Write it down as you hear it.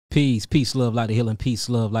Peace, peace, love, light of healing, peace,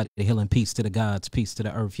 love, light of healing, peace to the gods, peace to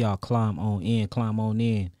the earth. Y'all climb on in, climb on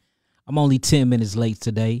in. I'm only 10 minutes late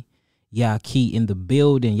today. Yah'ki in the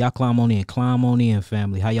building. Y'all climb on in,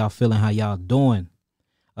 family. How y'all feeling? How y'all doing?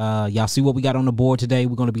 Y'all see what we got on the board today?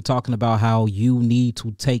 We're going to be talking about how you need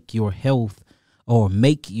to take your health or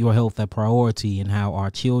make your health a priority and how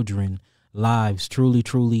our children lives truly,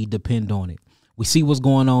 truly depend on it. We see what's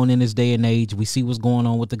going on in this day and age. We see what's going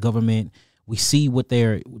on with the government. We see what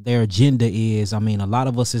their agenda is. I mean, a lot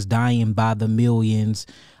of us is dying by the millions.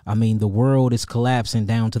 I mean, the world is collapsing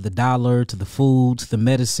down to the dollar, to the food, to the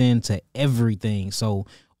medicine, to everything. So,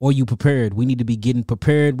 are you prepared? We need to be getting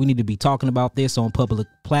prepared. We need to be talking about this on public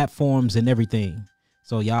platforms and everything.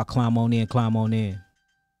 So y'all climb on in, climb on in.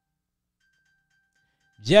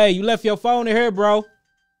 Jay, you left your phone in here, bro.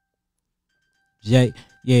 Jay,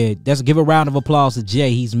 yeah, give a round of applause to Jay.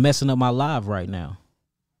 He's messing up my live right now.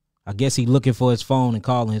 I guess he's looking for his phone and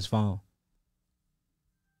calling his phone.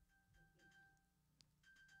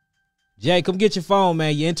 Jay, come get your phone,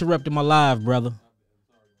 man. You interrupted my live, brother.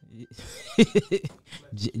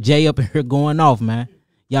 Jay up in here going off, man.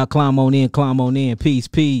 Y'all climb on in, climb on in. Peace,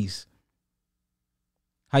 peace.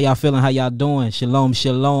 How y'all feeling? How y'all doing? Shalom,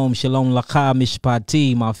 shalom, shalom laka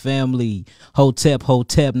mishpati, my family. Hotep,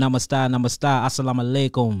 hotep, namaste, namaste, assalamu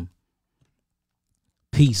alaikum.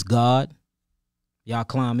 Peace, God. Y'all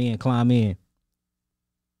climb in, climb in.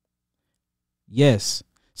 Yes.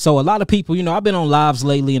 So a lot of people, you know, I've been on lives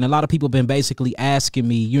lately and a lot of people have been basically asking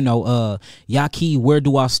me, you know, Yah'ki, where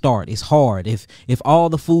do I start? It's hard. If all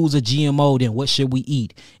the foods are GMO, then what should we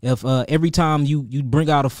eat? If every time you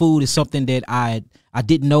bring out a food is something that I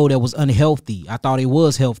didn't know that was unhealthy. I thought it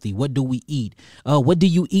was healthy. What do we eat? What do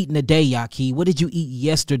you eat in a day, Yah'ki? What did you eat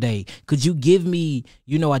yesterday? Could you give me,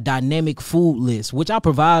 you know, a dynamic food list, which I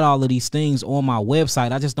provide all of these things on my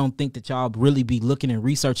website. I just don't think that y'all really be looking and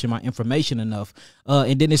researching my information enough.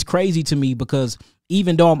 And then it's crazy to me because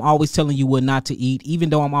even though I'm always telling you what not to eat, even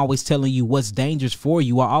though I'm always telling you what's dangerous for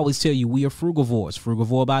you, I always tell you we are frugivores,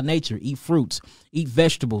 frugivore by nature, eat fruits, eat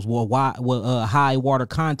vegetables with high water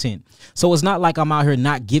content. So it's not like I'm out here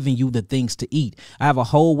not giving you the things to eat. I have a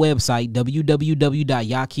whole website,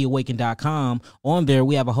 www.yahkiawaken.com. On there,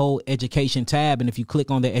 we have a whole education tab. And if you click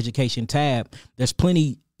on the education tab, there's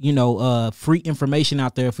plenty, you know, free information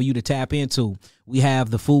out there for you to tap into. We have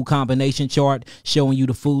the food combination chart showing you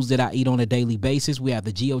the foods that I eat on a daily basis. We have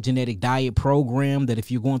the geogenetic diet program that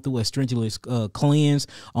if you're going through a stringent cleanse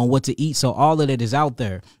on what to eat. So all of that is out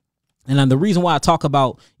there. And the reason why I talk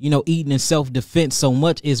about, you know, eating in self-defense so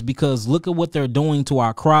much is because look at what they're doing to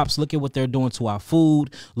our crops. Look at what they're doing to our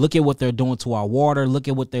food. Look at what they're doing to our water. Look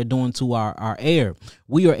at what they're doing to our air.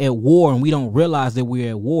 We are at war and we don't realize that we're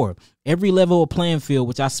at war. Every level of playing field,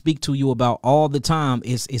 which I speak to you about all the time,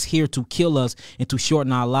 is here to kill us and to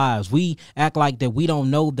shorten our lives. We act like that we don't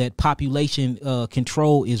know that population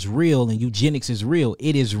control is real and eugenics is real.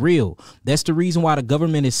 It is real. That's the reason why the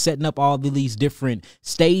government is setting up all of these different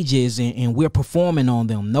stages and we're performing on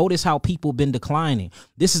them. Notice how people been declining.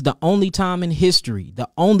 This is the only time in history,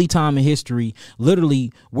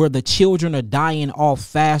 literally, where the children are dying off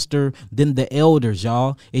faster than the elders,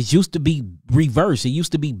 y'all. It used to be reverse. It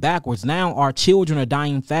used to be backwards. Now our children are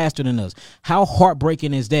dying faster than us. How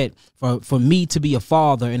heartbreaking is that for me to be a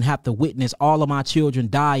father and have to witness all of my children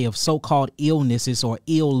die of so-called illnesses or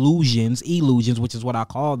illusions, which is what I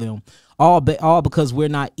call them, all because we're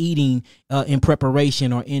not eating in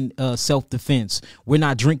preparation or in self-defense. We're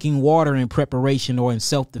not drinking water in preparation or in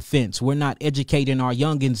self-defense. We're not educating our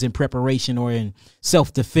youngins in preparation or in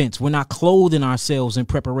self-defense. We're not clothing ourselves in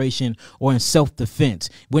preparation or in self-defense.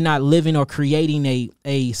 We're not living or creating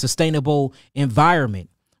a sustainable environment,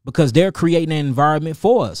 because they're creating an environment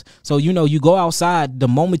for us. So, you know, you go outside, the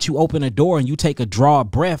moment you open a door and you take a draw of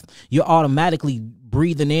breath, you're automatically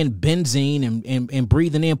breathing in benzene and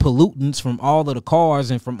breathing in pollutants from all of the cars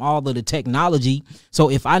and from all of the technology. So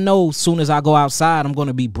if I know as soon as I go outside, I'm going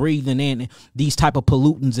to be breathing in these type of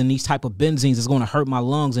pollutants and these type of benzenes, is going to hurt my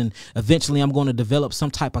lungs. And eventually I'm going to develop some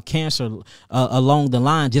type of cancer along the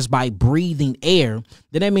line just by breathing air.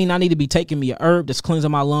 Then that means I need to be taking me a herb that's cleansing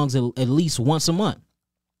my lungs at least once a month.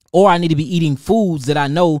 Or I need to be eating foods that I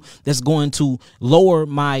know that's going to lower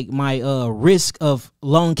my risk of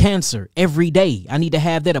lung cancer every day. I need to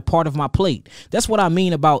have that a part of my plate. That's what I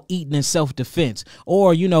mean about eating in self-defense.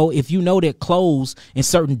 Or, you know, if you know that clothes and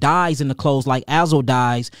certain dyes in the clothes, like azo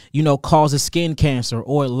dyes, you know, causes skin cancer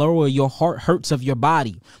or lower your heart hurts of your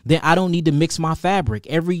body, then I don't need to mix my fabric.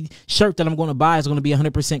 Every shirt that I'm going to buy is going to be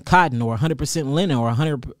 100% cotton or 100% linen or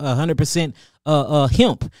 100%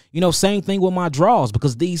 hemp. Same thing with my draws,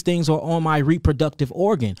 because these things are on my reproductive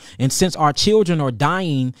organ. And since our children are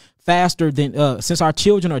dying faster than since our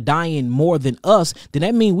children are dying more than us, then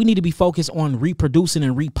that means we need to be focused on reproducing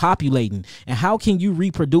and repopulating. And how can you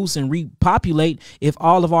reproduce and repopulate if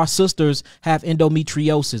all of our sisters have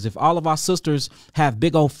endometriosis, if all of our sisters have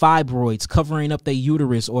big old fibroids covering up their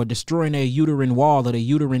uterus or destroying their uterine wall or the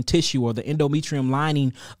uterine tissue or the endometrium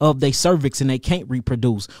lining of their cervix, and they can't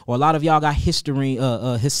reproduce? Or a lot of y'all got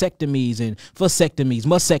hysterectomies and vasectomies,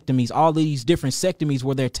 mastectomies, all of these different sectomies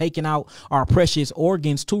where they're taking out our precious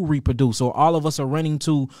organs to reproduce. Or all of us are running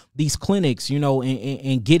to these clinics,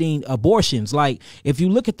 and getting abortions. Like, if you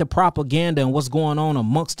look at the propaganda and what's going on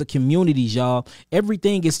amongst the communities, y'all,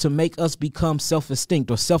 everything is to make us become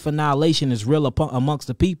self-extinct, or self-annihilation is real amongst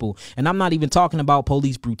the people. And I'm not even talking about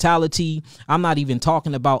police brutality. I'm not even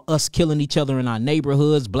talking about us killing each other in our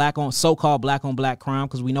neighborhoods, so-called black on black crime,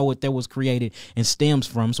 because we know what that was created and stems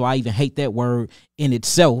from. So I even hate that word in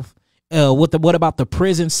itself. What about the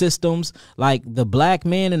prison systems? Like, the black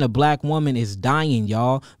man and the black woman is dying,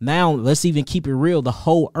 y'all. Now, let's even keep it real. The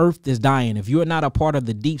whole earth is dying. If you're not a part of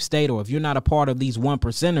the deep state, or if you're not a part of these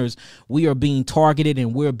 1%ers, we are being targeted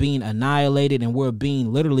and we're being annihilated and we're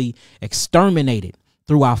being literally exterminated.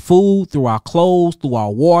 Through our food, through our clothes, through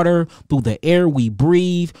our water, through the air we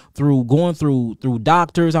breathe, through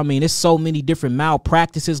doctors. I mean, there's so many different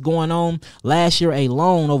malpractices going on. Last year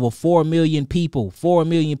alone, over 4 million people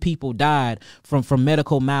died from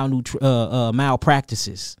medical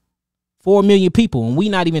malpractices. 4 million people, and we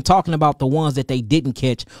not even talking about the ones that they didn't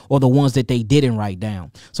catch or the ones that they didn't write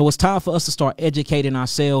down. So it's time for us to start educating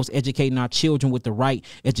ourselves, educating our children with the right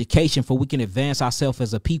education, for we can advance ourselves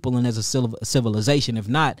as a people and as a civilization. If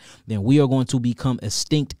not, then we are going to become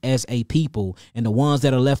extinct as a people, and the ones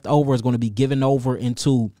that are left over is going to be given over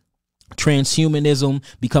into transhumanism,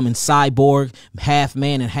 becoming cyborg, half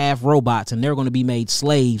man and half robots, and they're going to be made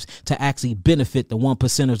slaves to actually benefit the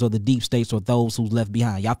 1%ers or the deep states or those who's left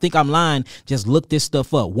behind. Y'all think I'm lying? Just look this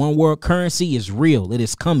stuff up. One world currency is real. It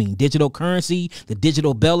is coming. Digital currency, the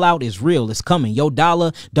digital bailout is real. It's coming. Your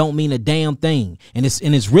dollar don't mean a damn thing, and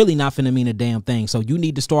it's really not finna mean a damn thing. So you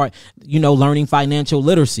need to start, learning financial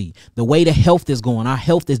literacy. The way the health is going, our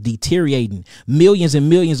health is deteriorating. Millions and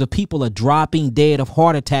millions of people are dropping dead of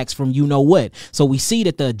heart attacks from what. So we see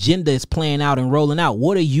that the agenda is playing out and rolling out.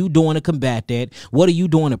 What are you doing to combat that? What are you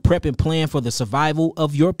doing to prep and plan for the survival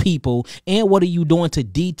of your people? And what are you doing to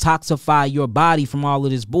detoxify your body from all of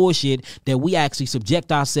this bullshit that we actually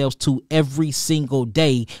subject ourselves to every single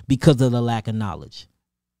day because of the lack of knowledge?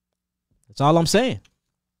 That's all I'm saying.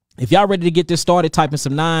 If y'all ready to get this started, typing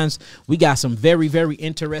some 9s. We got some very, very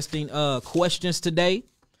interesting questions today.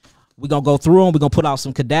 We're going to go through them. We're going to put out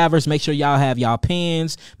some cadavers. Make sure y'all have y'all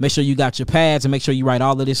pens. Make sure you got your pads, and make sure you write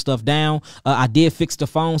all of this stuff down. I did fix the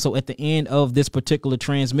phone, so at the end of this particular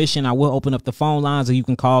transmission, I will open up the phone lines, and you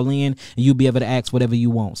can call in, and you'll be able to ask whatever you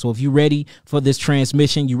want. So if you're ready for this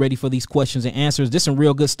transmission, you ready for these questions and answers, this is some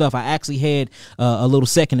real good stuff. I actually had a little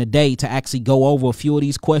second a day to actually go over a few of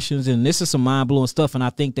these questions, and this is some mind-blowing stuff, and I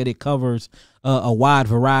think that it covers a wide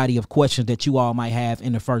variety of questions that you all might have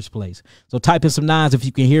in the first place. So type in some 9s if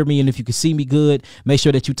you can hear me, and if you can see me good, make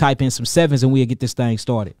sure that you type in some 7s, and we'll get this thing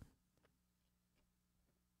started.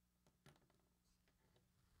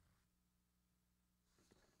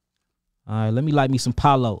 All right, let me light me some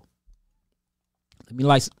Palo.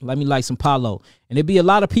 Let me light some Palo. And there be a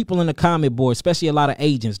lot of people in the comment board, especially a lot of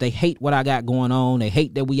agents. They hate what I got going on. They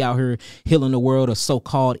hate that we out here healing the world of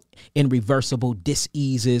so-called irreversible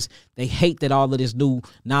diseases. They hate that all of this new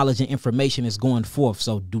knowledge and information is going forth.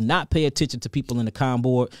 So do not pay attention to people in the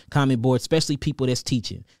comment board, especially people that's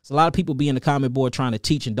teaching. So a lot of people be in the comment board trying to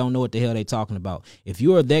teach and don't know what the hell they talking about. If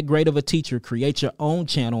you are that great of a teacher, create your own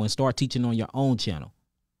channel and start teaching on your own channel.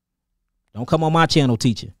 Don't come on my channel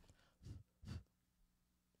teaching.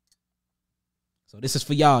 So this is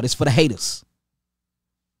for y'all. This is for the haters.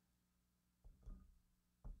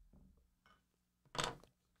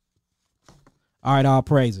 All right, all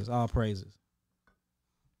praises, all praises.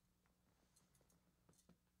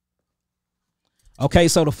 Okay,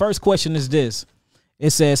 so the first question is this. It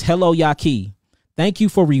says, hello, Yah'ki. Thank you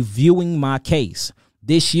for reviewing my case.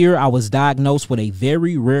 This year, I was diagnosed with a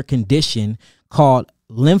very rare condition called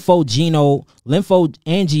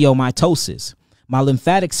lymphangiomatosis. My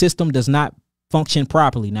lymphatic system does not function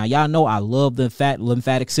properly. Now, y'all know I love the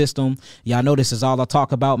lymphatic system. Y'all know this is all I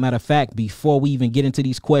talk about. Matter of fact, before we even get into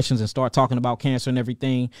these questions and start talking about cancer and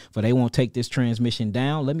everything, for they won't take this transmission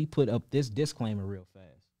down, let me put up this disclaimer real fast.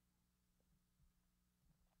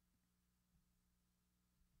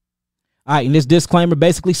 All right, and this disclaimer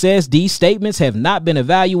basically says these statements have not been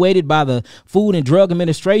evaluated by the Food and Drug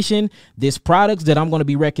Administration. This products that I'm going to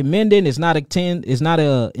be recommending is not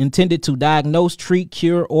intended to diagnose, treat,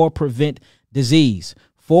 cure, or prevent disease.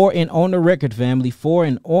 For and on the record, family, for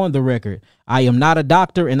and on the record, I am not a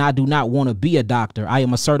doctor and I do not want to be a doctor. I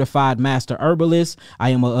am a certified master herbalist. I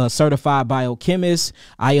am a certified biochemist.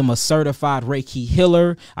 I am a certified Reiki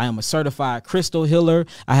healer. I am a certified crystal healer.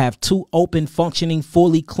 I have 2 open functioning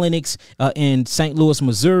fully clinics in St. Louis,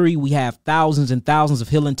 Missouri. We have thousands and thousands of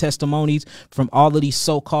healing testimonies from all of these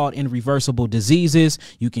so-called irreversible diseases.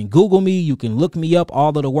 You can Google me. You can look me up. All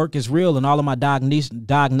of the work is real, and all of my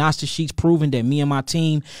diagnostic sheets proving that me and my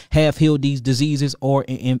team have healed these diseases or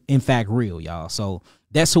in fact real, y'all. So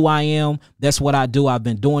that's who I am. That's what I do. I've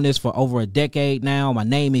been doing this for over a decade now. My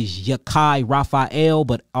name is Yah'ki Raphael,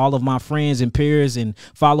 but all of my friends and peers and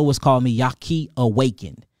followers call me Yah'ki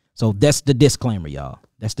Awakened. So that's the disclaimer, y'all.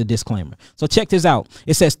 That's the disclaimer. So check this out.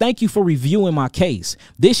 It says, thank you for reviewing my case.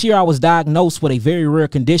 This year, I was diagnosed with a very rare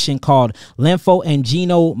condition called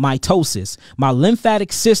lymphangiomatosis. My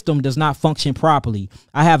lymphatic system does not function properly.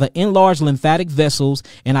 I have an enlarged lymphatic vessels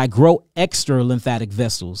and I grow extra lymphatic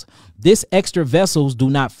vessels. These extra vessels do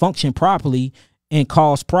not function properly and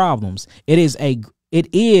cause problems. It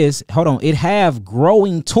have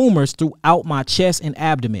growing tumors throughout my chest and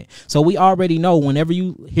abdomen. So we already know whenever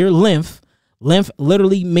you hear lymph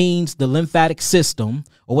literally means the lymphatic system,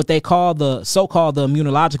 or what they call the so-called the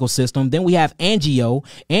immunological system. Then we have angio.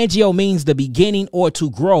 Angio means the beginning or to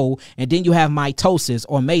grow. And then you have mitosis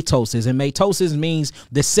or matosis. And matosis means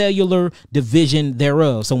the cellular division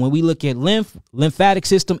thereof. So when we look at lymphatic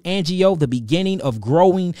system, angio, the beginning of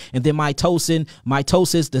growing, and then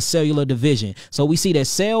mitosis, the cellular division. So we see that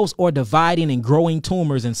cells are dividing and growing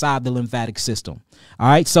tumors inside the lymphatic system. All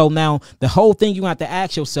right. So now the whole thing you have to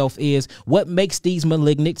ask yourself is, what makes these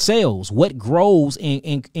malignant cells? What grows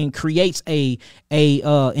and creates a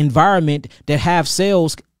environment that have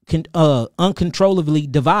cells uncontrollably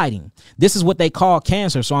dividing? This is what they call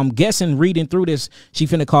cancer. So I'm guessing reading through this, she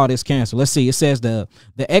finna call this cancer. Let's see. It says the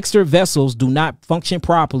extra vessels do not function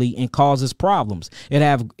properly and causes problems. It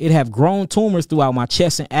have grown tumors throughout my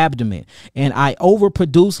chest and abdomen, and I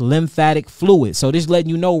overproduce lymphatic fluid. So this is letting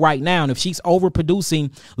you know right now, and if she's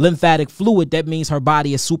overproducing lymphatic fluid, that means her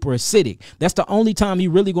body is super acidic. That's the only time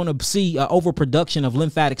you're really going to see overproduction of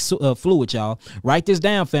lymphatic fluid, y'all. Write this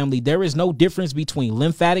down, family. There is no difference between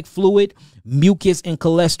lymphatic fluid, mucus, and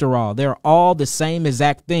cholesterol. They're all the same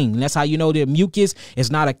exact thing. And that's how you know that mucus is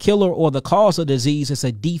not a killer or the cause of disease. It's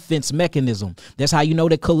a defense mechanism. That's how you know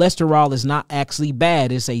that cholesterol is not actually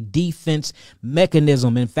bad. It's a defense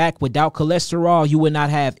mechanism. In fact, without cholesterol, you would not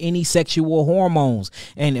have any sexual hormones.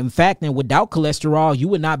 And in fact, without cholesterol, you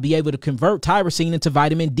would not be able to convert tyrosine into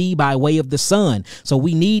vitamin D by way of the sun. So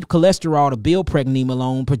we need cholesterol to build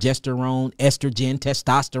pregnenolone, progesterone, estrogen,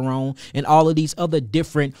 testosterone, and all of these other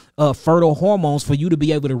different fertile hormones for you to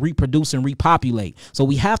be able to reproduce and repopulate. So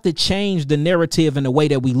we have to change the narrative in the way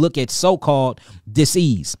that we look at so-called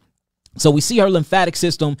disease. So we see her lymphatic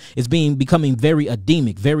system is becoming very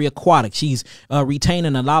edemic, very aquatic. She's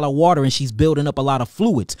retaining a lot of water and she's building up a lot of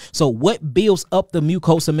fluids. So what builds up the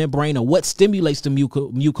mucosa membrane, or what stimulates the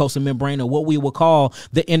mucosa membrane, or what we will call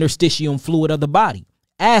the interstitium fluid of the body?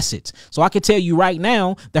 Acids. So I can tell you right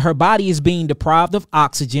now that her body is being deprived of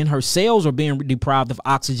oxygen. Her cells are being deprived of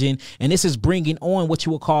oxygen. And this is bringing on what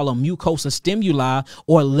you would call a mucosa stimuli,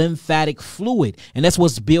 or lymphatic fluid. And that's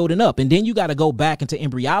what's building up. And then you got to go back into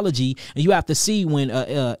embryology, and you have to see when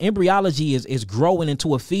embryology is growing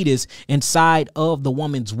into a fetus inside of the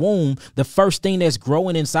woman's womb. The first thing that's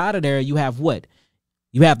growing inside of there, you have what?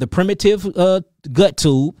 You have the primitive gut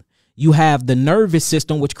tube. You have the nervous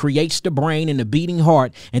system, which creates the brain and the beating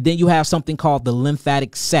heart. And then you have something called the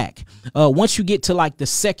lymphatic sac. Once you get to like the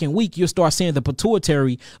second week, you'll start seeing the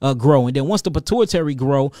pituitary grow. And then once the pituitary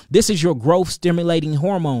grow, this is your growth stimulating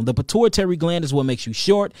hormone. The pituitary gland is what makes you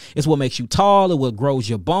short. It's what makes you tall. It's what grows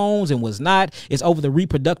your bones and what's not. It's over the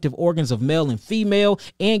reproductive organs of male and female.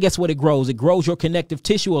 And guess what it grows? It grows your connective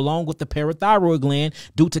tissue along with the parathyroid gland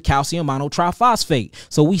due to calcium monotriphosphate.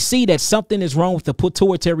 So we see that something is wrong with the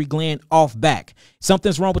pituitary gland off back.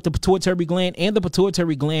 Something's wrong with the pituitary gland, and the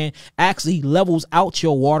pituitary gland actually levels out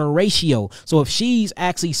your water ratio. So if she's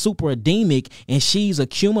actually super edemic and she's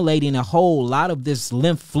accumulating a whole lot of this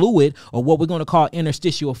lymph fluid, or what we're going to call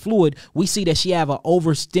interstitial fluid, we see that she have an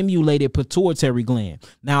overstimulated pituitary gland.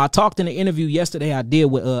 Now, I talked in the interview yesterday I did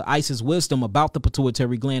with Isis Wisdom about the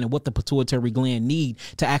pituitary gland and what the pituitary gland need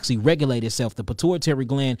to actually regulate itself. The pituitary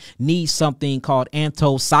gland needs something called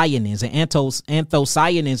anthocyanins, and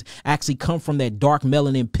anthocyanins actually come from that dark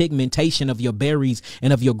melanin pigmentation of your berries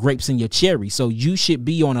and of your grapes and your cherries. So you should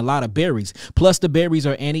be on a lot of berries. Plus the berries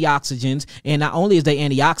are antioxidants, and not only is they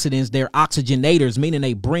antioxidants, they're oxygenators, meaning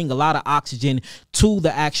they bring a lot of oxygen to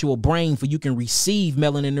the actual brain for you can receive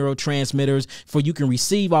melanin neurotransmitters, for you can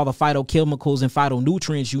receive all the phytochemicals and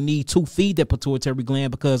phytonutrients you need to feed the pituitary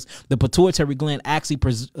gland, because the pituitary gland actually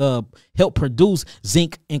help produce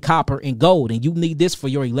zinc and copper and gold, and you need this for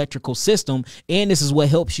your electrical system. And this is what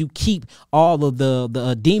helps you keep all of the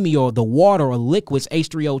edema or the water or liquids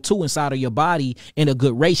H3O2 inside of your body in a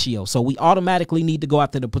good ratio. So we automatically need to go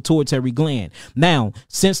after the pituitary gland. Now,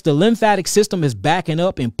 since the lymphatic system is backing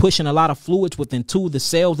up and pushing a lot of fluids within the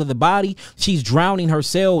cells of the body, she's drowning her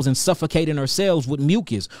cells and suffocating her cells with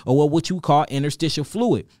mucus, or what you call interstitial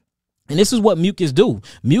fluid. And this is what mucus do.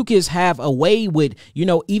 Mucus have a way with,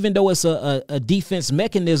 even though it's a defense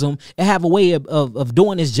mechanism, it have a way of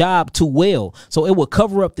doing its job too well. So it will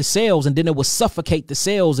cover up the cells, and then it will suffocate the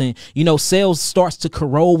cells, and, cells starts to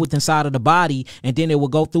corrode with inside of the body, and then it will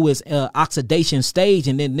go through its oxidation stage.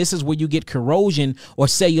 And then this is where you get corrosion or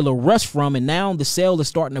cellular rust from. And now the cell is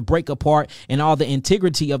starting to break apart, and all the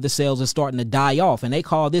integrity of the cells is starting to die off. And they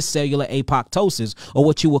call this cellular apoptosis, or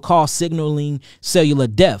what you would call signaling cellular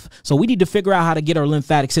death. So we need to figure out how to get our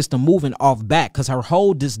lymphatic system moving off back, because her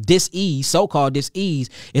whole dis-ease, so-called dis-ease,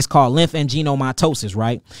 is called lymphangiomatosis,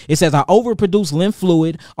 right? It says, I overproduce lymph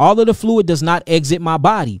fluid. All of the fluid does not exit my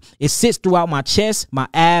body. It sits throughout my chest, my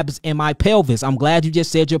abs, and my pelvis. I'm glad you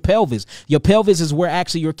just said your pelvis. Your pelvis is where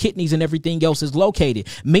actually your kidneys and everything else is located,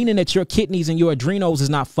 meaning that your kidneys and your adrenals is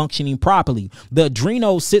not functioning properly. The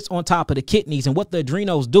adrenals sits on top of the kidneys, and what the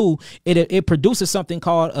adrenals do, it produces something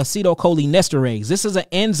called acetylcholinesterase. This is an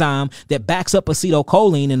enzyme that backs up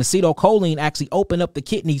acetylcholine, and acetylcholine actually open up the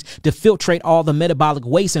kidneys to filtrate all the metabolic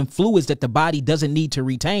waste and fluids that the body doesn't need to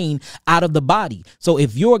retain out of the body. So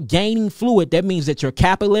if you're gaining fluid, that means that your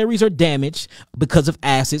capillaries are damaged because of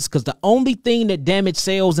acids, because the only thing that damages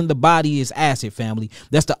cells in the body is acid, family.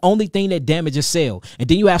 That's the only thing that damages cell. And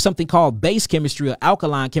then you have something called base chemistry or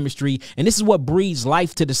alkaline chemistry, and this is what breathes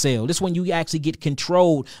life to the cell. This is when you actually get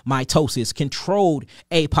controlled mitosis, controlled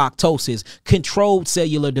apoptosis, controlled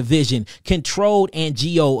cellular division, controlled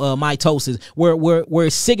angiomatosis, where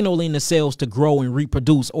it's signaling the cells to grow and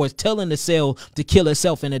reproduce, or it's telling the cell to kill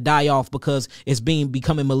itself and to die off because it's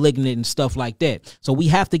becoming malignant and stuff like that. So we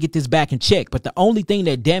have to get this back in check. But the only thing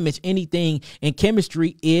that damages anything in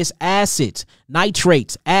chemistry is acids,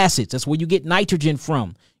 nitrates, acids. That's where you get nitrogen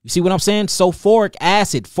from. You see what I'm saying? Sulfuric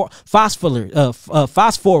acid, phosphorus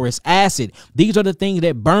acid. These are the things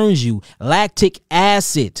that burns you. Lactic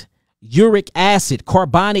acid, uric acid,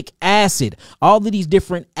 carbonic acid, all of these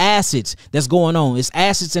different acids that's going on. It's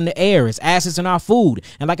acids in the air. It's acids in our food.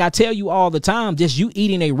 And like I tell you all the time, just you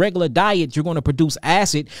eating a regular diet, you're going to produce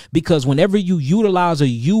acid, because whenever you utilize or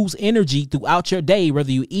use energy throughout your day,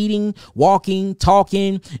 whether you're eating, walking,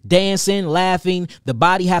 talking, dancing, laughing, the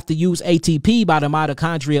body have to use ATP by the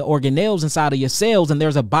mitochondria organelles inside of your cells. And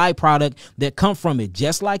there's a byproduct that come from it.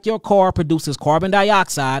 Just like your car produces carbon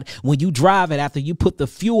dioxide when you drive it after you put the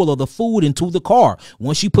fuel or the food into the car.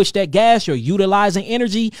 Once you push that gas, you're utilizing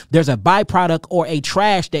energy. There's a byproduct or a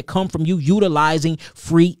trash that come from you utilizing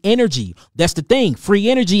free energy. That's the thing. Free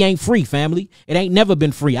energy ain't free, family. It ain't never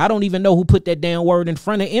been free. I don't even know who put that damn word in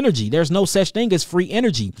front of energy. There's no such thing as free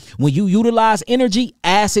energy. When you utilize energy,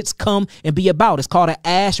 acids come and be about. It's called an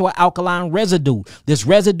ash or alkaline residue. This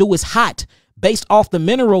residue is hot based off the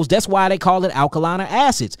minerals. That's why they call it alkaline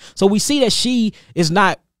acids. So we see that she is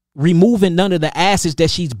not removing none of the acids that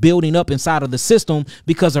she's building up inside of the system,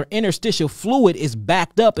 because her interstitial fluid is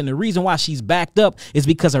backed up. And the reason why she's backed up is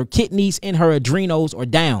because her kidneys and her adrenals are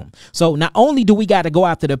down. So not only do we got to go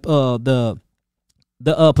after the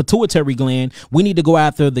pituitary gland, we need to go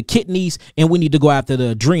after the kidneys, and we need to go after the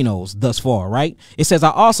adrenals thus far, right? It says,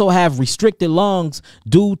 I also have restricted lungs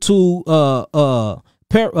due to how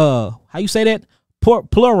you say that?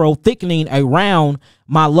 Pleural thickening around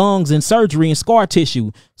my lungs and surgery and scar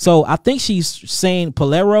tissue. So I think she's saying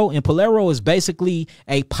pleural, and pleural is basically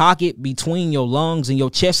a pocket between your lungs and your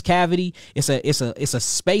chest cavity. It's a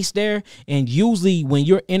space there, and usually when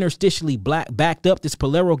you're interstitially backed up, this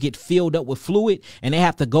pleural get filled up with fluid, and they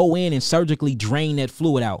have to go in and surgically drain that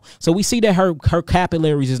fluid out. So we see that her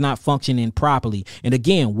capillaries is not functioning properly. And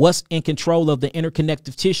again, what's in control of the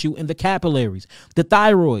interconnective tissue in the capillaries? The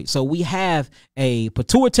thyroid. So we have a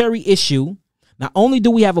pituitary issue. Not only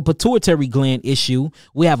do we have a pituitary gland issue,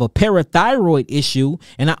 we have a parathyroid issue.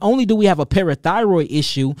 And not only do we have a parathyroid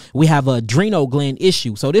issue, we have a adrenal gland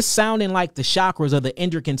issue. So this sounding like the chakras of the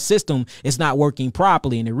endocrine system is not working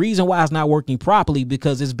properly. And the reason why it's not working properly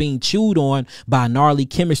because it's being chewed on by gnarly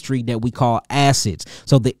chemistry that we call acids.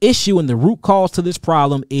 So the issue and the root cause to this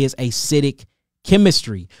problem is acidic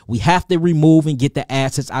chemistry. We have to remove and get the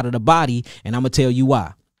acids out of the body. And I'm going to tell you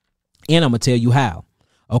why. And I'm going to tell you how.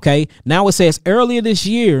 Okay. Now it says earlier this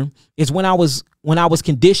year is when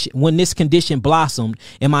this condition blossomed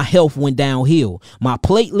and my health went downhill. My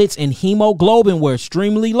platelets and hemoglobin were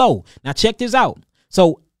extremely low. Now check this out.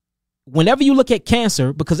 So whenever you look at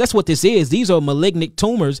cancer, because that's what this is, these are malignant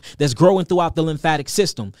tumors that's growing throughout the lymphatic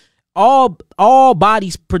system. All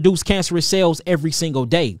bodies produce cancerous cells every single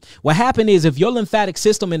day. What happened is if your lymphatic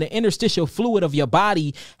system and the interstitial fluid of your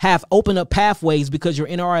body have opened up pathways because your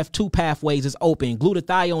NRF2 pathways is open,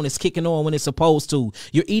 glutathione is kicking on when it's supposed to,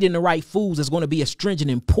 you're eating the right foods that's going to be astringent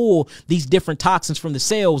and pull these different toxins from the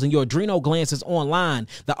cells, and your adrenal glands is online,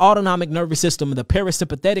 the autonomic nervous system and the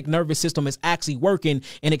parasympathetic nervous system is actually working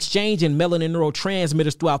and exchanging melanin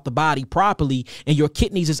neurotransmitters throughout the body properly, and your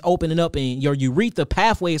kidneys is opening up and your urethra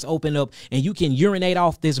pathway is open up and you can urinate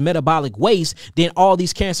off this metabolic waste, then all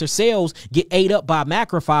these cancer cells get ate up by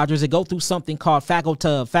macrophages that go through something called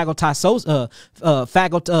phagocytosis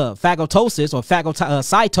or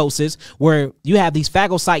phagocytosis, where you have these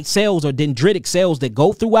phagocyte cells or dendritic cells that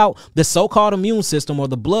go throughout the so-called immune system or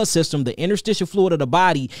the blood system, the interstitial fluid of the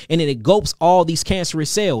body, and then it gulps all these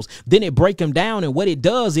cancerous cells. Then it breaks them down, and what it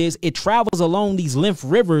does is it travels along these lymph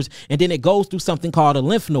rivers, and then it goes through something called a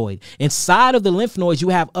lymph node. Inside of the lymph nodes, you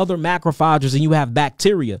have other macrophages and you have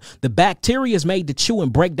bacteria. The bacteria is made to chew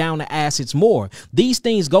and break down the acids more. These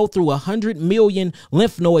things go through 100 million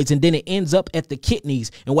lymph nodes and then it ends up at the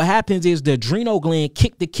kidneys. And what happens is the adrenal gland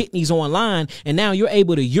kick the kidneys online, and now you're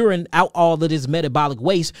able to urine out all of this metabolic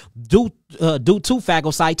waste due to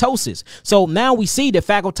phagocytosis. So now we see that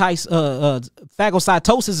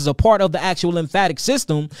phagocytosis is a part of the actual lymphatic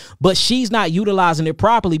system, but she's not utilizing it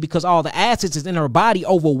properly because all the acids is in her body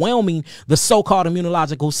overwhelming the so-called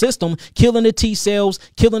immunological system, killing the T cells,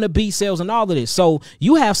 killing the B cells, and all of this. So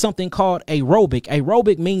you have something called aerobic.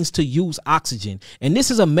 Aerobic means to use oxygen. And this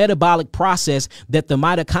is a metabolic process that the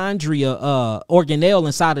mitochondria organelle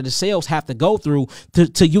inside of the cells have to go through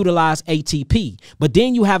to utilize ATP. But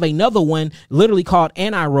then you have another one literally called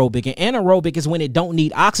anaerobic, and anaerobic is when it don't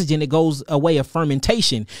need oxygen. It goes a way of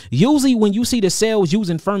fermentation. Usually when you see the cells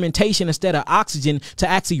using fermentation instead of oxygen to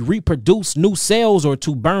actually reproduce new cells or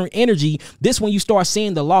to burn energy, this when you start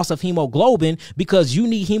seeing the loss of hemoglobin, because you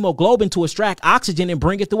need hemoglobin to extract oxygen and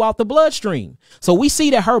bring it throughout the bloodstream. So we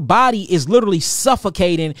see that her body is literally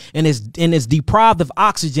suffocating and is deprived of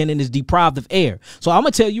oxygen and is deprived of air. So I'm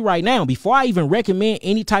gonna tell you right now, before I even recommend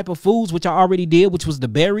any type of foods, which I already did, which was the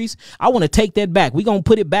berries, I want to take that back. We're going to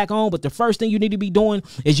put it back on. But the first thing you need to be doing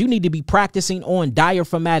is you need to be practicing on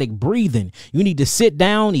diaphragmatic breathing. You need to sit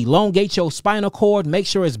down, elongate your spinal cord, make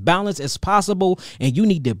sure it's balanced as possible. And you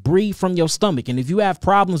need to breathe from your stomach. And if you have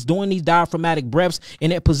problems doing these diaphragmatic breaths in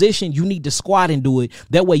that position, you need to squat and do it.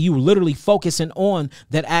 That way you literally focusing on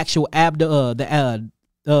that actual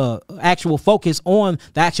actual focus on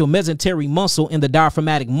the actual mesenteric muscle and the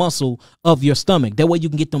diaphragmatic muscle of your stomach. That way you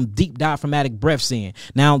can get them deep diaphragmatic breaths in.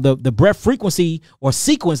 Now, the breath frequency or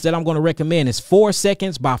sequence that I'm going to recommend is 4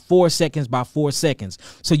 seconds by 4 seconds by 4 seconds.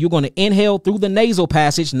 So you're going to inhale through the nasal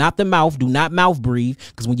passage, not the mouth. Do not mouth breathe,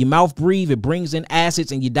 because when you mouth breathe, it brings in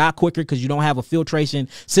acids and you die quicker because you don't have a filtration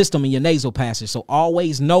system in your nasal passage. So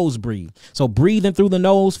always nose breathe. So breathing through the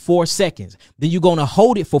nose, 4 seconds. Then you're going to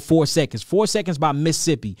hold it for 4 seconds. 4 seconds by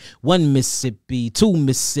Mississippi. 1 Mississippi, 2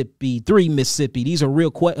 Mississippi, 3 Mississippi. These are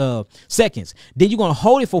real seconds. Then you're going to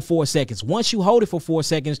hold it for 4 seconds. Once you hold it for 4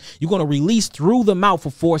 seconds, you're going to release through the mouth for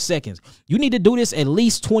 4 seconds. You need to do this at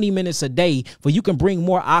least 20 minutes a day for you can bring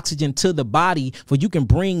more oxygen to the body, for you can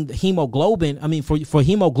bring hemoglobin. I mean, for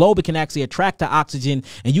hemoglobin can actually attract the oxygen,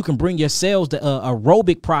 and you can bring your cells the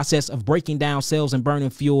aerobic process of breaking down cells and burning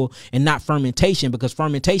fuel, and not fermentation, because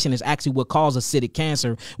fermentation is actually what causes acidic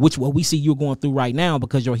cancer, which what we see you're going through right now,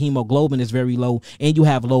 because your hemoglobin is very low and you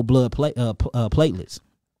have low blood platelets.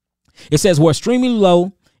 It says we're extremely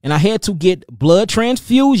low, and I had to get blood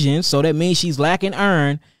transfusions, so that means she's lacking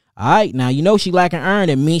iron. All right, now you know she lacking iron.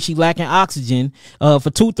 That means she lacking oxygen for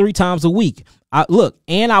 2-3 times a week. Look,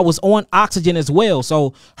 and I was on oxygen as well.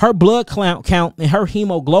 So her blood count and her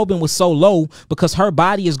hemoglobin was so low because her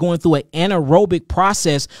body is going through an anaerobic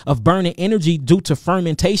process of burning energy due to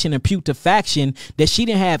fermentation and putrefaction, that she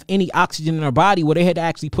didn't have any oxygen in her body, where they had to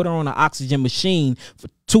actually put her on an oxygen machine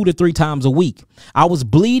 2 to 3 times a week. I was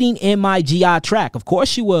bleeding in my GI tract. Of course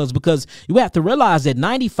she was, because you have to realize that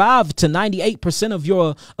 95 to 98% of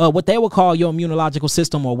your what they would call your immunological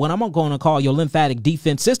system, or what I'm going to call your lymphatic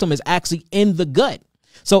defense system, is actually in the gut.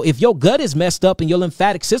 So if your gut is messed up and your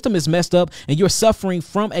lymphatic system is messed up and you're suffering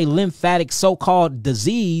from a lymphatic so-called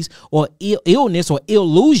disease or illness or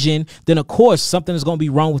illusion, then of course something is going to be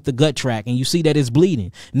wrong with the gut tract, and you see that it's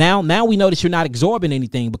bleeding. Now we know that you're not absorbing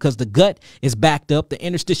anything because the gut is backed up. The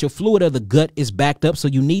interstitial fluid of the gut is backed up. So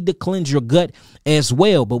you need to cleanse your gut as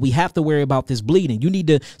well. But we have to worry about this bleeding.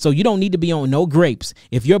 So you don't need to be on no grapes.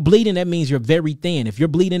 If you're bleeding, that means you're very thin. If you're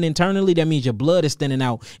bleeding internally, that means your blood is thinning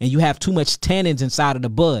out and you have too much tannins inside of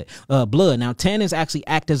the blood. Now, tannins actually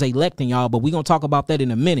act as a lectin, y'all, but we're going to talk about that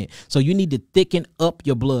in a minute. So you need to thicken up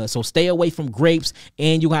your blood. So stay away from grapes,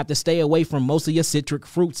 and you have to stay away from most of your citric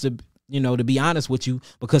fruits, to be honest with you,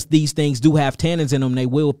 because these things do have tannins in them. They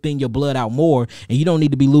will thin your blood out more, and you don't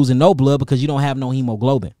need to be losing no blood because you don't have no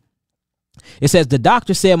hemoglobin. It says, the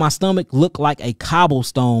doctor said my stomach looked like a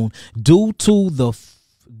cobblestone due to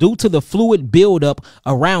the fluid buildup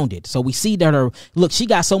around it. So we see that she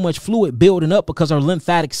got so much fluid building up because her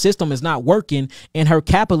lymphatic system is not working, and her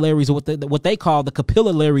capillaries, or what they call the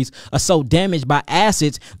capillaries, are so damaged by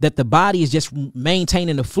acids that the body is just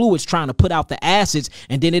maintaining the fluids, trying to put out the acids,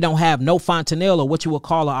 and then it don't have no fontanelle, or what you would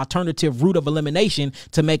call an alternative route of elimination,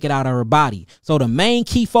 to make it out of her body. So the main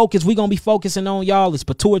key focus we're going to be focusing on, y'all, is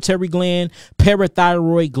pituitary gland,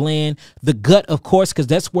 parathyroid gland, the gut, of course, because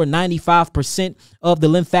that's where 95% of the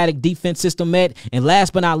lymphatic defense system at, and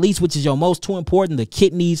last but not least, which is your most too important, the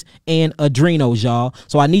kidneys and adrenals, y'all.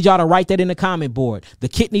 So I need y'all to write that in the comment board. The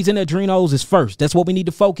kidneys and adrenals is first. That's what we need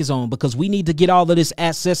to focus on, because we need to get all of this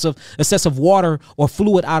excessive water or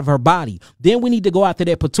fluid out of her body. Then we need to go after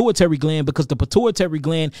that pituitary gland, because the pituitary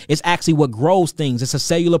gland is actually what grows things. It's a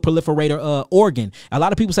cellular proliferator organ. A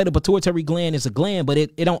lot of people say the pituitary gland is a gland, but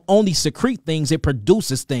it don't only secrete things, it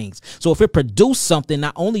produces things. So if it produces something,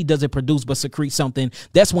 not only does it produce but secrete something,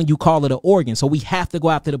 that's when you call it an organ. So we have to go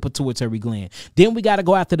after the pituitary gland. Then we got to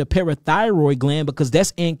go after the parathyroid gland, because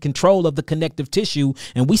that's in control of the connective tissue,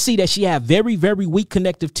 and we see that she have very, very weak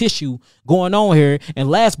connective tissue going on here. And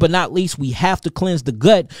last but not least, we have to cleanse the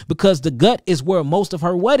gut, because the gut is where most of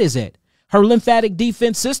her what is at? Her lymphatic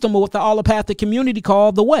defense system, or what the allopathic community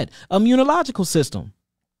call the what? Immunological system.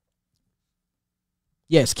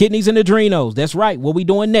 Yes, kidneys and adrenals. That's right. What we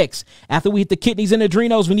doing next? After we hit the kidneys and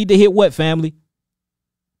adrenals, we need to hit what, family?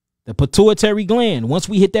 The pituitary gland. Once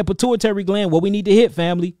we hit that pituitary gland, what we need to hit,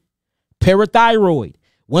 family? Parathyroid.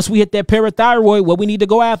 Once we hit that parathyroid, what we need to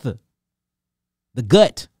go after? The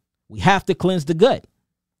gut. We have to cleanse the gut.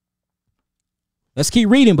 Let's keep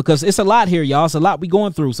reading, because it's a lot here, y'all. It's a lot we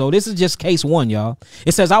going through. So this is just case one, y'all.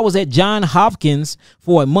 It says, I was at Johns Hopkins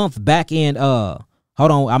for a month back in, hold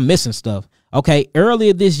on, I'm missing stuff. Okay,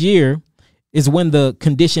 earlier this year is when the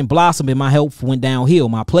condition blossomed and my health went downhill.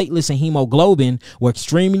 My platelets and hemoglobin were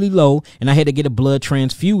extremely low, and I had to get a blood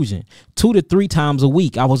transfusion 2 to 3 times a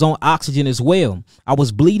week. I was on oxygen as well. I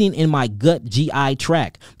was bleeding in my gut GI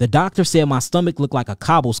tract. The doctor said my stomach looked like a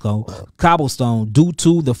cobblestone due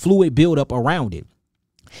to the fluid buildup around it.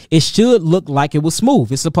 It should look like it was smooth.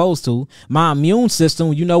 It's supposed to. My immune system,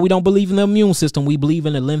 we don't believe in the immune system. We believe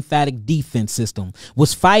in the lymphatic defense system,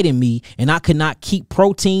 was fighting me, and I could not keep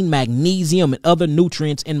protein, magnesium, and other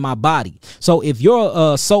nutrients in my body. So if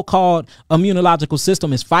your so-called immunological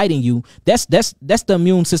system is fighting you, that's the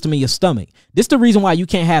immune system in your stomach. This is the reason why you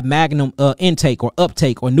can't have magnum intake or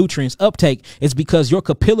uptake or nutrients uptake, is because your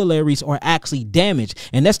capillaries are actually damaged.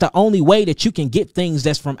 And that's the only way that you can get things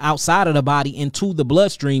that's from outside of the body into the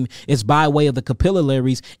bloodstream, is by way of the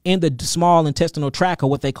capillaries in the small intestinal tract, or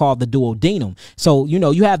what they call the duodenum. So,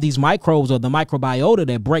 you have these microbes, or the microbiota,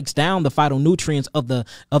 that breaks down the phytonutrients of the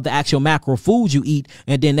actual macro foods you eat.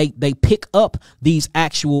 And then they pick up these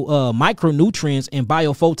actual micronutrients and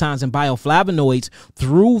biophotons and bioflavonoids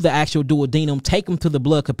through the actual duodenum, take them to the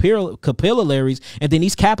blood capillaries. And then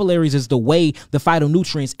these capillaries is the way the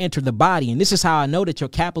phytonutrients enter the body. And this is how I know that your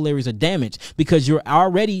capillaries are damaged, because you're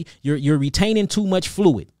retaining too much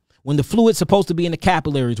fluid. When the fluid's supposed to be in the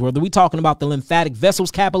capillaries, whether we talking about the lymphatic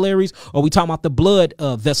vessels capillaries, or we talking about the blood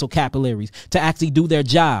vessel capillaries, to actually do their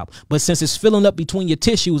job. But since it's filling up between your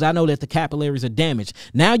tissues, I know that the capillaries are damaged.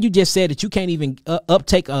 Now you just said that you can't even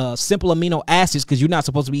uptake simple amino acids, because you're not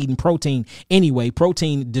supposed to be eating protein anyway.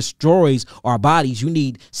 Protein destroys our bodies. You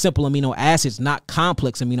need simple amino acids, not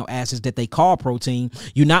complex amino acids that they call protein.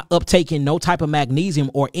 You're not uptaking no type of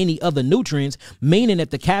magnesium or any other nutrients, meaning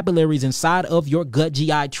that the capillaries inside of your gut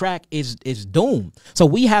GI tract tract is doomed. So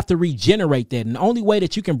we have to regenerate that. And the only way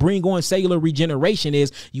that you can bring on cellular regeneration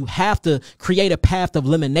is you have to create a path of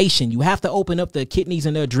elimination. You have to open up the kidneys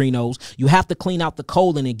and the adrenals. You have to clean out the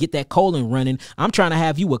colon and get that colon running. I'm trying to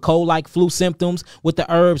have you with cold-like flu symptoms with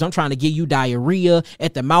the herbs. I'm trying to give you diarrhea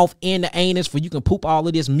at the mouth and the anus for you can poop all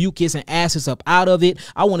of this mucus and acids up out of it.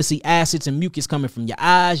 I want to see acids and mucus coming from your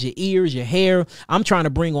eyes, your ears, your hair. I'm trying to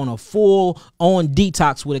bring on a full-on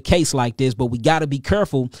detox with a case like this, but we got to be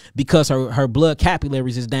careful because her blood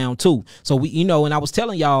capillaries is down too. So we, you know, and I was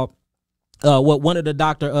telling y'all what one of the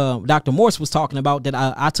Dr. Morse was talking about that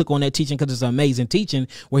I took on that teaching because it's an amazing teaching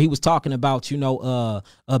where he was talking about, you know,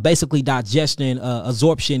 basically digestion,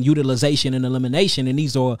 absorption, utilization, and elimination. And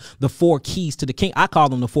these are the 4 keys to the kingdom. I call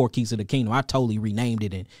them the 4 keys to the kingdom. I totally renamed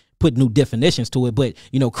it and put new definitions to it, but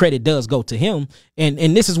you know, credit does go to him, and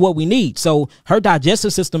this is what we need. So her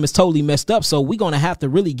digestive system is totally messed up, so we're going to have to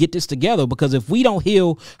really get this together, because if we don't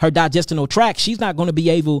heal her digestional tract, she's not going to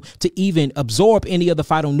be able to even absorb any of the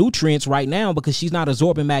phytonutrients right now, because she's not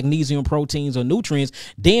absorbing magnesium, proteins, or nutrients.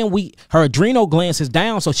 Then her adrenal glands is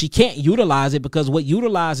down, so she can't utilize it, because what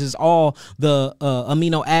utilizes all the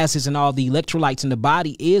amino acids and all the electrolytes in the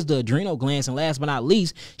body is the adrenal glands. And last but not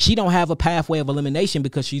least, she don't have a pathway of elimination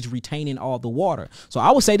because she's retaining all the water. So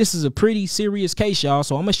I would say this is a pretty serious case, y'all.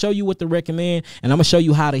 So I'm gonna show you what to recommend, and I'm gonna show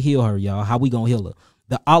you how to heal her, y'all. How we gonna heal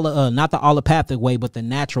her? Not the allopathic way, but the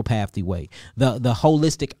naturopathic way, the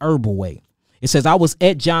holistic herbal way. It says, I was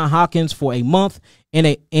at Johns Hopkins for a month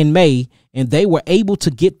in May, and they were able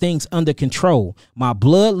to get things under control. My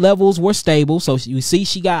blood levels were stable. So you see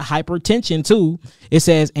she got hypertension too. It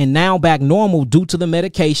says, and now back normal due to the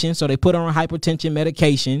medication. So they put her on hypertension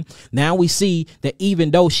medication. Now we see that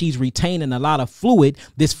even though she's retaining a lot of fluid,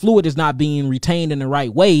 this fluid is not being retained in the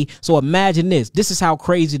right way. So imagine this. This is how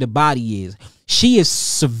crazy the body is. She is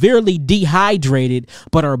severely dehydrated,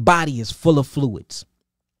 but her body is full of fluids.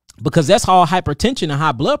 Because that's how hypertension and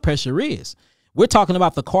high blood pressure is. We're talking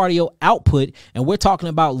about the cardio output, and we're talking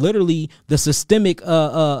about literally the systemic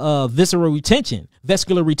vascular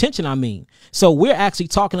retention, I mean. So we're actually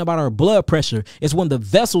talking about our blood pressure. It's when the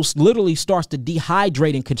vessels literally starts to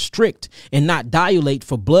dehydrate and constrict and not dilate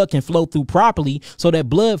for blood can flow through properly, so that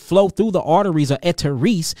blood flow through the arteries or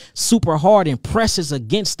arteries super hard and presses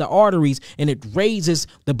against the arteries, and it raises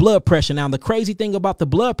the blood pressure. Now, the crazy thing about the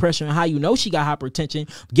blood pressure and how you know she got hypertension,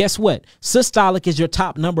 guess what? Systolic is your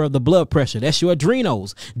top number of the blood pressure. That's your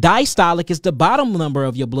adrenals. Diastolic is the bottom number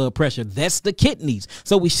of your blood pressure. That's the kidneys.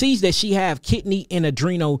 So we see that she have kidney and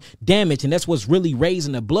adrenal damage, and that's what's really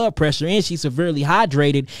raising the blood pressure, and she's severely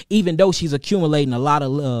hydrated, even though she's accumulating a lot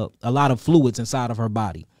of fluids inside of her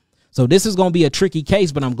body. So this is going to be a tricky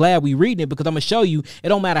case, but I'm glad we reading it, because I'm going to show you it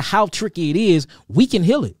don't matter how tricky it is, we can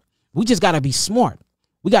heal it. We just got to be smart.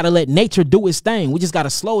 We got to let nature do its thing. We just got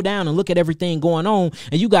to slow down and look at everything going on.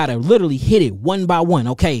 And you got to literally hit it one by one.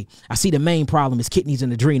 Okay, I see the main problem is kidneys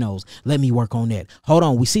and adrenals. Let me work on that. Hold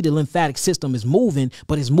on. We see the lymphatic system is moving,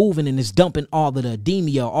 but it's moving and it's dumping all of the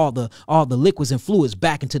edema, all the liquids and fluids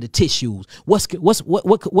back into the tissues. What's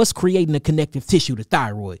creating the connective tissue? The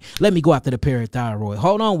thyroid. Let me go after the parathyroid.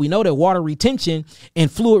 Hold on. We know that water retention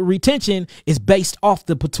and fluid retention is based off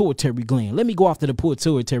the pituitary gland. Let me go after the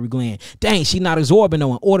pituitary gland. Dang, she's not absorbing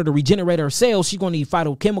no. In order to regenerate her cells, she's going to need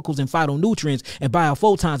phytochemicals and phytonutrients and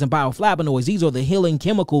biophotons and bioflavonoids. These are the healing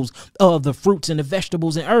chemicals of the fruits and the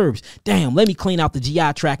vegetables and herbs. Damn, let me clean out the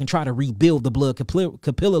GI tract and try to rebuild the blood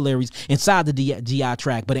capillaries inside the GI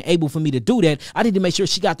tract. But unable for me to do that, I need to make sure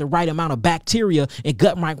she got the right amount of bacteria and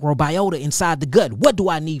gut microbiota inside the gut. What do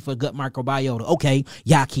I need for gut microbiota? Okay,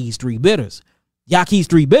 Yah'ki's 3 bitters. Yah'ki's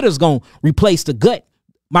 3 bitters going to replace the gut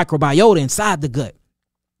microbiota inside the gut.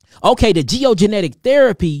 Okay, the geogenetic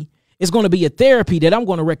therapy is going to be a therapy that I'm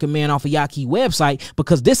going to recommend off of Yah'ki website,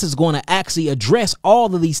 because this is going to actually address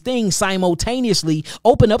all of these things simultaneously,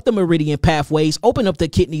 open up the meridian pathways, open up the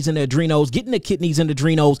kidneys and the adrenals, getting the kidneys and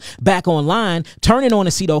adrenals back online, turning on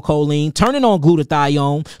acetylcholine, turning on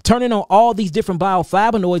glutathione, turning on all these different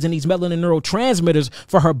bioflavonoids and these melanin neurotransmitters,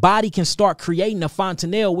 for her body can start creating a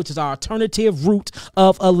fontanelle, which is our alternative route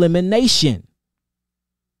of elimination.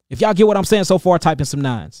 If y'all get what I'm saying so far, type in some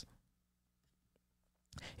 9s.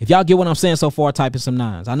 If y'all get what I'm saying so far, type in some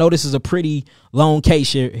 9s. I know this is a pretty long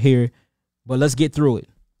case here, but let's get through it.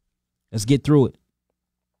 Let's get through it.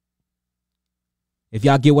 If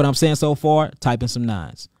y'all get what I'm saying so far, type in some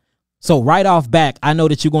 9s. So right off back, I know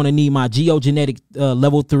that you're going to need my geogenetic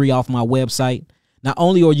level 3 off my website. Not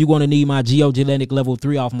only are you going to need my Geogenic level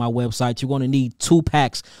 3 off my website, you're going to need 2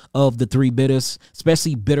 packs of the 3 bitters,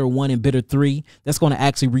 especially bitter 1 and bitter 3. That's going to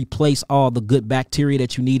actually replace all the good bacteria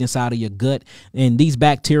that you need inside of your gut. And these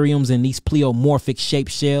bacteriums and these pleomorphic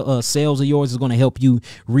shaped cells of yours is going to help you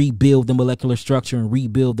rebuild the molecular structure and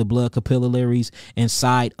rebuild the blood capillaries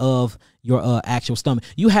inside of your actual stomach.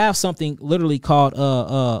 You have something literally called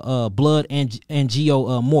blood and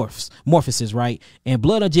geomorphosis, right? And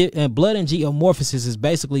blood and geomorphosis is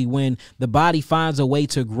basically when the body finds a way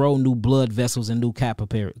to grow new blood vessels and new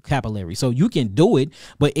capillaries. So you can do it,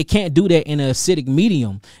 but it can't do that in an acidic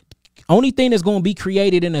medium. Only thing that's going to be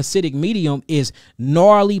created in acidic medium is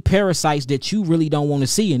gnarly parasites that you really don't want to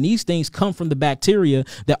see. And these things come from the bacteria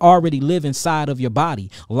that already live inside of your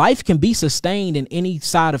body. Life can be sustained in any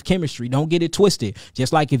side of chemistry. Don't get it twisted.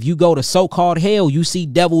 Just like if you go to so-called hell, you see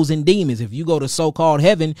devils and demons. If you go to so-called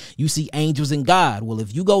heaven, you see angels and God. Well,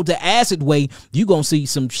 if you go to acid way, you're going to see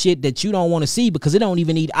some shit that you don't want to see because it don't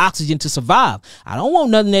even need oxygen to survive. I don't want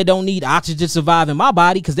nothing that don't need oxygen to survive in my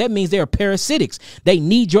body because that means they're parasitics.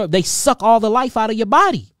 They suck all the life out of your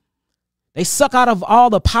body. They suck out of all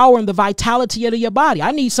the power and the vitality out of your body. I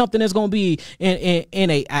need something that's going to be in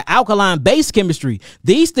a alkaline base chemistry.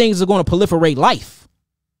 These things are going to proliferate life.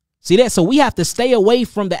 See that? So we have to stay away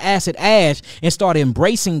from the acid ash and start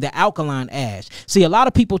embracing the alkaline ash. See, a lot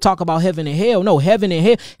of people talk about heaven and hell. No, heaven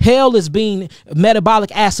and hell is being metabolic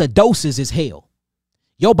acidosis is hell.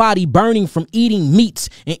 Your body burning from eating meats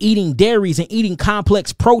and eating dairies and eating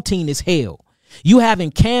complex protein is hell. You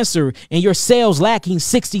having cancer and your cells lacking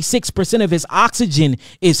 66% of its oxygen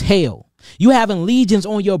is hell. You having lesions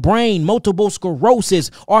on your brain, multiple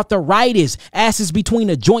sclerosis, arthritis, acids between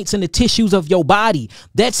the joints and the tissues of your body.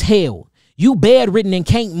 That's hell. You bedridden and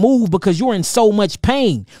can't move because you're in so much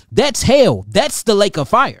pain. That's hell. That's the lake of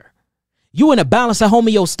fire. You in a balance of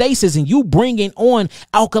homeostasis and you bringing on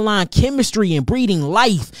alkaline chemistry and breathing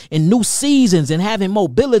life and new seasons and having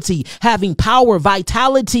mobility, having power,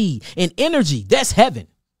 vitality, and energy. That's heaven.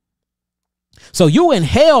 So you in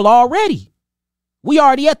hell already. We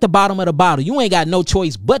already at the bottom of the bottle. You ain't got no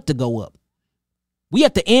choice but to go up. We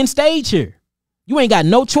at the end stage here. You ain't got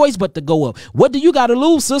no choice but to go up. What do you got to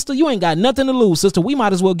lose, sister? You ain't got nothing to lose, sister. We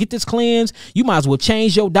might as well get this cleanse. You might as well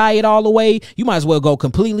change your diet all the way. You might as well go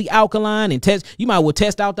completely alkaline and test. You might as well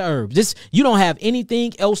test out the herbs. You don't have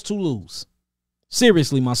anything else to lose.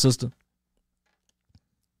 Seriously, my sister.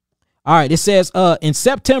 All right, it says in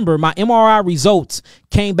September, my MRI results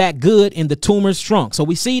came back good and the tumors shrunk. So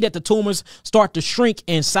we see that the tumors start to shrink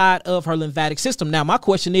inside of her lymphatic system. Now, my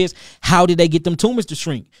question is, how did they get them tumors to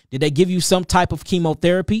shrink? Did they give you some type of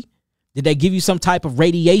chemotherapy? Did they give you some type of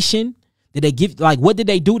radiation? Did they give, like, what did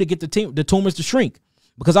they do to get the tumors to shrink?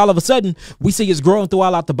 Because all of a sudden, we see it's growing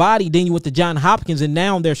throughout the body, then you with the John Hopkins, and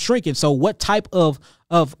now they're shrinking. So what type of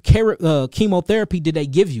chemotherapy did they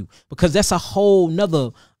give you? Because that's a whole nother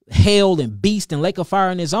hell and beast and lake of fire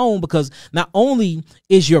in its own, because not only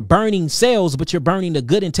is you're burning cells, but you're burning the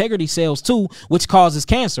good integrity cells too, which causes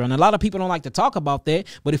cancer. And a lot of people don't like to talk about that,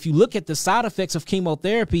 but if you look at the side effects of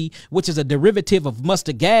chemotherapy, which is a derivative of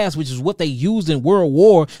mustard gas, which is what they used in World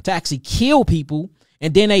War to actually kill people,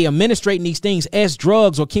 and then they administrating these things as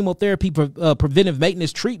drugs or chemotherapy preventive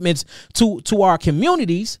maintenance treatments to our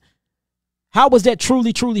communities. How was that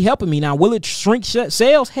truly helping me? Now, will it shrink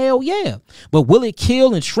cells? Hell yeah. But will it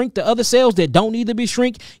kill and shrink the other cells that don't need to be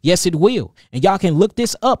shrink? Yes, it will. And y'all can look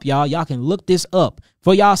this up, y'all. Y'all can look this up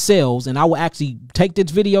for yourselves. And I will actually take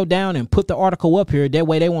this video down and put the article up here. That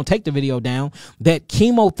way they won't take the video down. That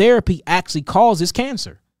chemotherapy actually causes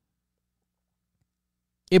cancer.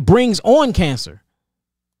 It brings on cancer.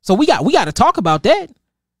 So we got to talk about that.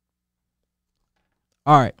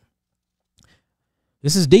 All right.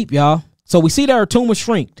 This is deep, y'all. So we see that her tumor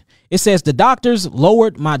shrinked. It says the doctors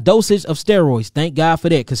lowered my dosage of steroids. Thank God for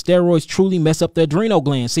that, because steroids truly mess up the adrenal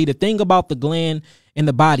gland. See, the thing about the gland in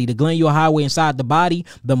the body, the glandular highway inside the body,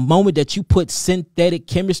 the moment that you put synthetic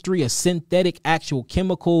chemistry or synthetic actual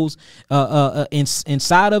chemicals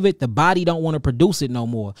inside of it, the body don't want to produce it no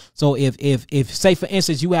more. So if say for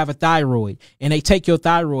instance you have a thyroid and they take your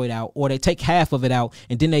thyroid out, or they take half of it out,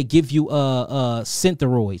 and then they give you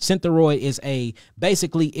Synthroid. Synthroid is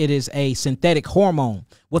basically it is a synthetic hormone.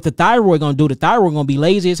 What the thyroid gonna do? The thyroid gonna be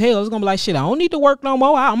lazy as hell. It's gonna be like, shit, I don't need to work no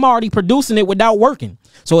more. I'm already producing it without working.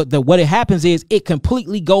 So what it happens is it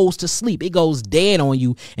completely goes to sleep. It goes dead on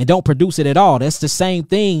you and don't produce it at all. That's the same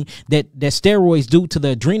thing that steroids do to the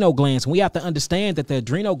adrenal glands. We have to understand that the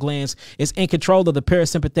adrenal glands is in control of the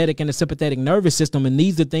parasympathetic and the sympathetic nervous system, and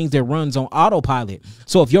these are things that runs on autopilot.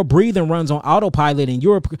 So if your breathing runs on autopilot and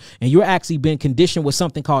you're actually been conditioned with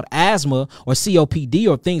something called asthma or COPD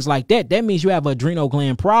or things like that, that means you have an adrenal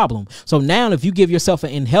gland problem. So now if you give yourself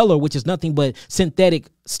an inhaler, which is nothing but synthetic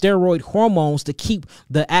steroid hormones to keep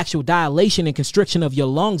the actual dilation and constriction of your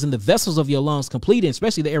lungs and the vessels of your lungs completed,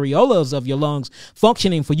 especially the areolas of your lungs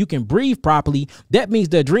functioning for you can breathe properly, that means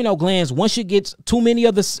the adrenal glands, once you get too many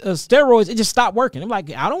of the steroids, it just stop working. I'm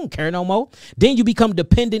like, I don't care no more. Then you become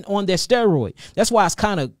dependent on that steroid. That's why it's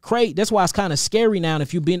kind of crazy. That's why it's kind of scary now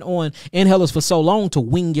if you've been on inhalers for so long to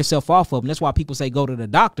wean yourself off of them. That's why people say go to the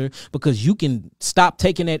doctor, because you can stop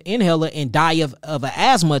taking that inhaler and die of an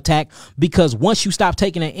asthma attack, because once you stop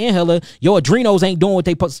taking an inhaler, your adrenals ain't doing what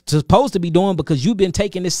they supposed to be doing, because you've been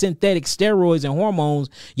taking this synthetic steroids and hormones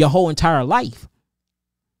your whole entire life.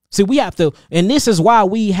 See, we have to, and this is why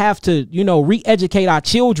we have to, re-educate our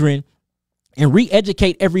children and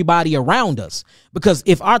re-educate everybody around us. Because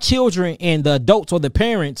if our children and the adults or the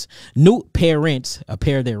parents knew, pair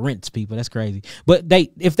their rents, people, that's crazy. But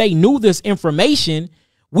if they knew this information,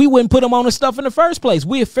 we wouldn't put them on the stuff in the first place.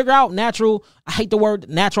 We'd figure out natural, I hate the word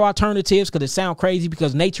natural alternatives because it sounds crazy,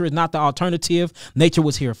 because nature is not the alternative. Nature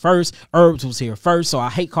was here first. Herbs was here first. So I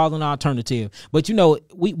hate calling it alternative. But,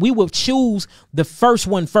 we would choose the first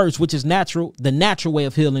one first, which is natural, the natural way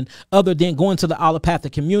of healing, other than going to the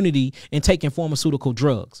allopathic community and taking pharmaceutical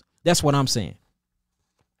drugs. That's what I'm saying.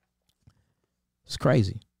 It's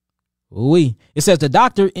crazy. It says the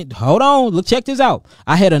doctor, hold on, look, check this out.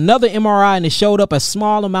 I had another MRI and it showed up a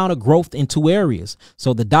small amount of growth in 2 areas.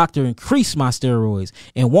 So the doctor increased my steroids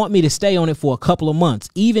and want me to stay on it for a couple of months,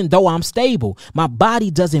 even though I'm stable. My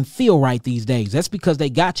body doesn't feel right these days. That's because they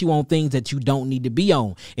got you on things that you don't need to be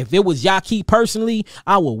on. If it was Yah'ki personally,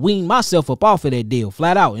 I will wean myself up off of that deal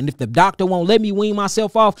flat out. And if the doctor won't let me wean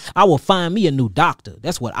myself off, I will find me a new doctor.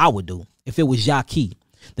 That's what I would do if it was Yah'ki.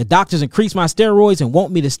 The doctors increase my steroids and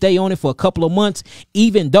want me to stay on it for a couple of months,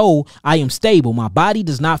 even though I am stable. My body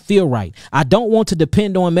does not feel right. I don't want to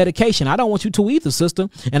depend on medication. I don't want you to either, sister.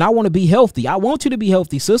 And I want to be healthy. I want you to be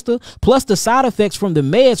healthy, sister. Plus, the side effects from the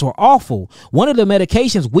meds were awful. One of the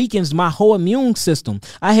medications weakens my whole immune system.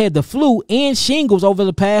 I had the flu and shingles over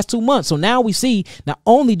the past 2 months. So now we see not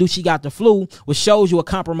only do she got the flu, which shows you a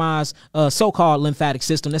compromised so-called lymphatic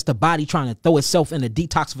system. That's the body trying to throw itself in a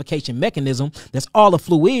detoxification mechanism. That's all the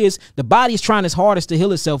flu is. The body is trying its hardest to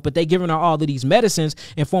heal itself, but they giving her all of these medicines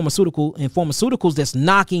and pharmaceuticals that's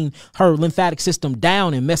knocking her lymphatic system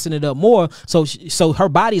down and messing it up more. So her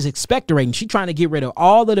body is expectorating. She's trying to get rid of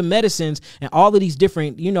all of the medicines and all of these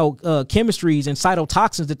different, chemistries and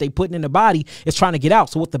cytotoxins that they putting in the body. Is trying to get out.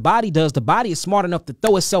 So what the body does, the body is smart enough to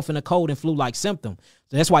throw itself in a cold and flu-like symptom.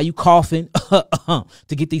 So that's why you coughing to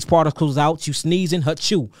get these particles out. You sneezing,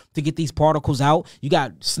 chew to get these particles out. You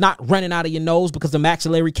got snot running out of your nose because the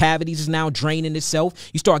maxillary cavities is now draining itself.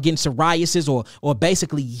 You start getting psoriasis or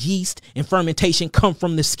basically yeast and fermentation come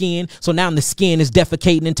from the skin. So now the skin is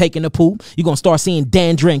defecating and taking a poop. You're going to start seeing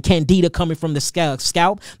dandruff and candida coming from the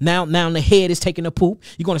scalp. Now the head is taking a poop.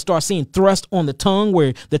 You're going to start seeing thrust on the tongue,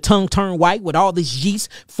 where the tongue turned white with all this yeast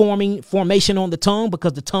formation on the tongue,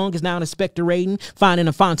 because the tongue is now expectorating, finding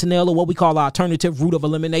a fontanelle, or what we call alternative route of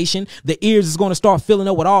elimination. The ears is going to start filling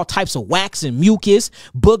up with all types of wax and mucus.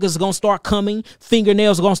 Boogers are going to start coming.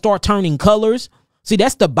 Fingernails are going to start turning colors. See,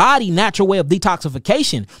 that's the body natural way of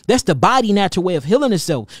detoxification. That's the body natural way of healing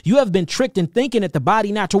itself. You have been tricked in thinking that the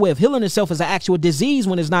body natural way of healing itself is an actual disease,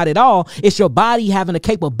 when it's not at all. It's your body having the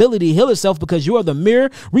capability to heal itself, because you are the mirror,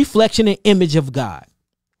 reflection, and image of God.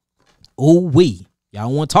 Y'all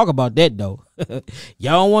don't want to talk about that, though.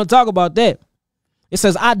 Y'all don't want to talk about that. It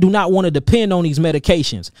says, I do not want to depend on these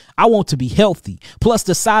medications. I want to be healthy. Plus,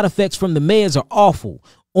 the side effects from the meds are awful.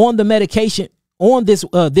 On the medication,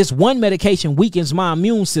 this one medication weakens my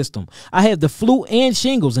immune system. I have the flu and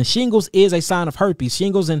shingles is a sign of herpes.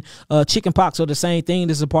 Shingles and chickenpox are the same thing.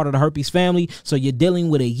 This is a part of the herpes family. So you're dealing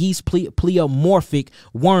with a yeast pleomorphic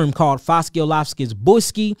worm called Phaseolopsis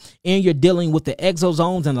buschii, and you're dealing with the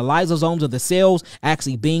exosomes and the lysosomes of the cells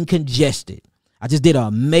actually being congested. I just did an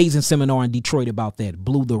amazing seminar in Detroit about that.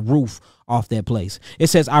 Blew the roof off that place. It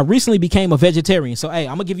says, I recently became a vegetarian. So, hey,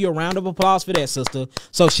 I'm going to give you a round of applause for that, sister.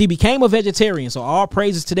 So she became a vegetarian. So all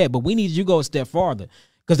praises to that. But we need you to go a step farther,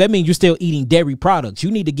 because that means you're still eating dairy products. You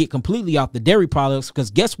need to get completely off the dairy products, because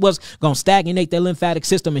guess what's going to stagnate that lymphatic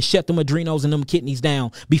system and shut them adrenals and them kidneys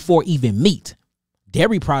down before even meat?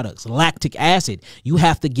 Dairy products, lactic acid. You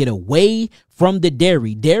have to get away from the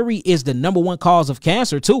dairy. Dairy is the #1 cause of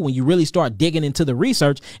cancer too when you really start digging into the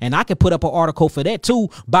research. And I can put up an article for that too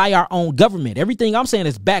by our own government. Everything I'm saying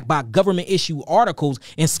is backed by government issue articles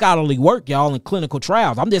and scholarly work, y'all, and clinical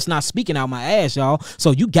trials. I'm just not speaking out my ass, y'all.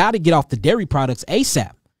 So you got to get off the dairy products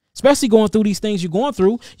ASAP. Especially going through these things you're going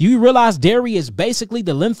through. You realize dairy is basically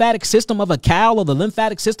the lymphatic system of a cow or the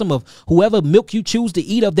lymphatic system of whoever milk you choose to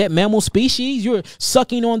eat of that mammal species. You're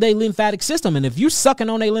sucking on their lymphatic system. And if you're sucking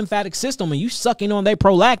on their lymphatic system and you're sucking on their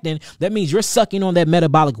prolactin, that means you're sucking on that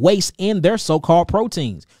metabolic waste in their so-called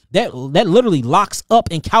proteins. That literally locks up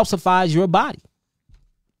and calcifies your body.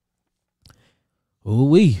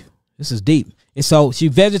 Ooh-wee. This is deep. And so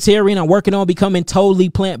she's vegetarian. I'm working on becoming totally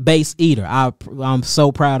plant-based eater. I'm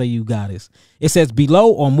so proud of you guys. It says below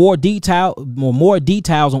or more details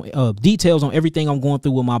on everything I'm going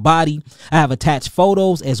through with my body. I have attached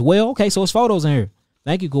photos as well. Okay, so it's photos in here.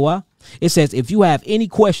 Thank you, Gua. It says if you have any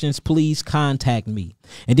questions, please contact me.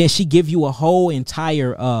 And then she give you a whole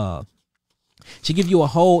entire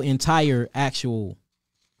actual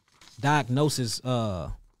diagnosis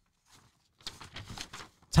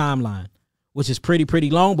timeline, which is pretty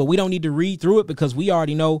long, but we don't need to read through it because we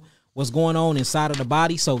already know what's going on inside of the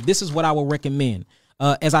body. So this is what I will recommend.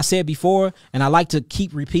 As I said before, and I like to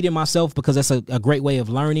keep repeating myself because that's a great way of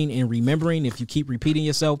learning and remembering. If you keep repeating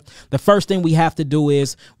yourself, the first thing we have to do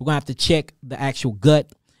is we're going to have to check the actual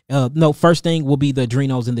gut. First thing will be the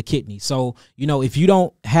adrenals and the kidneys. So, if you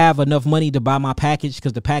don't have enough money to buy my package,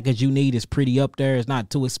 because the package you need is pretty up there, it's not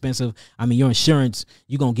too expensive. I mean, your insurance,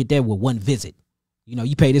 you're going to get that with one visit.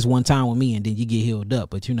 You pay this one time with me and then you get healed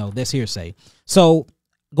up. But, that's hearsay. So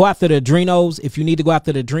go after the adrenals. If you need to go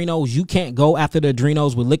after the adrenals, you can't go after the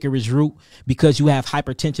adrenals with licorice root because you have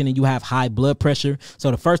hypertension and you have high blood pressure. So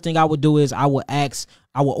the first thing I would do is I will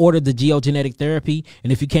order the geogenetic therapy.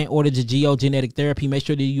 And if you can't order the geogenetic therapy, make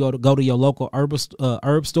sure that you go to your local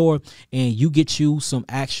herb store and you get you some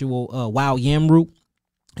actual wild yam root.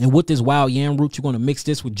 And with this wild yam root, you're going to mix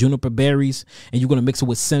this with juniper berries and you're going to mix it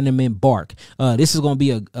with cinnamon bark. This is going to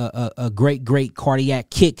be a great cardiac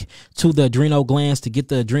kick to the adrenal glands to get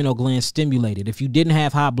the adrenal glands stimulated. If you didn't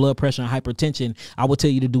have high blood pressure and hypertension, I would tell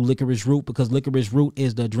you to do licorice root because licorice root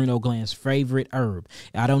is the adrenal gland's favorite herb.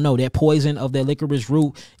 I don't know, that poison of that licorice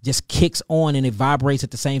root just kicks on and it vibrates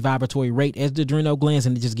at the same vibratory rate as the adrenal glands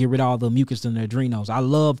and it just get rid of all the mucus in the adrenals. I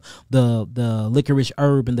love the licorice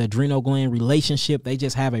herb and the adrenal gland relationship. They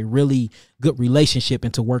just have a really good relationship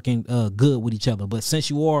into working good with each other. But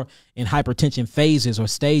since you are in hypertension phases or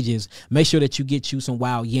stages, make sure that you get you some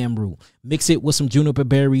wild yam root. Mix it with some juniper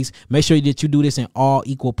berries. Make sure that you do this in all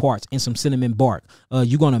equal parts and some cinnamon bark.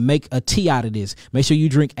 You're going to make a tea out of this. Make sure you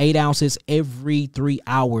drink 8 ounces every 3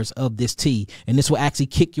 hours of this tea. And this will actually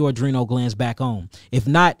kick your adrenal glands back on. If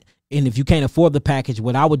not, and if you can't afford the package,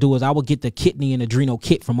 what I would do is I would get the kidney and adrenal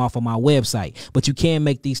kit from off of my website. But you can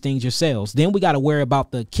make these things yourselves. Then we got to worry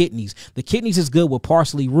about the kidneys. The kidneys is good with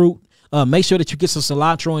parsley root. Make sure that you get some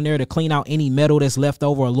cilantro in there to clean out any metal that's left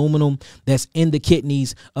over, aluminum that's in the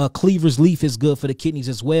kidneys. Cleaver's leaf is good for the kidneys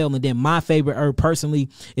as well. And then my favorite herb personally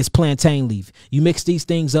is plantain leaf. You mix these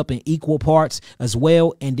things up in equal parts as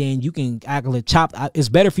well. And then you can actually chop. It's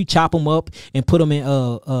better if you chop them up and put them in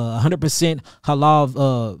 100%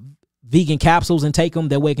 halal vegan capsules and take them.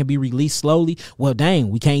 That way it can be released slowly. Well, dang,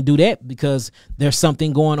 we can't do that because there's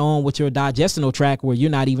something going on with your digestional tract where you're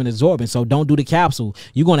not even absorbing. So don't do the capsule.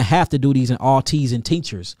 You're going to have to do these in all teas and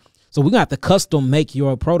tinctures. So we're going to have to custom make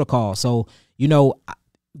your protocol. So,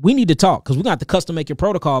 we need to talk because we're going to have to custom make your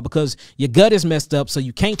protocol because your gut is messed up. So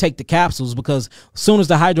you can't take the capsules because as soon as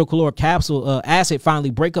the hydrochloric capsule acid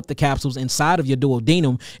finally break up the capsules inside of your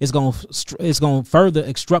duodenum, it's going to further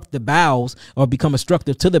obstruct the bowels or become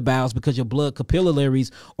obstructive to the bowels because your blood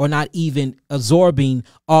capillaries are not even absorbing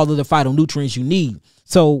all of the phytonutrients you need.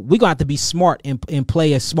 So we're going to have to be smart and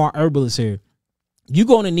play a smart herbalist here. You're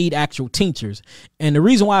going to need actual tinctures. And the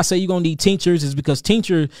reason why I say you're going to need tinctures is because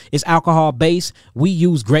tincture is alcohol based. We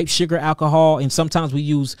use grape sugar alcohol and sometimes we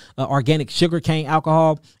use organic sugarcane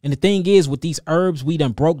alcohol. And the thing is with these herbs, we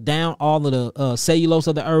done broke down all of the cellulose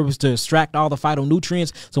of the herbs to extract all the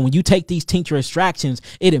phytonutrients. So when you take these tincture extractions,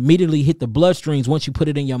 it immediately hit the bloodstreams once you put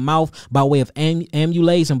it in your mouth by way of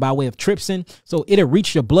amylase and by way of trypsin. So it'll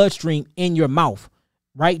reach your bloodstream in your mouth.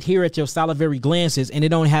 right here at your salivary glands, and it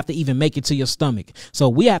don't have to even make it to your stomach. So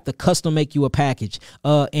we have to custom make you a package.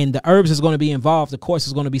 And the herbs is going to be involved. Of course,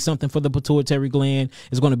 it's going to be something for the pituitary gland.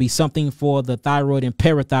 It's going to be something for the thyroid and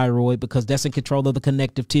parathyroid, because that's in control of the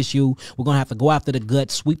connective tissue. We're going to have to go after the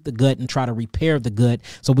gut, sweep the gut, and try to repair the gut.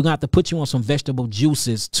 So we're going to have to put you on some vegetable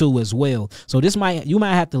juices too as well. So you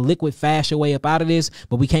might have to liquid fast your way up out of this,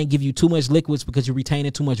 but we can't give you too much liquids because you're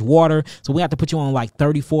retaining too much water. So we have to put you on like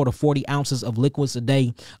 34 to 40 ounces of liquids a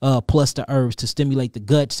day, plus the herbs to stimulate the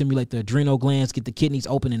gut, stimulate the adrenal glands, get the kidneys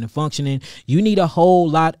open and functioning. You need a whole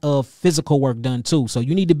lot of physical work done too. So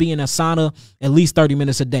you need to be in a sauna at least 30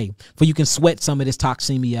 minutes a day, for you can sweat some of this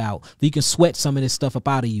toxemia out, for you can sweat some of this stuff up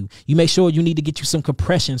out of you. You make sure you need to get you some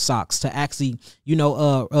compression socks to actually,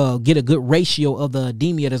 get a good ratio of the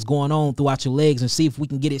edema that's going on throughout your legs, and see if we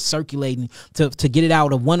can get it circulating to get it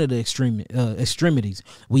out of one of the extremities.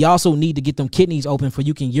 We also need to get them kidneys open, for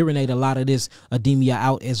you can urinate a lot of this edema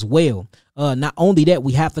out as well. Not only that,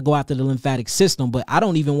 we have to go after the lymphatic system, but I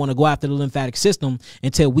don't even want to go after the lymphatic system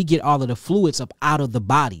until we get all of the fluids up out of the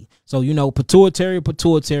body. So, pituitary,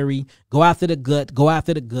 go after the gut, go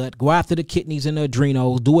after the kidneys and the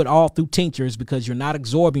adrenals, do it all through tinctures, because you're not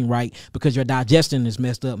absorbing right, because your digestion is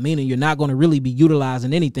messed up, meaning you're not going to really be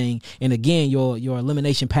utilizing anything. And again, your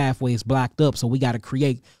elimination pathway is blocked up. So we got to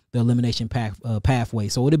create the elimination pathway.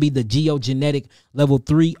 So it'll be the geogenetic level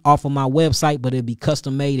 3 off of my website, but it'll be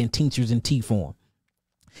custom made in tinctures and tea form.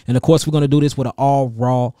 And of course, we're going to do this with an all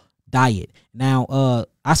raw diet. Now,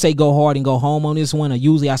 I say go hard and go home on this one.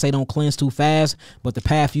 Usually I say don't cleanse too fast, but the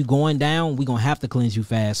path you going down, we're going to have to cleanse you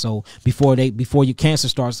fast. So before your cancer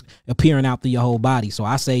starts appearing out through your whole body. So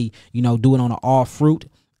I say, do it on an all fruit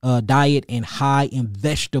diet and high in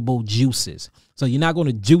vegetable juices. So you're not going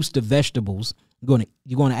to juice the vegetables. You're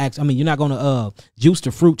not going to juice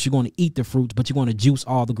the fruits. You're going to eat the fruits, but you're going to juice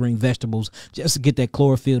all the green vegetables just to get that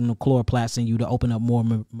chlorophyll and the chloroplasts in you to open up more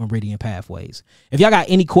meridian pathways. If y'all got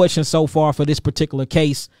any questions so far for this particular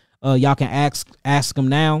case, y'all can ask them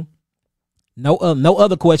now. No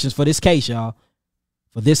other questions for this case, y'all.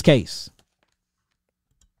 For this case.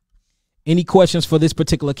 Any questions for this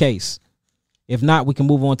particular case? If not, we can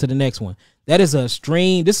move on to the next one. This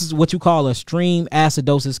is what you call a extreme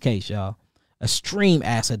acidosis case, y'all. Extreme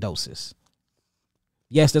acidosis.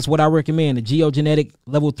 Yes, that's what I recommend. The geogenetic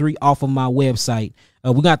level 3 off of my website.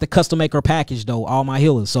 We got the custom maker package though, all my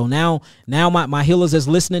healers. So now my healers is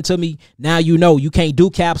listening to me. Now you can't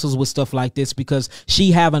do capsules with stuff like this, because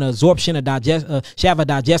she have an absorption, she have a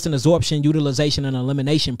digestion, absorption, utilization, and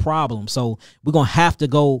elimination problem. So we're gonna have to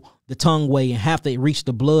go the tongue way and have to reach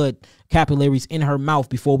the blood capillaries in her mouth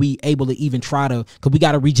before we able to even try to, because we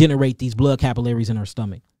got to regenerate these blood capillaries in her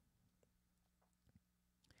stomach.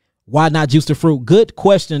 Why not juice the fruit? Good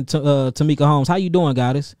question, Tamika Holmes. How you doing,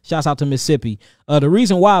 goddess? Shouts out to Mississippi. The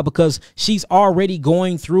reason why, because she's already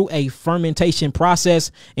going through a fermentation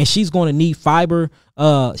process, and she's going to need fiber.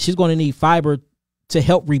 She's going to need fiber to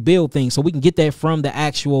help rebuild things. So we can get that from the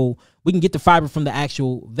actual. We can get the fiber from the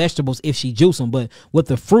actual vegetables if she juice them. But with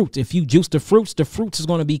the fruit, if you juice the fruits is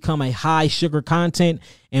going to become a high sugar content.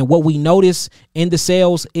 And what we notice in the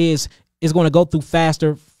cells is going to go through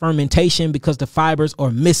faster fermentation because the fibers are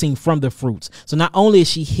missing from the fruits. So not only is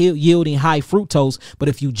she yielding high fructose, but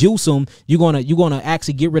if you juice them, you're gonna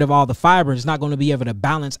actually get rid of all the fibers. It's not going to be able to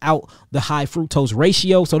balance out the high fructose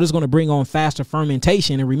ratio. So this is going to bring on faster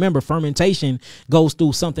fermentation. And remember, fermentation goes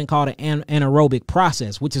through something called an anaerobic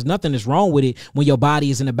process, which is nothing is wrong with it when your body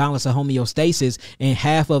is in a balance of homeostasis, and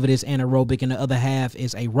half of it is anaerobic and the other half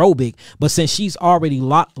is aerobic. But since she's already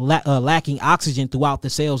lacking oxygen throughout the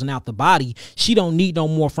cells and out the body, she don't need no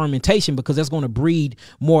more fermentation, because that's going to breed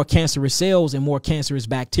more cancerous cells and more cancerous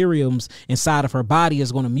bacteriums inside of her body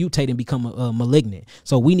is going to mutate and become malignant.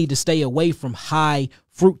 So we need to stay away from high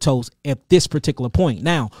fructose at this particular point.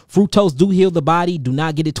 Now, fructose do heal the body. Do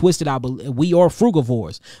not get it twisted. We are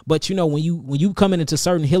frugivores, but when you come into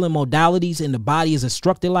certain healing modalities and the body is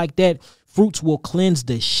instructed like that, fruits will cleanse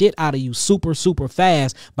the shit out of you super, super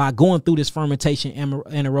fast by going through this fermentation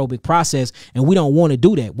anaerobic process. And we don't want to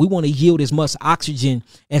do that. We want to yield as much oxygen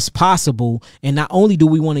as possible. And not only do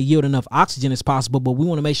we want to yield enough oxygen as possible, but we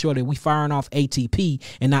want to make sure that we firing off ATP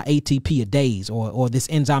and not ATP a days, or this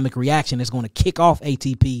enzymic reaction that's going to kick off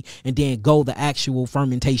ATP and then go the actual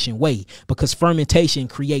fermentation way, because fermentation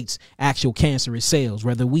creates actual cancerous cells.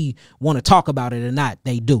 Whether we want to talk about it or not,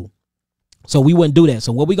 they do. So we wouldn't do that.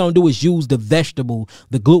 So what we're going to do is use the vegetable,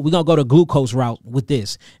 we're going to go the glucose route with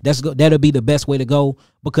this. That'll be the best way to go,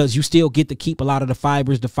 because you still get to keep a lot of the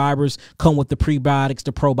fibers. The fibers come with the prebiotics,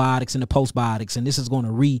 the probiotics, and the postbiotics. And this is going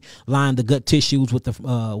to reline the gut tissues with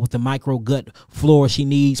the micro gut flora she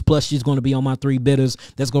needs. Plus, she's going to be on my 3 bitters.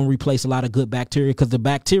 That's going to replace a lot of good bacteria, because the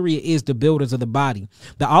bacteria is the builders of the body.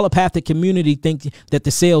 The allopathic community think that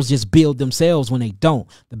the cells just build themselves when they don't.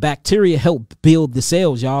 The bacteria help build the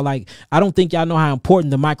cells, y'all. Like, I don't think y'all know how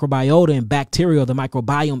important the microbiota and bacteria, the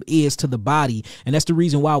microbiome, is to the body. And that's the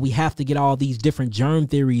reason why we have to get all these different germ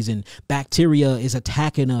theories and bacteria is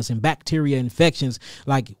attacking us and bacteria infections.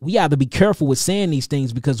 Like, we have to be careful with saying these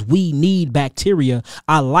things, because we need bacteria.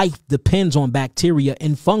 Our life depends on bacteria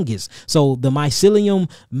and fungus. So the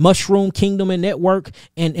mycelium, mushroom kingdom and network,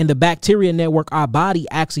 and the bacteria network, our body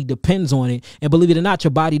actually depends on it. And believe it or not,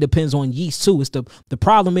 your body depends on yeast too. It's the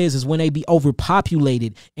problem is when they be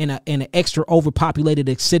overpopulated in an extra overpopulated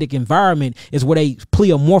acidic environment is where they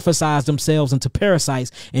pleomorphosize themselves into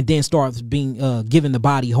parasites and then start being given the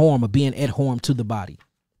body harm or being at harm to the body.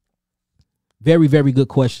 Very, very good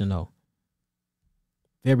question, though.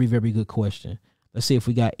 Very, very good question. Let's see if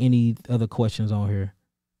we got any other questions on here.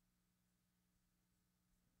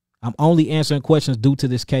 I'm only answering questions due to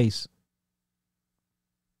this case.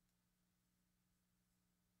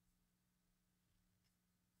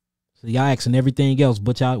 So y'all asking everything else,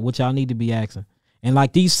 but what y'all need to be asking. And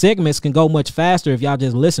like, these segments can go much faster if y'all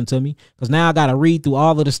just listen to me, because now I got to read through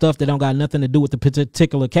all of the stuff that don't got nothing to do with the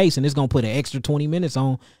particular case. And it's going to put an extra 20 minutes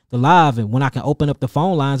on the live, and when I can open up the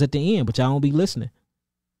phone lines at the end, but y'all don't be listening.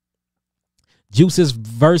 Juices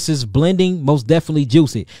versus blending, most definitely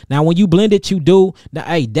juice it. Now, when you blend it, you do. Now,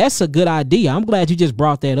 hey, that's a good idea. I'm glad you just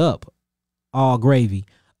brought that up. All gravy.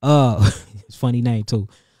 It's a funny name too.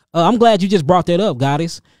 I'm glad you just brought that up,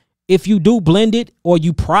 goddess. If you do blend it or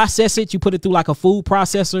you process it, you put it through like a food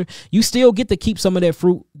processor, you still get to keep some of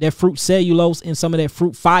that fruit cellulose and some of that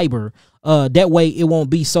fruit fiber. That way it won't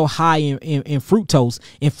be so high in fructose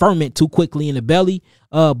and ferment too quickly in the belly.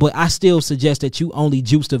 But I still suggest that you only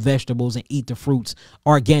juice the vegetables and eat the fruits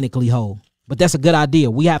organically whole. But that's a good idea.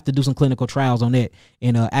 We have to do some clinical trials on that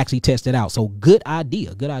and actually test it out. So good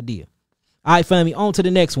idea. Good idea. All right, family, on to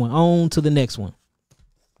the next one. On to the next one.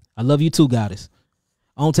 I love you too, goddess.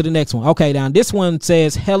 On to the next one. Okay, now this one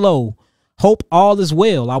says, hello, hope all is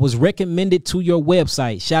well. I was recommended to your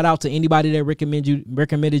website. Shout out to anybody that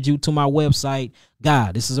recommended you to my website.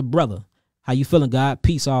 God, this is a brother. How you feeling, God?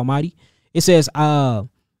 Peace, Almighty. It says, I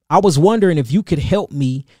was wondering if you could help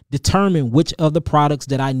me determine which of the products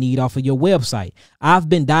that I need off of your website. I've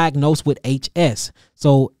been diagnosed with HS.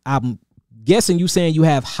 So I'm guessing you saying you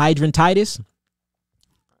have hydrantitis.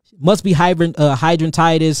 Must be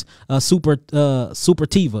hydrantitis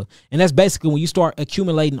suppurativa. And that's basically when you start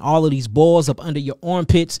accumulating all of these balls up under your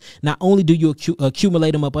armpits. Not only do you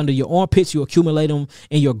accumulate them up under your armpits, you accumulate them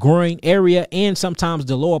in your groin area and sometimes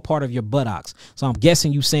the lower part of your buttocks. So I'm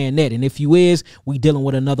guessing you saying that. And if you is, we dealing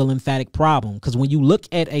with another lymphatic problem. Because when you look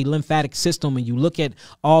at a lymphatic system and you look at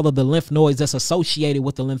all of the lymph nodes that's associated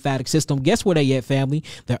with the lymphatic system, guess where they at, family?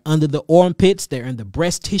 They're under the armpits. They're in the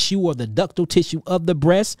breast tissue or the ductal tissue of the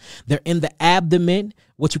breast. They're in the abdomen,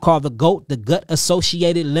 what you call the gut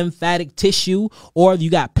associated lymphatic tissue, or you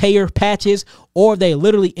got Peyer's patches, or they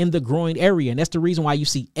literally in the groin area. And that's the reason why you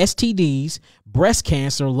see STDs, breast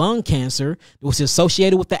cancer, lung cancer, which is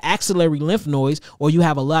associated with the axillary lymph nodes, or you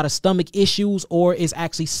have a lot of stomach issues, or it's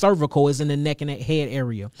actually cervical, is in the neck and the head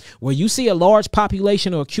area. Where you see a large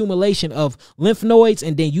population or accumulation of lymph nodes,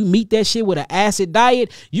 and then you meet that shit with an acid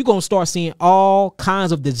diet, you're going to start seeing all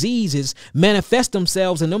kinds of diseases manifest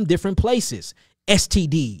themselves in them different places.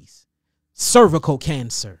 STDs, cervical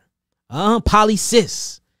cancer,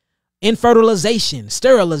 polycysts, infertilization,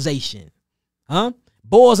 sterilization,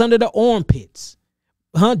 boils under the armpits,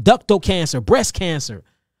 ductal cancer, breast cancer.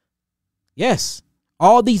 Yes,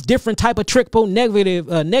 all these different type of triple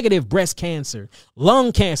negative breast cancer,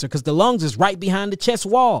 lung cancer, because the lungs is right behind the chest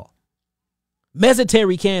wall.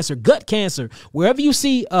 Mesentery cancer, gut cancer, wherever you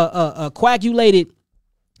see a coagulated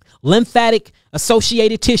lymphatic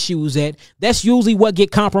associated tissues that's usually what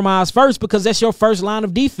get compromised first, because that's your first line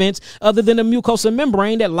of defense other than the mucosal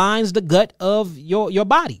membrane that lines the gut of your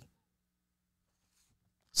body.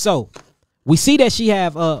 So we see that he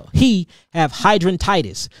have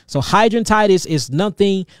hydrantitis. So hydrantitis is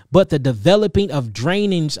nothing but the developing of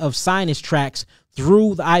drainage of sinus tracts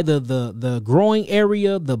through either the growing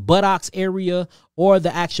area, the buttocks area, or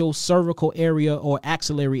the actual cervical area or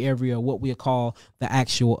axillary area, what we call the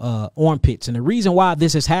actual armpits. And the reason why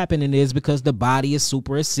this is happening is because the body is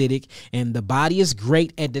super acidic, and the body is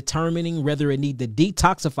great at determining whether it needs to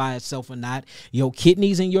detoxify itself or not. Your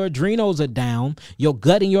kidneys and your adrenals are down. Your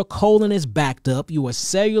gut and your colon is backed up. You are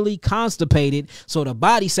cellularly constipated. So the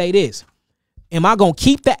body say this: am I going to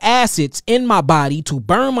keep the acids in my body to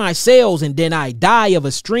burn my cells and then I die of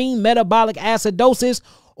extreme metabolic acidosis?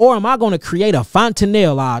 Or am I going to create a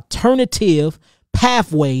fontanelle, alternative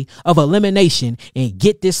pathway of elimination, and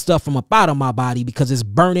get this stuff from up out of my body because it's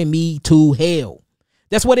burning me to hell?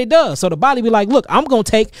 That's what it does. So the body be like, look, I'm going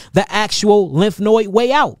to take the actual lymph node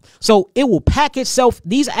way out. So it will pack itself.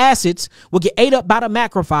 These acids will get ate up by the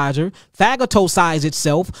macrophage, phagocytose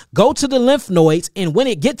itself, go to the lymph nodes. And when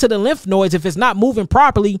it get to the lymph nodes, if it's not moving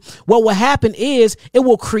properly, what will happen is it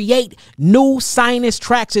will create new sinus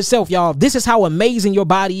tracts itself, y'all. This is how amazing your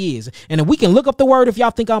body is. And if we can look up the word if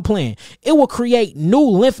y'all think I'm playing, it will create new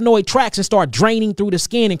lymph node tracts and start draining through the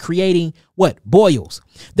skin and creating what? Boils.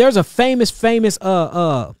 There's a famous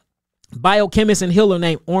biochemist and healer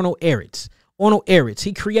named Arnold Ehret.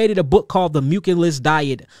 He created a book called the Mucus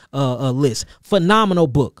Diet List. Phenomenal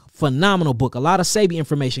book. A lot of savvy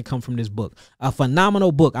information come from this book. A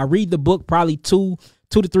phenomenal book. I read the book probably two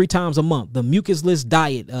to three times a month. The Mucus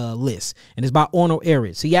Diet List. And it's by Arnold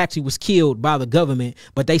Ehret. He actually was killed by the government,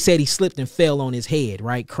 but they said he slipped and fell on his head,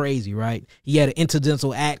 right? Crazy, right? He had an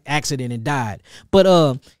incidental accident and died.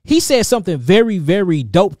 But he said something very, very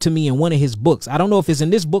dope to me in one of his books. I don't know if it's in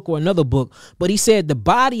this book or another book, but he said the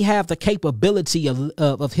body have the capability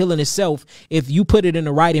of healing itself if you put it in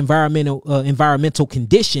the right environmental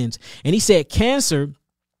conditions. And he said cancer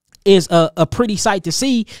is a pretty sight to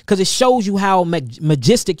see because it shows you how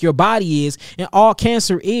majestic your body is. And all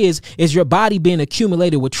cancer is your body being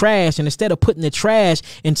accumulated with trash. And instead of putting the trash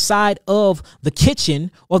inside of the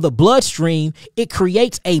kitchen or the bloodstream, it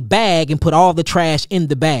creates a bag and put all the trash in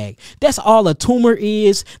the bag. That's all a tumor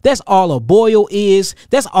is. That's all a boil is.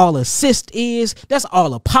 That's all a cyst is. That's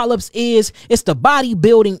all a polyps is. It's the body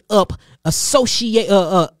building up acidic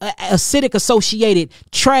associated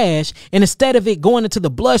trash, and instead of it going into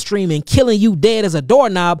the bloodstream and killing you dead as a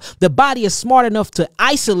doorknob, the body is smart enough to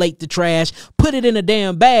isolate the trash, put it in a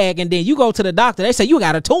damn bag, and then you go to the doctor, they say you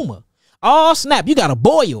got a tumor. Oh snap, you got a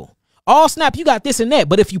boil. Oh snap, you got this and that.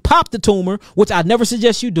 But if you pop the tumor, which I never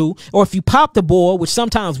suggest you do, or if you pop the boil, which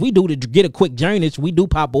sometimes we do to get a quick drainage, we do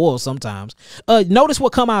pop boils sometimes. Notice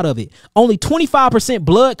what come out of it. Only 25%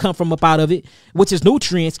 blood come from up out of it, which is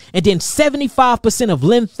nutrients, and then 75% of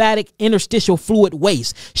lymphatic interstitial fluid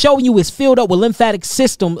waste, showing you it's filled up with lymphatic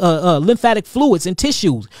fluids and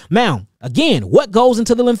tissues. Now, again, what goes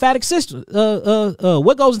into the lymphatic system?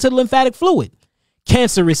 What goes into the lymphatic fluid?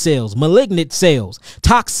 Cancerous cells, malignant cells,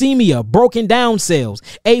 toxemia, broken down cells,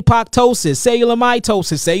 apoptosis, cellular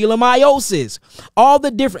mitosis, cellular meiosis, all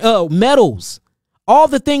the different metals, all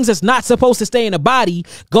the things that's not supposed to stay in the body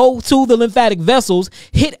go to the lymphatic vessels,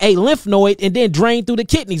 hit a lymph node, and then drain through the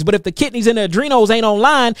kidneys. But if the kidneys and the adrenals ain't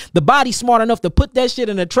online, the body's smart enough to put that shit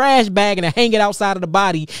in a trash bag and hang it outside of the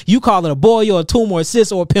body. You call it a boil or a tumor or a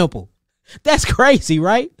cyst or a pimple. That's crazy,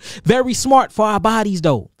 right? Very smart for our bodies,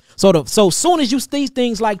 though. So soon as you see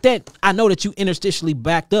things like that, I know that you interstitially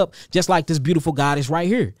backed up, just like this beautiful goddess right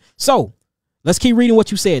here. So let's keep reading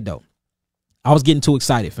what you said, though. I was getting too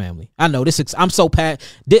excited, family. I know this. I'm so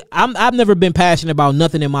I've never been passionate about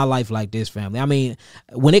nothing in my life like this, family. I mean,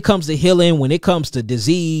 when it comes to healing, when it comes to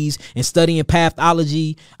disease and studying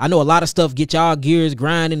pathology, I know a lot of stuff get y'all gears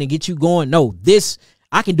grinding and get you going. No,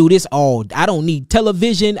 I can do this all. I don't need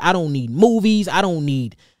television. I don't need movies. I do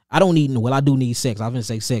need sex. I didn't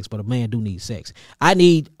say sex, but a man do need sex. I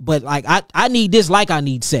need this like I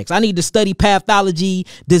need sex. I need to study pathology,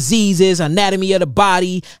 diseases, anatomy of the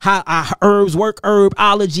body, how herbs work,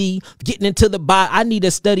 herbology, getting into the body. I need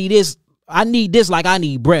to study this. I need this like I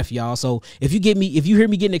need breath, y'all. So if you hear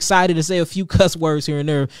me getting excited and say a few cuss words here and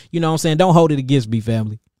there, you know what I'm saying? Don't hold it against me,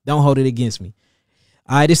 family. Don't hold it against me.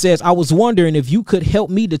 All right, it says, I was wondering if you could help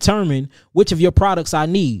me determine which of your products I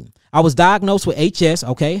need. I was diagnosed with HS,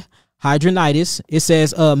 okay, hidradenitis. It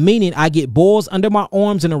says, meaning I get boils under my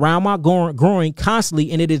arms and around my groin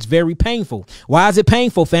constantly, and it is very painful. Why is it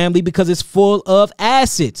painful, family? Because it's full of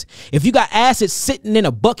acids. If you got acids sitting in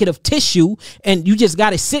a bucket of tissue and you just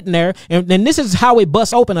got it sitting there, and then this is how it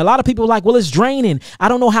busts open. A lot of people are like, well, it's draining. I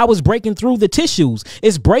don't know how it's breaking through the tissues.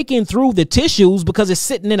 It's breaking through the tissues because it's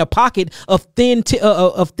sitting in a pocket of thin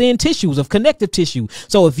tissues, of connective tissue.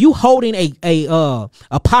 So if you holding a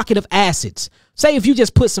pocket of acids, Say if you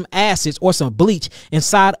just put some acids or some bleach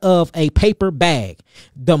inside of a paper bag,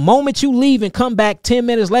 the moment you leave and come back 10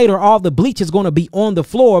 minutes later, all the bleach is going to be on the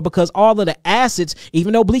floor because all of the acids,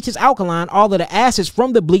 even though bleach is alkaline, all of the acids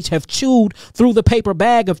from the bleach have chewed through the paper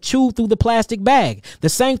bag, have chewed through the plastic bag. The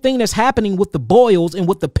same thing that's happening with the boils and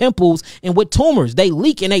with the pimples and with tumors. They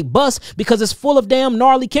leak and they bust because it's full of damn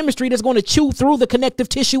gnarly chemistry that's going to chew through the connective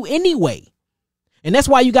tissue anyway. And that's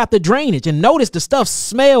why you got the drainage. And notice the stuff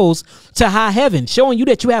smells to high heaven, showing you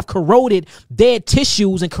that you have corroded dead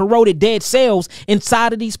tissues and corroded dead cells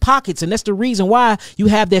inside of these pockets. And that's the reason why you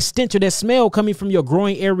have that stench or that smell coming from your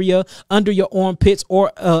groin area, under your armpits,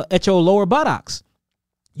 or at your lower buttocks.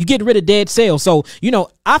 You get rid of dead cells. So,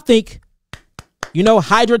 I think,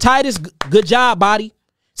 hydatitis, good job, body.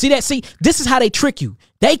 See, this is how they trick you.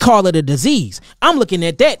 They call it a disease. I'm looking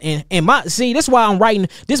at that and that's why I'm writing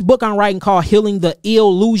this book I'm writing called Healing the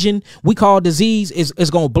Illusion We Call Disease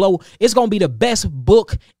is going to blow. It's going to be the best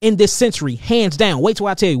book in this century, hands down. Wait till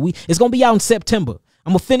I tell you, it's going to be out in September.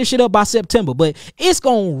 I'm going to finish it up by September, but it's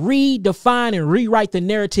going to redefine and rewrite the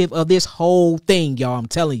narrative of this whole thing, y'all. I'm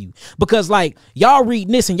telling you, because y'all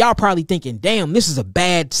reading this and y'all probably thinking, damn, this is a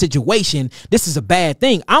bad situation. This is a bad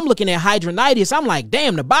thing. I'm looking at hydronitis. I'm like,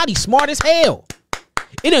 damn, the body's smart as hell.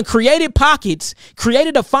 It done created pockets,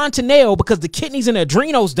 created a fontanelle because the kidneys and the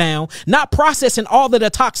adrenals down, not processing all of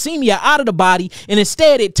the toxemia out of the body. And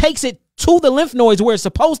instead it takes it to the lymph nodes where it's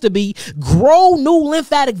supposed to be, grow new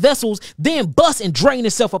lymphatic vessels, then bust and drain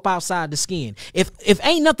itself up outside the skin. If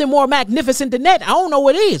ain't nothing more magnificent than that, I don't know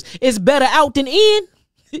what is. It's better out than in.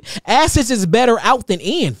 Acids is better out than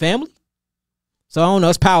in, family. So I don't know.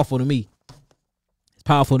 It's powerful to me. It's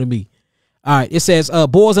powerful to me. All right, it says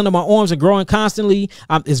boils under my arms and growing constantly.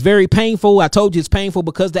 It's very painful. I told you it's painful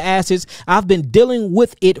because the acids. I've been dealing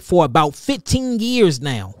with it for about 15 years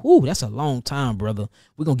now. Ooh, that's a long time, brother.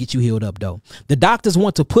 We're going to get you healed up, though. The doctors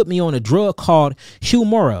want to put me on a drug called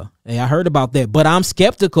Humira. Hey, I heard about that, but I'm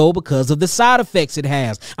skeptical because of the side effects it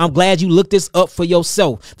has. I'm glad you looked this up for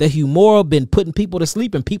yourself. The Humira been putting people to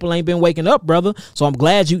sleep and people ain't been waking up, brother. So I'm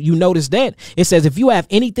glad you noticed that. It says if you have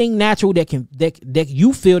anything natural that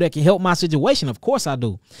you feel that can help my situation, of course I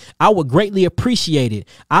do. I would greatly appreciate it.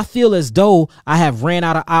 I feel as though I have ran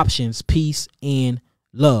out of options. Peace and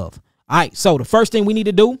love. All right, so the first thing we need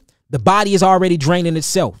to do, the body is already draining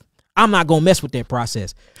itself. I'm not going to mess with that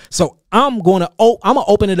process. So I'm going to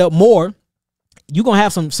open it up more. You're going to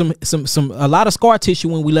have a lot of scar tissue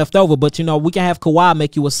when we left over, but we can have Kawhi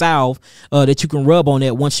make you a salve that you can rub on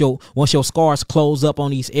that once your scars close up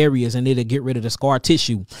on these areas, and it'll get rid of the scar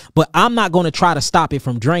tissue. But I'm not going to try to stop it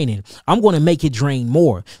from draining. I'm going to make it drain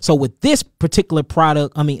more. So with this particular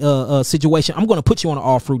situation, I'm going to put you on an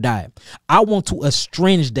all fruit diet. I want to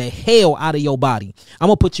astringe the hell out of your body. I'm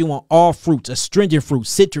going to put you on all fruits, astringent fruits,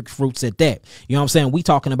 citric fruits at that. You know what I'm saying? We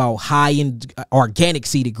talking about high end organic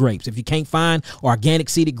seeded grapes. If you can't find organic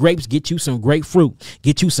seeded grapes, get you some grapefruit,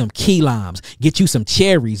 get you some key limes, get you some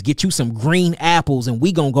cherries, get you some green apples, and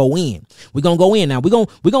we gonna go in. We're gonna go in now. We're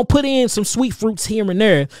gonna put in some sweet fruits here and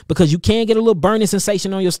there because you can get a little burning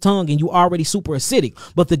sensation on your tongue and you already super acidic.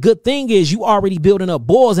 But the good thing is you already building up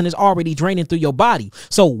boils and it's already draining through your body.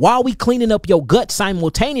 So while we cleaning up your gut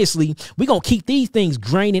simultaneously, we're gonna keep these things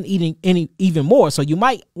draining even more. So you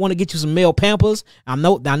might want to get you some male Pampers. I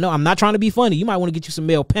know I'm not trying to be funny. You might want to get you some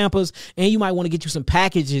male Pampers, and you might want to get you some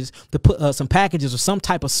packages to put or some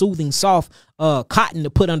type of soothing soft cotton to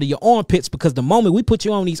put under your armpits, because the moment we put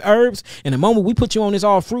you on these herbs and the moment we put you on this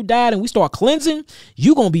all fruit diet and we start cleansing,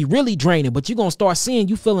 you're going to be really draining, but you're going to start seeing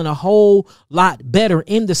you feeling a whole lot better,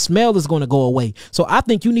 and the smell is going to go away. So I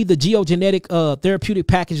think you need the geogenetic therapeutic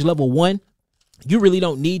package level 1. You really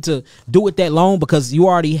don't need to do it that long because you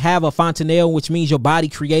already have a fontanelle, which means your body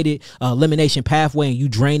created a elimination pathway and you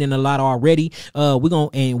draining a lot already. And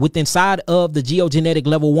within inside of the geogenetic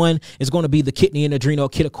level 1 is going to be the kidney and adrenal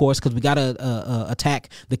kit, of course, because we got to attack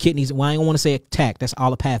the kidneys. Well, I don't want to say attack. That's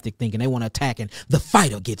allopathic thinking. They want to attack and the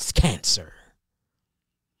fight against cancer,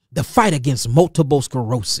 the fight against multiple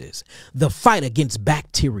sclerosis, the fight against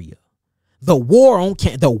bacteria. The war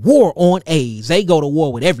on AIDS. They go to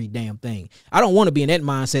war with every damn thing. I don't want to be in that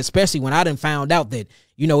mindset, especially when I done found out that,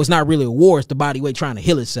 it's not really a war. It's the body weight trying to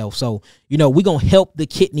heal itself. So, we're going to help the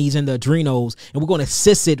kidneys and the adrenals, and we're going to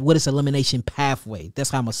assist it with its elimination pathway.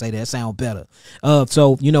 That's how I'm going to say that. That sounds better. It's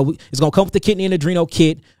going to come with the kidney and adrenal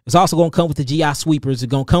kit. It's also going to come with the GI sweepers.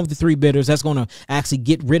 It's going to come with the 3 bitters. That's going to actually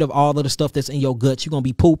get rid of all of the stuff that's in your gut. You're going to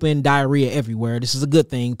be pooping, diarrhea everywhere. This is a good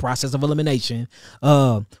thing. Process of elimination.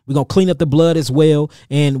 We're going to clean up the blood as well.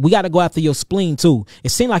 And we got to go after your spleen too. It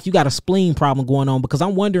seems like you got a spleen problem going on, because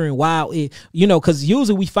I'm wondering why because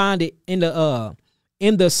usually we find it in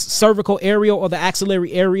in the cervical area or the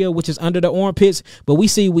axillary area, which is under the armpits. But we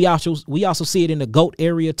also see it in the goat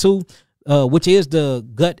area too, which is the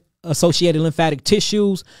gut associated lymphatic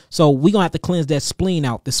tissues. So we're gonna have to cleanse that spleen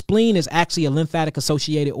out. The spleen is actually a lymphatic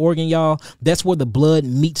associated organ, y'all. That's where the blood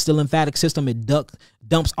meets the lymphatic system. It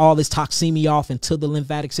dumps all this toxemia off into the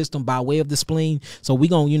lymphatic system by way of the spleen. So we're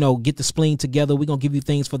gonna, get the spleen together. We're gonna give you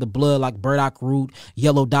things for the blood like burdock root,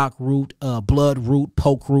 yellow dock root, blood root,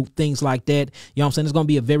 poke root, things like that. You know what I'm saying? It's gonna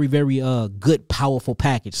be a very, very good, powerful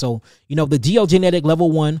package. So, the Geogenetic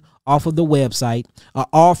level 1 off of the website,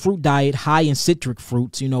 all fruit diet, high in citric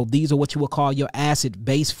fruits. These are what you would call your acid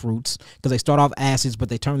base fruits, because they start off acids, but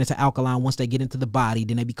they turn into alkaline once they get into the body.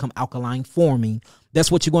 Then they become alkaline forming.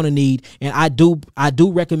 That's what you're going to need. And I do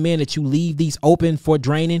recommend that you leave these open for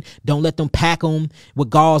draining. Don't let them pack them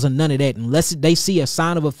with gauze or none of that. Unless they see a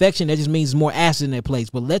sign of infection, that just means more acid in that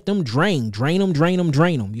place. But let them drain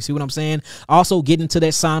them. You see what I'm saying? Also get into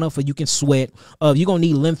that sauna for you can sweat. You're going to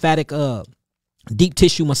need lymphatic deep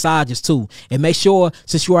tissue massages too. And make sure,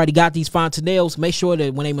 since you already got these fontanelles, make sure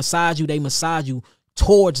that when they massage you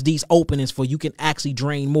towards these openings for you can actually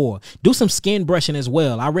drain more. Do some skin brushing as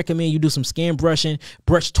well. I recommend you do some skin brushing.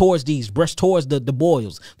 Brush towards the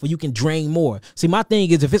boils for you can drain more. See, my thing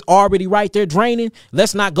is, if it's already right there draining,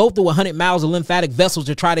 let's not go through 100 miles of lymphatic vessels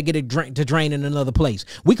to try to get it to drain in another place.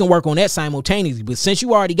 We can work on that simultaneously. But since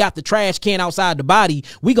you already got the trash can outside the body,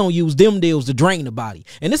 we gonna use them deals to drain the body.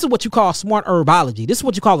 And this is what you call smart herbology. This is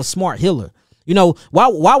what you call a smart healer.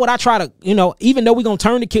 Why would I try to, even though we're going to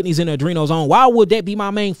turn the kidneys and the adrenals on, why would that be my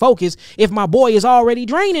main focus if my boy is already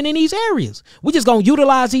draining in these areas? We just going to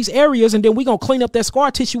utilize these areas, and then we're going to clean up that scar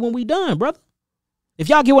tissue when we done, brother. If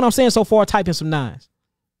y'all get what I'm saying so far, type in some 9s.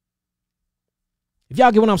 If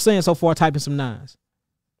y'all get what I'm saying so far, type in some 9s.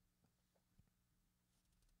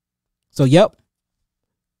 So, yep.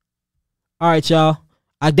 All right, y'all.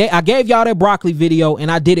 I gave y'all that broccoli video,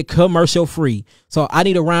 and I did it commercial free. So I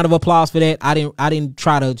need a round of applause for that. I didn't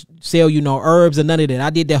try to sell you no herbs or none of that.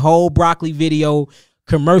 I did the whole broccoli video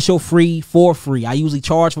commercial free for free. I usually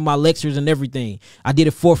charge for my lectures and everything. I did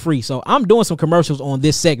it for free. So I'm doing some commercials on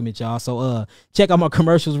this segment, y'all. So check out my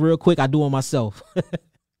commercials real quick. I do them myself.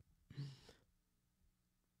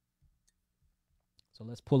 So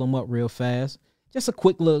let's pull them up real fast. Just a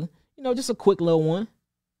quick little, just a quick little one.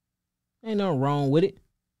 Ain't nothing wrong with it.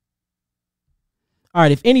 All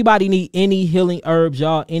right, if anybody need any healing herbs,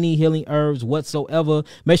 y'all, any healing herbs whatsoever,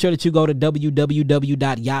 make sure that you go to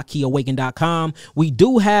www.yahkiawaken.com. We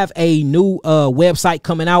do have a new website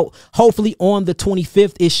coming out. Hopefully on the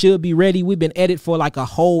 25th, it should be ready. We've been at it for like a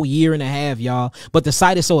whole year and a half, y'all. But the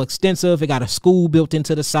site is so extensive. It got a school built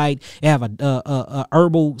into the site. It have a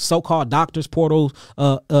herbal so-called doctor's portal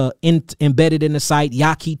embedded in the site.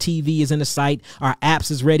 Yah'ki TV is in the site. Our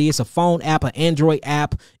apps is ready. It's a phone app, an Android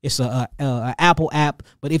app. It's a Apple app.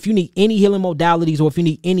 But if you need any healing modalities, or if you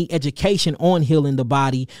need any education on healing the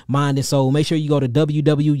body, mind, and soul, make sure you go to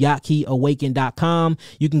www.yahkiawaken.com.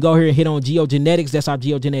 You can go here and hit on geogenetics. That's our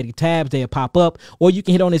geogenetic tabs. They'll pop up. Or you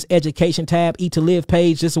can hit on this education tab, Eat to Live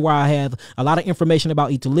page. This is where I have a lot of information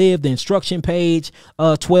about Eat to Live, the instruction page,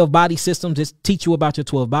 12 body systems. Just teach you about your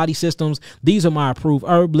 12 body systems. These are my approved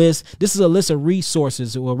herb lists. This is a list of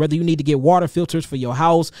resources, or whether you need to get water filters for your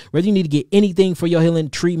house, whether you need to get anything for your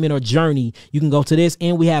healing treatment or journey, you can go to this.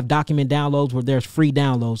 And we have document downloads where there's free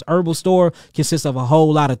downloads. Herbal store consists of a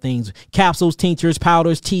whole lot of things: capsules, tinctures,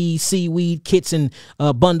 powders, teas, seaweed, kits and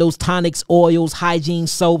bundles, tonics, oils, hygiene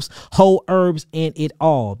soaps, whole herbs, and it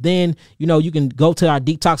all. Then, you can go to our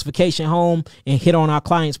detoxification home and hit on our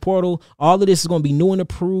client's portal. All of this is going to be new and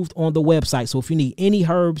approved on the website. So if you need any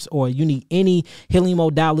herbs, or you need any healing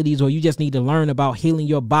modalities, or you just need to learn about healing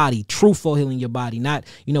your body, truthful healing your body, not,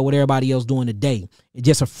 what everybody else doing today. It's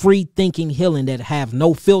just a free thinking healing that have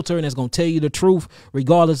no filter and it's going to tell you the truth.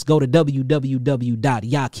 Regardless, go to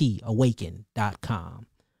www.yahkiawaken.com.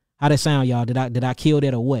 How that sound, y'all? Did I kill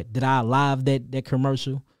that or what? Did I live that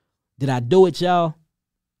commercial? Did I do it, y'all?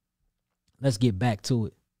 Let's get back to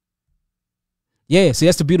it. Yeah, see,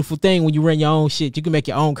 that's the beautiful thing when you run your own shit. You can make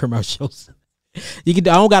your own commercials. I ain't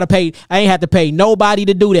have to pay nobody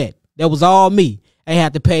to do that. That was all me. I ain't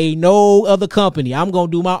have to pay no other company. I'm going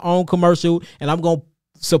to do my own commercial, and I'm going to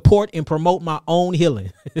support and promote my own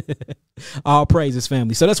healing. All praises,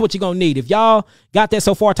 family. So that's what you're going to need. If y'all got that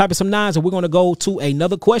so far, type in some 9s, and we're going to go to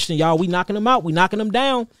another question, y'all. We knocking them out. We knocking them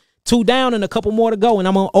down. 2 down and a couple more to go, and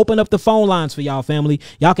I'm going to open up the phone lines for y'all, family.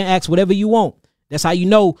 Y'all can ask whatever you want. That's how you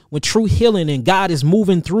know when true healing and God is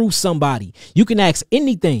moving through somebody. You can ask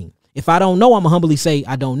anything. If I don't know, I'm going to humbly say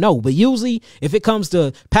I don't know. But usually if it comes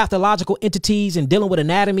to pathological entities and dealing with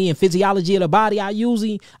anatomy and physiology of the body, I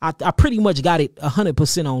pretty much got it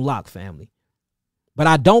 100% on lock, family. But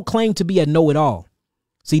I don't claim to be a know-it-all.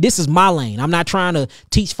 See, this is my lane. I'm not trying to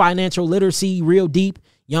teach financial literacy real deep.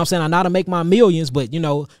 You know what I'm saying? I know how to make my millions, but, you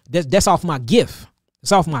know, that's off my gift.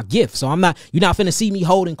 It's off my gift. So you're not finna see me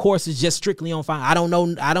holding courses just strictly on finance.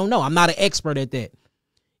 I don't know. I'm not an expert at that.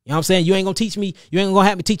 You know what I'm saying? You ain't gonna teach me. You ain't gonna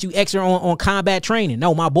have me teach you extra on combat training.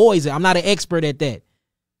 No, my boys, I'm not an expert at that.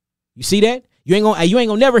 You see that? You ain't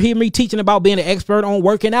gonna never hear me teaching about being an expert on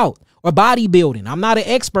working out or bodybuilding. I'm not an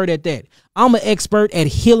expert at that. I'm an expert at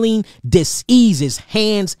healing diseases,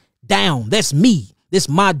 hands down. That's me. This is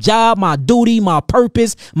my job, my duty, my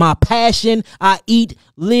purpose, my passion. I eat,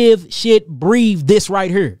 live, shit, breathe this right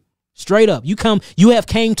here. Straight up. You have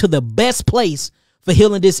came to the best place for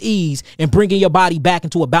healing disease and bringing your body back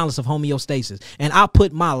into a balance of homeostasis. And I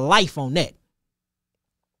put my life on that.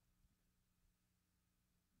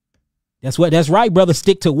 That's right, brother.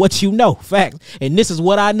 Stick to what you know. Fact. And this is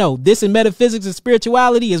what I know. This in metaphysics and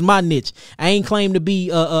spirituality is my niche. I ain't claim to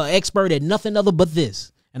be a expert at nothing other but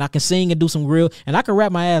this. And I can sing and do some real, and I can rap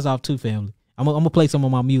my ass off too, family. I'm gonna play some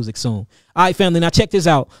of my music soon. All right, family. Now check this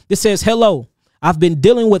out. This says, hello. I've been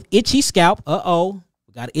dealing with itchy scalp. We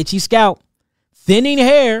got an itchy scalp, thinning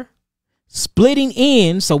hair, splitting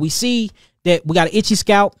ends. So we see that we got an itchy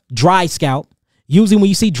scalp, dry scalp. Usually when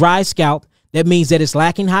you see dry scalp, that means that it's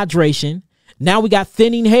lacking hydration. Now we got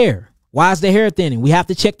thinning hair. Why is the hair thinning? We have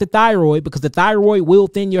to check the thyroid because the thyroid will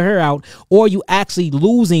thin your hair out, or you actually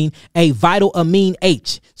losing a vital amine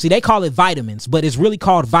H. See, they call it vitamins, but it's really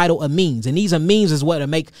called vital amines. And these amines is what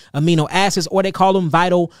make amino acids, or they call them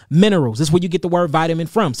vital minerals. This is where you get the word vitamin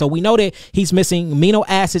from. So we know that he's missing amino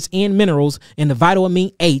acids and minerals in the vital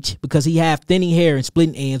amine H because he have thinning hair and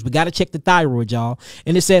splitting ends. We got to check the thyroid, y'all.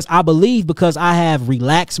 And it says, I believe because I have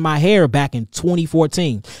relaxed my hair back in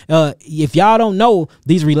 2014. If y'all don't know,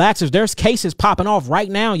 these relaxers, there's cases popping off right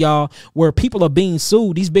now, y'all, where people are being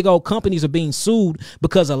sued. These big old companies are being sued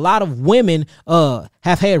because a lot of women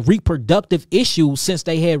have had reproductive issues since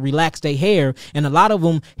they had relaxed their hair, and a lot of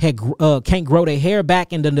them had can't grow their hair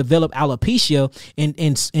back and then develop alopecia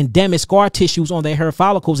and damage scar tissues on their hair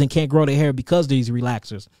follicles and can't grow their hair because of these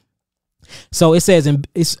relaxers. So it says,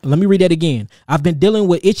 let me read that again. I've been dealing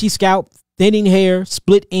with itchy scalp, thinning hair,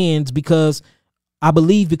 split ends because I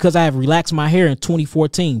have relaxed my hair in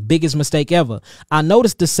 2014. Biggest mistake ever. I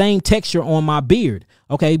noticed the same texture on my beard.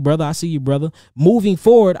 Okay, brother, I see you, brother. Moving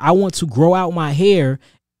forward, I want to grow out my hair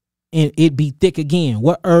and it be thick again.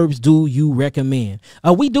 What herbs do you recommend?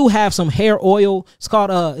 We do have some hair oil. It's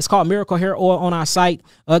called Miracle Hair Oil on our site.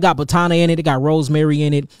 It got botana in it. It got rosemary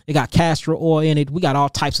in it. It got castor oil in it. We got all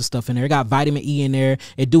types of stuff in there. It got vitamin E in there.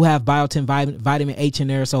 It do have biotin, vitamin H in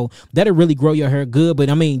there. So that'll really grow your hair good. But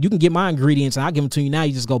I mean, you can get my ingredients and I'll give them to you now.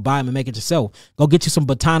 You just go buy them and make it yourself. Go get you some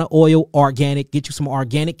botana oil, organic. Get you some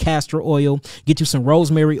organic castor oil. Get you some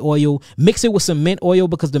rosemary oil. Mix it with some mint oil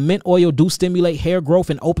because the mint oil do stimulate hair growth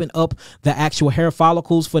and open up the actual hair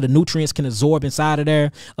follicles for the nutrients can absorb inside of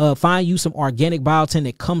there. Find you some organic biotin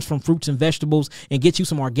that comes from fruits and vegetables, and get you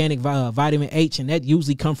some organic vitamin H, and that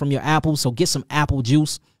usually come from your apples. So get some apple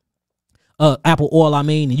juice. Apple oil,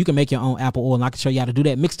 and you can make your own apple oil, and I can show you how to do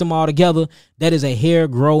that. Mix them all together. That is a hair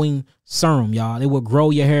growing serum, y'all. It will grow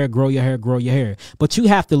your hair, grow your hair, grow your hair. But you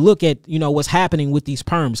have to look at, what's happening with these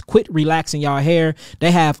perms. Quit relaxing y'all hair. They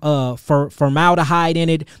have formaldehyde in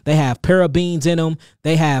it. They have parabens in them.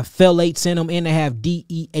 They have phthalates in them, and they have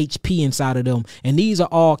DEHP inside of them. And these are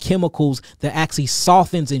all chemicals that actually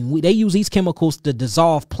softens, and they use these chemicals to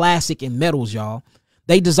dissolve plastic and metals, y'all.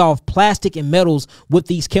 They dissolve plastic and metals with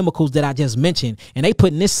these chemicals that I just mentioned. And they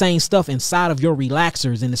putting this same stuff inside of your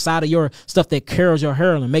relaxers and inside of your stuff that curls your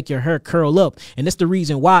hair and make your hair curl up. And that's the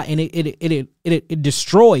reason why. And it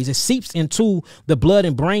destroys, it seeps into the blood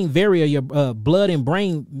and brain barrier, your blood and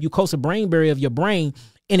brain, mucosa brain barrier of your brain.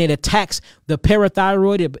 And it attacks the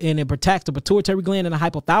parathyroid and it attacks the pituitary gland and the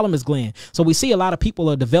hypothalamus gland. So we see a lot of people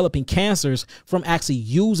are developing cancers from actually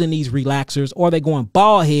using these relaxers, or they're going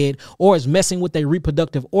bald head, or it's messing with their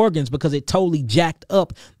reproductive organs because it totally jacked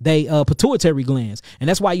up their pituitary glands. And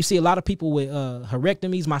that's why you see a lot of people with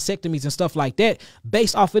hysterectomies, mastectomies, and stuff like that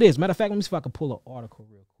based off of this. Matter of fact, let me see if I can pull an article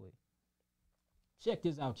real quick. Check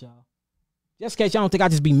this out, y'all. Just in case y'all don't think I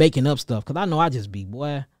just be making up stuff, because I know I just be, boy.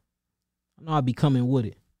 I know I be coming with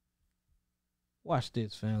it. Watch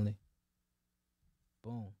this, family.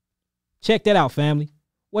 Boom. Check that out, family.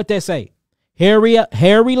 What they say? Hair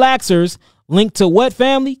relaxers linked to what,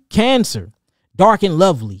 family? Cancer. Dark and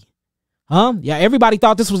lovely. Huh? Yeah, everybody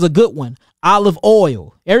thought this was a good one. Olive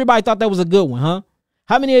oil. Everybody thought that was a good one, huh?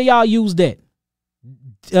 How many of y'all use that?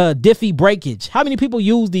 Diffie breakage. How many people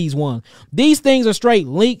use these ones? These things are straight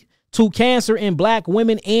linked to cancer in black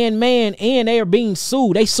women and man, and they are being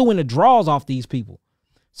sued. They suing the draws off these people.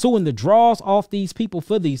 Suing the draws off these people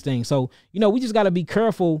for these things. So, we just got to be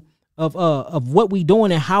careful of what we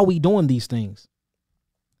doing and how we doing these things.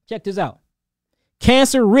 Check this out.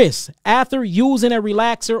 Cancer risks after using a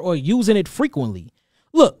relaxer or using it frequently.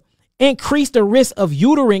 Look, increase the risk of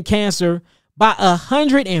uterine cancer by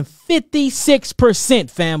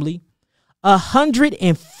 156%, family.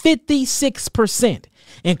 156%.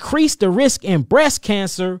 Increase the risk in breast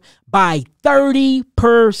cancer by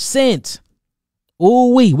 30%.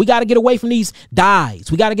 Ooh, we got to get away from these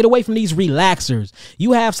dyes. We got to get away from these relaxers.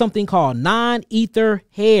 You have something called non-ether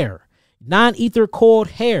hair, non-ether coiled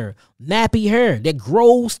hair, nappy hair that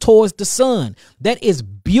grows towards the sun. That is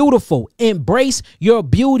beautiful. Embrace your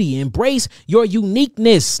beauty. Embrace your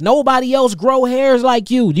uniqueness. Nobody else grow hairs like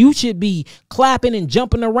you. You should be clapping and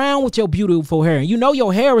jumping around with your beautiful hair.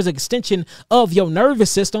 Your hair is an extension of your nervous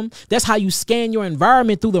system. That's how you scan your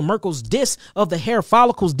environment through the Merkel's disc of the hair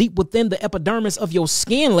follicles deep within the epidermis of your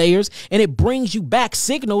skin layers, and it brings you back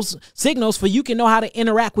signals for you can know how to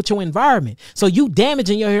interact with your environment. So you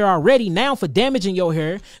damaging your hair already. Now for damaging your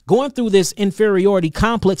hair, going through this inferiority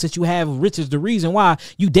complex that you have, which is the reason why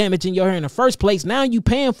you damaging your hair in the first place. Now you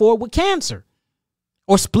paying for it with cancer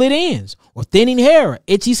or split ends or thinning hair,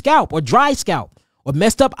 itchy scalp or dry scalp or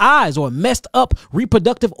messed up eyes or messed up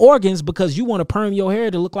reproductive organs because you want to perm your hair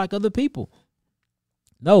to look like other people.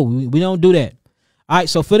 No, we don't do that. All right.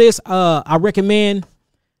 So for this, I recommend,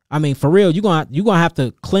 for real, you're going to have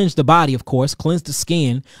to cleanse the body, of course, cleanse the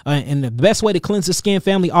skin. And the best way to cleanse the skin,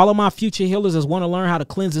 family, all of my future healers is want to learn how to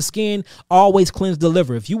cleanse the skin, always cleanse the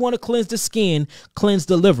liver. If you want to cleanse the skin, cleanse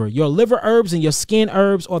the liver. Your liver herbs and your skin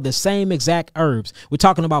herbs are the same exact herbs. We're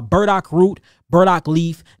talking about burdock root, burdock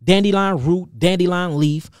leaf, dandelion root, dandelion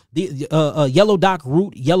leaf, the yellow dock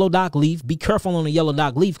root, yellow dock leaf. Be careful on the yellow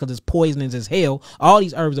dock leaf because it's poisonous as hell. All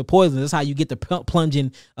these herbs are poisonous. That's how you get the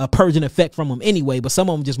plunging, purging effect from them anyway. But some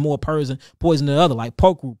of them just more poison than the other, like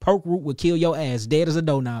poke root. Poke root will kill your ass dead as a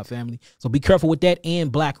doorknob, family. So be careful with that, and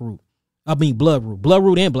blood root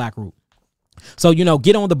and black root. So,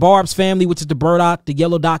 get on the barbs, family, which is the burdock, the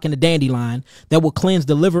yellow dock, and the dandelion that will cleanse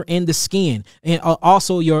the liver and the skin. And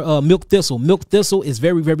also your milk thistle. Milk thistle is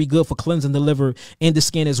very, very good for cleansing the liver and the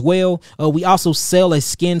skin as well. We also sell a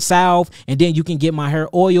skin salve, and then you can get my hair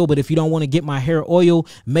oil. But if you don't want to get my hair oil,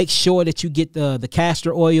 make sure that you get the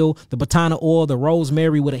castor oil, the batana oil, the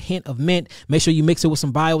rosemary with a hint of mint. Make sure you mix it with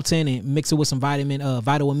some biotin and mix it with some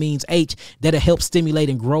vitamins H. That'll help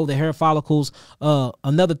stimulate and grow the hair follicles.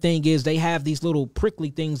 Another thing is they have these little prickly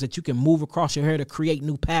things that you can move across your hair to create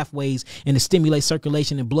new pathways and to stimulate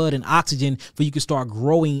circulation and blood and oxygen for you can start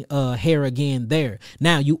growing hair again there.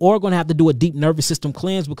 Now, you are going to have to do a deep nervous system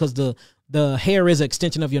cleanse because the hair is an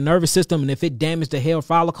extension of your nervous system, and if it damaged the hair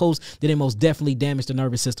follicles, then it most definitely damaged the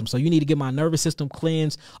nervous system. So you need to get my nervous system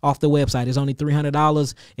cleanse off the website. It's only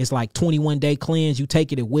 $300. It's like 21-day cleanse. You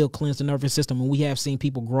take it, it will cleanse the nervous system, and we have seen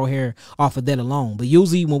people grow hair off of that alone. But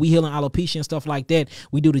usually when we healing alopecia and stuff like that,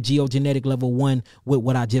 we do the geogenetic level 1 with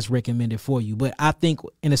what I just recommended for you. But I think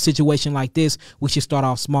in a situation like this, we should start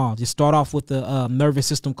off small. Just start off with the nervous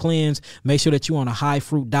system cleanse. Make sure that you're on a high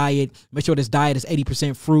fruit diet. Make sure this diet is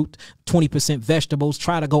 80% fruit, 20% vegetables.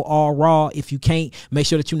 Try to go all raw. If you can't, make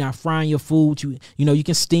sure that you're not frying your food. You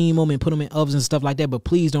can steam them and put them in ovens and stuff like that, but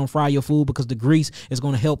please don't fry your food because the grease is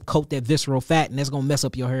going to help coat that visceral fat, and that's going to mess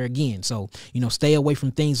up your hair again. So, stay away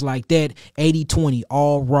from things like that. 80-20,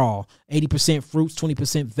 all raw. 80% fruits,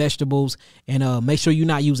 20% vegetables, and make sure you're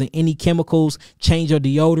not using any chemicals. Change your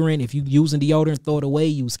deodorant. If you're using deodorant, throw it away.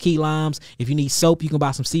 Use key limes. If you need soap, you can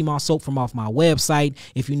buy some sea moss soap from off my website.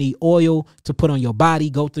 If you need oil to put on your body,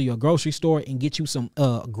 go through your grocery store and get you some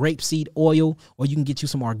grapeseed oil, or you can get you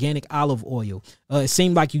some organic olive oil. It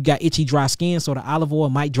seemed like you got itchy, dry skin, so the olive oil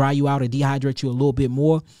might dry you out or dehydrate you a little bit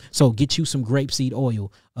more. So get you some grapeseed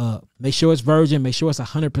oil. Make sure it's virgin, make sure it's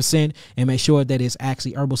 100%, and make sure that it's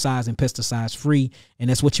actually herbicides and pesticides free. And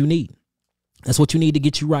that's what you need. That's what you need to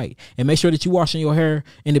get you right. And make sure that you're washing your hair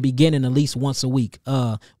in the beginning at least once a week.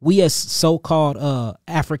 We as so-called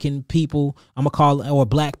African people, or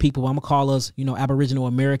black people, I'm going to call us, Aboriginal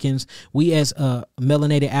Americans. We as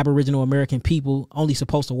melanated Aboriginal American people only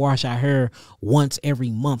supposed to wash our hair once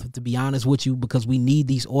every month, to be honest with you, because we need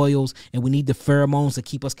these oils and we need the pheromones to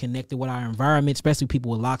keep us connected with our environment, especially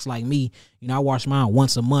people with locks like me. I wash mine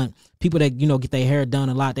once a month. People that, get their hair done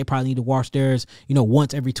a lot, they probably need to wash theirs,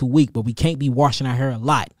 once every 2 weeks, but we can't be washing our hair a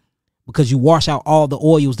lot because you wash out all the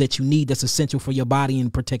oils that you need that's essential for your body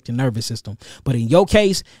and protect your nervous system. But in your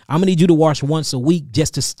case, I'm going to need you to wash once a week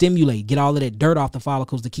just to stimulate, get all of that dirt off the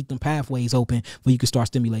follicles to keep them pathways open where you can start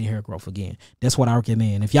stimulating hair growth again. That's what I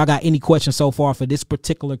recommend. If y'all got any questions so far for this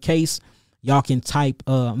particular case, y'all can type,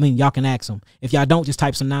 y'all can ask them. If y'all don't, just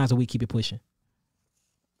type some 9s and we keep it pushing.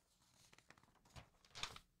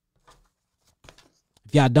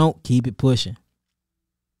 If y'all don't, keep it pushing.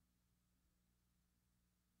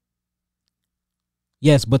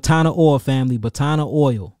 Yes, Botana oil, family. Botana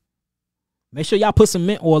oil. Make sure y'all put some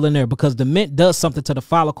mint oil in there because the mint does something to the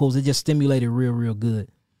follicles. It just stimulated real, real good.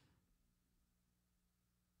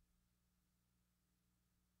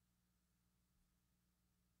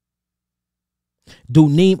 Do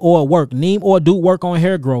neem oil work? Neem oil do work on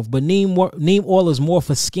hair growth, but neem oil is more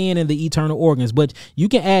for skin and the eternal organs. But you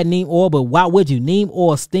can add neem oil, but why would you? Neem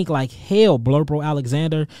oil stink like hell, Blurpro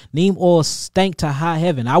Alexander. Neem oil stank to high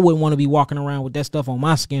heaven. I wouldn't want to be walking around with that stuff on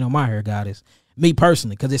my skin or my hair, goddess. Me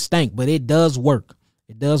personally, because it stank, but it does work.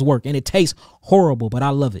 It does work, and it tastes horrible, but I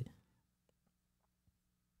love it.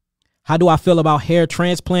 How do I feel about hair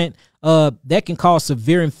transplant? That can cause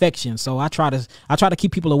severe infection. So I try to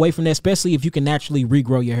keep people away from that, especially if you can naturally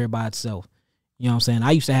regrow your hair by itself. You know what I'm saying?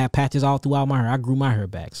 I used to have patches all throughout my hair. I grew my hair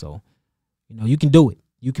back. So, you know, you can do it.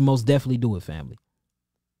 You can most definitely do it, family.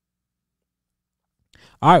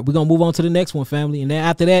 All right, we're going to move on to the next one, family. And then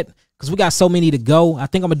after that, because we got so many to go, I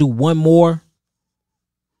think I'm going to do one more.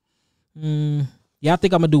 Yeah, I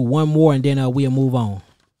think I'm going to do one more and then we'll move on.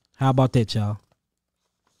 How about that, y'all?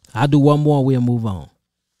 I'll do one more and we'll move on.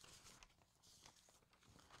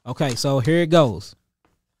 Okay, so here it goes.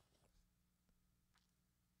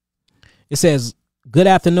 It says, good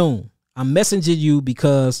afternoon. I'm messaging you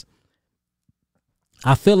because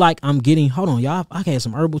I feel like I'm getting, hold on, y'all. I had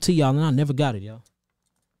some herbal tea, y'all, and I never got it, y'all.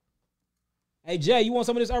 Hey, Jay, you want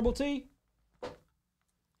some of this herbal tea?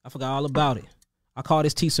 I forgot all about it. I call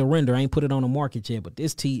this tea Surrender. I ain't put it on the market yet, but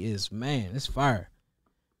this tea is, man, it's fire.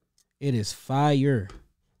 It is fire.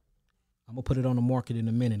 I'm going to put it on the market in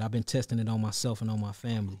a minute. I've been testing it on myself and on my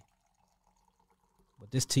family. But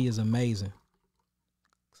this tea is amazing.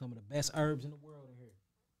 Some of the best herbs in the world in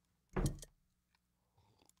here.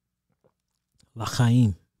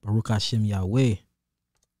 L'chaim. Baruch Hashem Yahweh.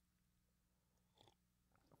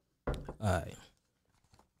 All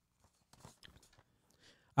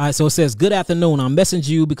right, so it says, good afternoon. I'm messaging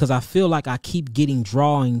you because I feel like I keep getting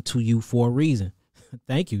drawing to you for a reason.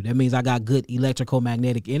 Thank you. That means I got good electrical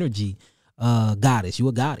magnetic energy. Goddess, you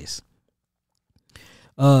a goddess.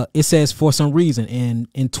 It says for some reason, and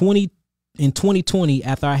in 2020,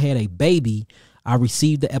 after I had a baby, I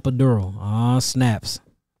received the epidural. Snaps.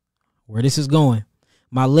 Where this is going.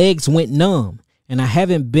 My legs went numb, and I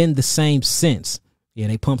haven't been the same since. Yeah,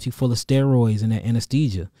 they pumped you full of steroids and that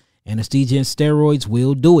anesthesia. Anesthesia and steroids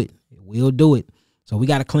will do it. It will do it. So we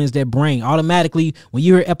got to cleanse that brain. Automatically, when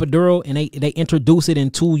you hear epidural and they introduce it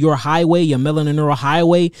into your highway, your melaneural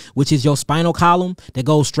highway, which is your spinal column that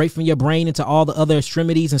goes straight from your brain into all the other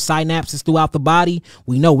extremities and synapses throughout the body,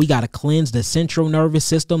 we know we got to cleanse the central nervous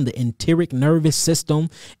system, the enteric nervous system,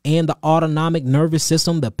 and the autonomic nervous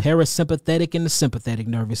system, the parasympathetic and the sympathetic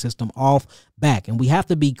nervous system off back. And we have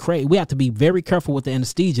to be very careful with the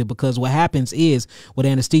anesthesia, because what happens is with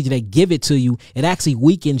anesthesia, they give it to you, it actually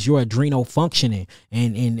weakens your adrenal functioning.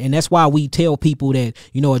 And that's why we tell people that,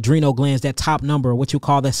 you know, adrenal glands, that top number, what you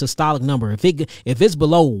call that systolic number, if it's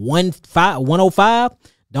below 105,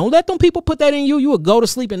 don't let them people put that in you. You will go to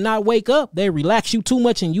sleep and not wake up. They relax you too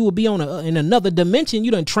much and you will be on in another dimension.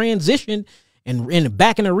 You done transition and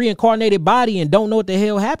back in a reincarnated body and don't know what the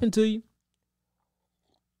hell happened to you.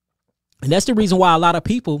 And that's the reason why a lot of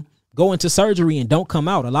people go into surgery and don't come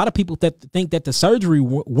out. A lot of people think that the surgery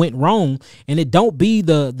went wrong, and it don't be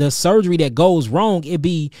the surgery that goes wrong. It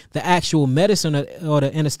be the actual medicine or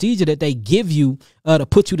the anesthesia that they give you to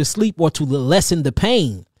put you to sleep or to lessen the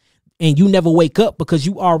pain. And you never wake up because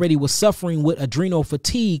you already was suffering with adrenal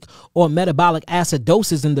fatigue or metabolic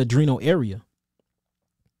acidosis in the adrenal area.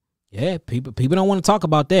 Yeah, people don't want to talk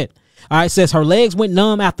about that. All right, it says her legs went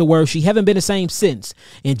numb afterwards. She haven't been the same since.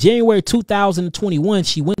 In January 2021,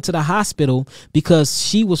 she went to the hospital because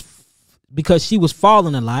she was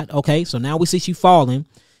falling a lot. Okay, so now we see she falling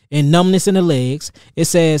and numbness in the legs. It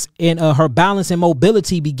says, and her balance and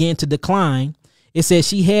mobility began to decline. It says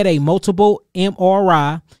she had a multiple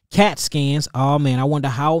MRI, CAT scans. Oh man, I wonder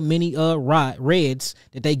how many reds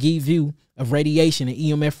that they give you of radiation and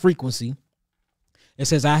EMF frequency. It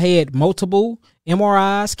says I had multiple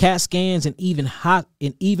MRIs, CAT scans, and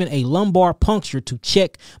even a lumbar puncture to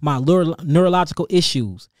check my neurological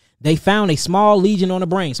issues. They found a small lesion on the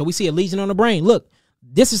brain. So we see a lesion on the brain. Look,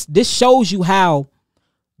 This shows you how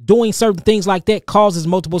doing certain things like that causes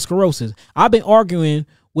multiple sclerosis. I've been arguing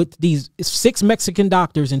with these 6 Mexican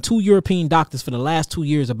doctors and 2 European doctors for the last 2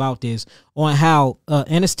 years about this, on how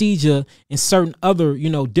anesthesia and certain other,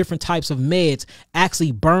 different types of meds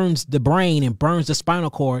actually burns the brain and burns the spinal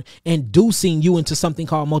cord, inducing you into something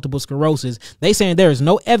called multiple sclerosis. They saying there is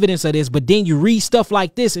no evidence of this, but then you read stuff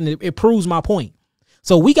like this and it proves my point.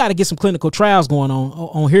 So we got to get some clinical trials going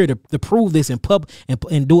on here to prove this and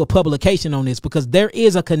do a publication on this, because there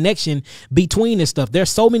is a connection between this stuff. There's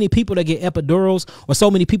so many people that get epidurals, or so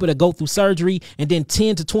many people that go through surgery, and then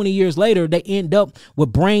 10 to 20 years later, they end up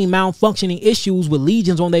with brain malfunctioning issues with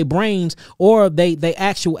lesions on their brains, or they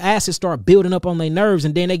actual acids start building up on their nerves,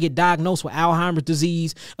 and then they get diagnosed with Alzheimer's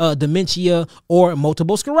disease, dementia, or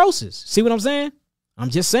multiple sclerosis. See what I'm saying? I'm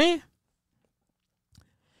just saying.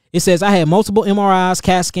 It says, I had multiple MRIs,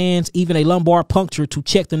 CAT scans, even a lumbar puncture to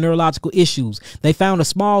check the neurological issues. They found a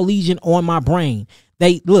small lesion on my brain.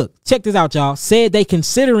 Look, check this out, y'all. Said they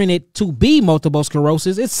considering it to be multiple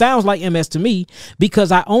sclerosis. It sounds like MS to me,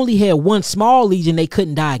 because I only had one small lesion. They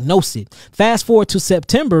couldn't diagnose it. Fast forward to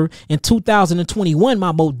September in 2021,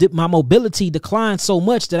 my mobility declined so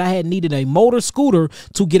much that I had needed a motor scooter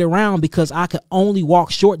to get around, because I could only walk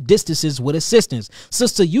short distances with assistance.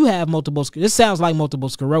 Sister, you have multiple sclerosis. This sounds like multiple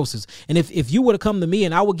sclerosis. And if you were to come to me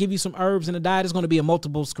and I would give you some herbs in a diet, it's going to be a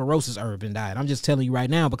multiple sclerosis herb in diet. I'm just telling you right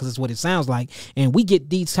now, because it's what it sounds like. And we get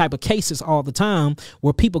these type of cases all the time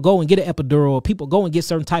where people go and get an epidural, or people go and get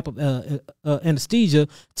certain type of anesthesia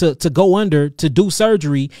to go under to do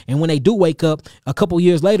surgery, and when they do wake up a couple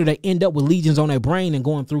years later, they end up with lesions on their brain and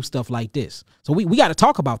going through stuff like this. So we got to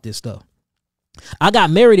talk about this stuff. I got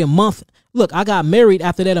married a month. Look, I got married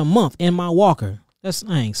after that a month in my walker. That's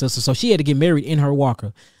dang. So she had to get married in her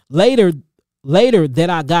walker. Later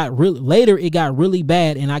it got really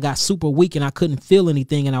bad, and I got super weak and I couldn't feel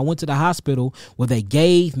anything, and I went to the hospital where they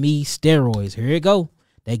gave me steroids. Here it go.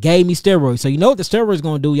 They gave me steroids. So you know what the steroids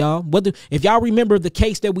going to do, y'all? If y'all remember the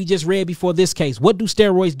case that we just read before this case, what do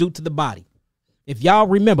steroids do to the body? If y'all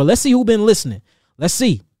remember, let's see who been listening. Let's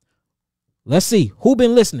see who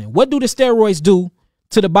been listening. What do the steroids do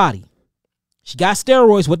to the body? She got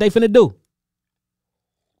steroids. What they finna do?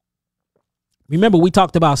 Remember, we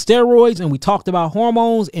talked about steroids and we talked about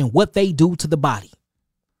hormones and what they do to the body.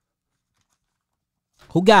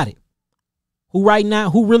 Who got it? Who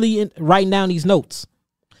really writing down these notes?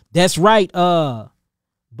 That's right,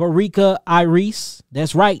 Barika Iris.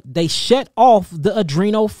 That's right. They shut off the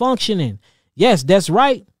adrenal functioning. Yes, that's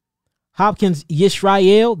right. Hopkins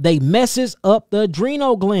Yisrael. They messes up the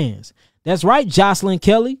adrenal glands. That's right, Jocelyn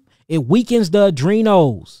Kelly. It weakens the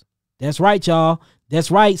adrenals. That's right, y'all.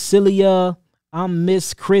 That's right, Celia. I'm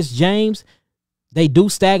Miss Chris James. They do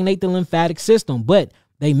stagnate the lymphatic system, but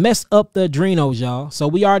they mess up the adrenals, y'all. So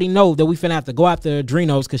we already know that we finna have to go after the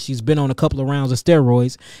adrenals, because she's been on a couple of rounds of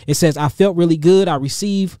steroids. It says, I felt really good. I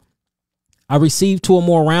received 2 or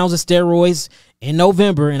more rounds of steroids in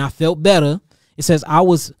November, and I felt better. It says I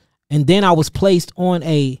was placed on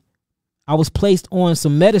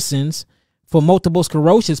some medicines for multiple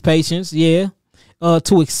sclerosis patients. Yeah.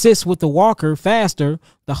 To assist with the walker faster.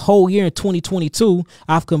 The whole year in 2022,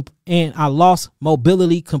 I lost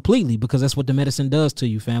mobility completely, because that's what the medicine does to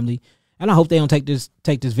you, family. And I hope they don't take this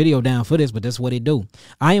video down for this, but that's what it do.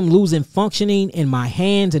 I am losing functioning in my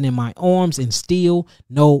hands and in my arms, and still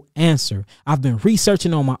no answer. I've been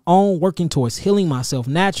researching on my own, working towards healing myself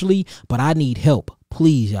naturally, but I need help.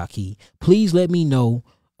 Please, Yah'ki, please let me know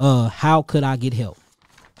how could I get help.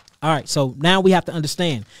 All right, so now we have to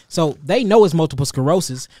understand. So they know it's multiple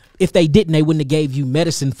sclerosis. If they didn't, they wouldn't have gave you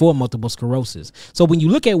medicine for multiple sclerosis. So when you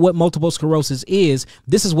look at what multiple sclerosis is,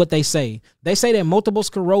 this is what they say. They say that multiple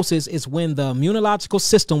sclerosis is when the immunological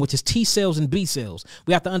system, which is T cells and B cells,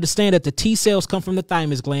 we have to understand that the T cells come from the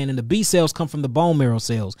thymus gland and the B cells come from the bone marrow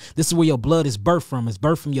cells. This is where your blood is birthed from. It's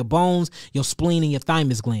birthed from your bones, your spleen, and your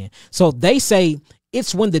thymus gland. So they say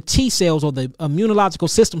it's when the T cells or the immunological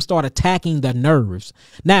system start attacking the nerves.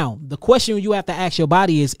 Now, the question you have to ask your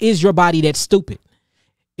body is your body that stupid?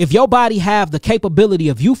 If your body have the capability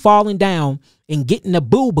of you falling down and getting a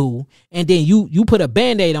boo-boo, and then you put a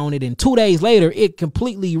Band-Aid on it, and 2 days later, it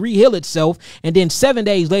completely re-heal itself, and then 7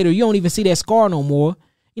 days later, you don't even see that scar no more.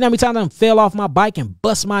 You know how many times I fell off my bike and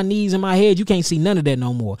bust my knees and my head? You can't see none of that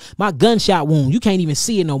no more. My gunshot wound, you can't even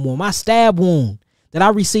see it no more. My stab wound that I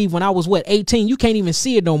received when I was 18, you can't even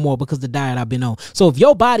see it no more because of the diet I've been on. So if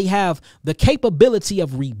your body have the capability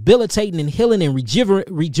of rehabilitating and healing and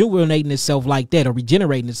rejuvenating itself like that, or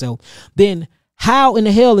regenerating itself, then how in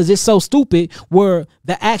the hell is it so stupid where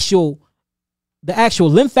the actual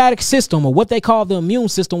lymphatic system, or what they call the immune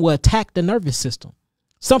system, will attack the nervous system?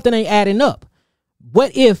 Something ain't adding up.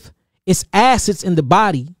 What if it's acids in the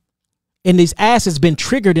body, and these acids been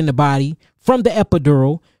triggered in the body from the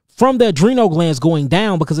epidural, from the adrenal glands going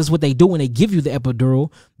down, because that's what they do when they give you the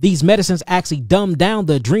epidural. These medicines actually dumb down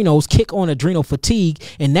the adrenals, kick on adrenal fatigue,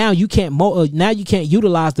 and now you can't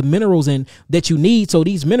utilize the minerals that you need. So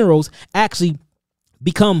these minerals actually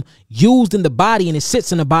become used in the body, and it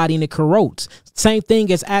sits in the body and it corrodes. Same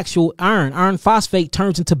thing as actual iron. Iron phosphate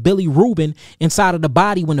turns into bilirubin inside of the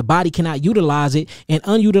body when the body cannot utilize it, and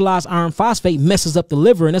unutilized iron phosphate messes up the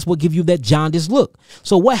liver, and that's what gives you that jaundice look.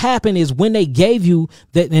 So what happened is when they gave you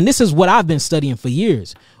that, and this is what I've been studying for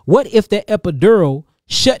years, what if the epidural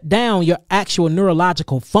shut down your actual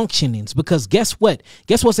neurological functionings? Because guess what?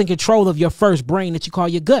 Guess what's in control of your first brain that you call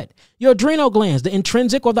your gut? Your adrenal glands, the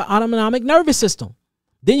intrinsic or the autonomic nervous system.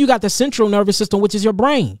 Then you got the central nervous system, which is your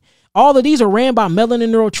brain. All of these are ran by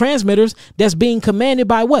melanin neurotransmitters that's being commanded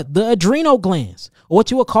by what? The adrenal glands, or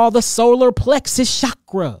what you would call the solar plexus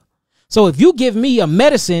chakra. So if you give me a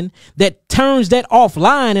medicine that turns that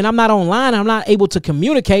offline and I'm not online, I'm not able to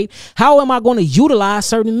communicate, how am I going to utilize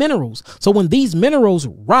certain minerals? So when these minerals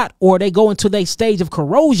rot or they go into their stage of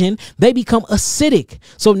corrosion, they become acidic.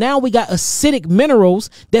 So now we got acidic minerals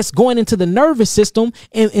that's going into the nervous system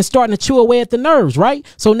and starting to chew away at the nerves, right?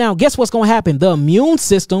 So now guess what's going to happen? The immune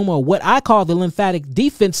system, or what I call the lymphatic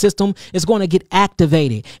defense system, is going to get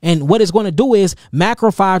activated. And what it's going to do is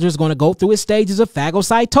macrophage is going to go through its stages of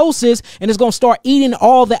phagocytosis, and it's going to start eating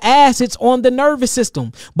all the acids on the nervous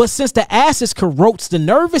system. But since the acids corrodes the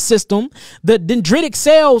nervous system, the dendritic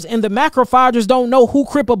cells and the macrophages don't know who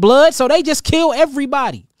cripple blood, so they just kill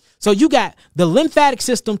everybody. So you got the lymphatic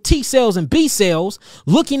system, T cells and B cells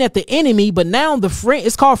looking at the enemy, but now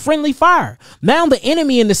it's called friendly fire. Now the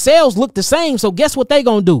enemy and the cells look the same, so guess what they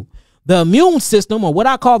going to do? The immune system, or what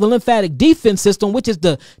I call the lymphatic defense system, which is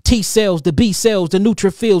the T cells, the B cells, the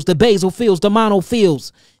neutrophils, the basophils, the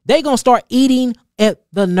monophils, they going to start eating at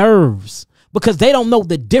the nerves, because they don't know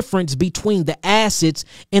the difference between the acids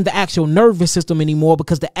and the actual nervous system anymore,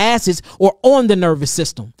 because the acids are on the nervous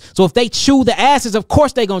system. So if they chew the acids, of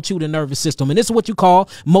course they're going to chew the nervous system. And this is what you call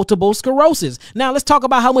multiple sclerosis. Now let's talk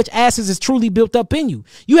about how much acids is truly built up in you.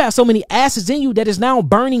 You have so many acids in you that is now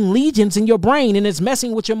burning legions in your brain, and it's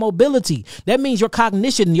messing with your mobility. That means your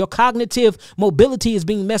cognition, your cognitive mobility is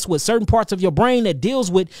being messed with. Certain parts of your brain that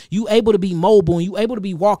deals with you able to be mobile and you able to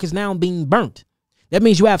be walk is now being burnt. That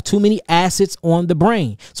means you have too many acids on the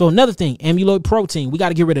brain. So another thing, amyloid protein. We got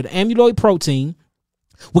to get rid of the amyloid protein.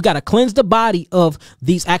 We got to cleanse the body of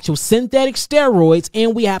these actual synthetic steroids,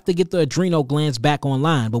 and we have to get the adrenal glands back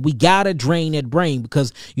online. But we got to drain that brain,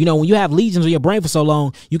 because, you know, when you have lesions in your brain for so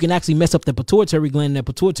long, you can actually mess up the pituitary gland, and that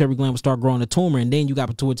pituitary gland will start growing a tumor, and then you got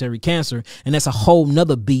pituitary cancer. And that's a whole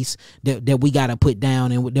nother beast that we got to put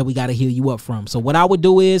down and that we got to heal you up from. So what I would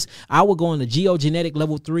do is I would go on the geogenetic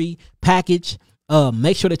level 3 package.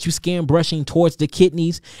 Make sure that you skin brushing towards the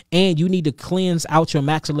kidneys, and you need to cleanse out your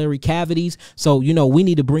maxillary cavities. So, you know, we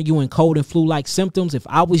need to bring you in cold and flu-like symptoms. If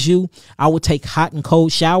I was you, I would take hot and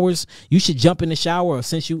cold showers. You should jump in the shower, or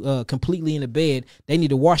since you completely in the bed, they need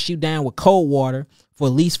to wash you down with cold water for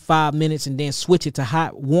at least 5 minutes, and then switch it to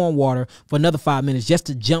hot, warm water for another 5 minutes, just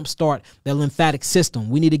to jumpstart the lymphatic system.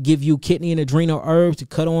 We need to give you kidney and adrenal herbs to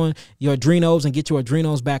cut on your adrenals and get your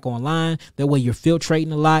adrenals back online. That way you're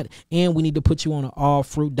filtrating a lot, and we need to put you on an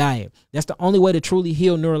all-fruit diet. That's the only way to truly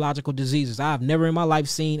heal neurological diseases. I've never in my life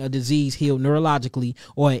seen a disease healed neurologically,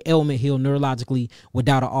 or an ailment healed neurologically,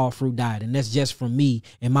 without an all-fruit diet. And that's just from me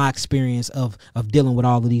and my experience of dealing with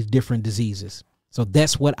all of these different diseases. So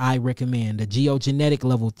that's what I recommend. The geogenetic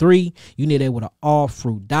level 3, you need it with an all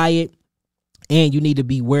fruit diet. And you need to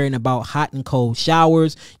be worrying about hot and cold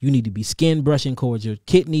showers. You need to be skin brushing towards your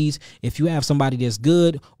kidneys. If you have somebody that's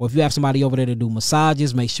good, or if you have somebody over there to do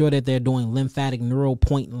massages, make sure that they're doing lymphatic neural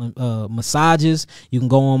point massages. You can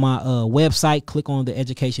go on my website, click on the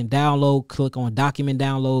education download, click on document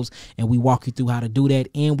downloads, and we walk you through how to do that.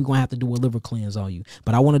 And we're going to have to do a liver cleanse on you.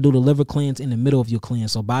 But I want to do the liver cleanse in the middle of your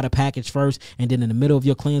cleanse. So buy the package first, and then in the middle of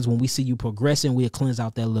your cleanse, when we see you progressing, we'll cleanse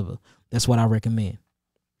out that liver. That's what I recommend.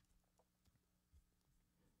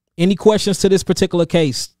 Any questions to this particular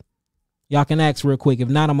case? Y'all can ask real quick. If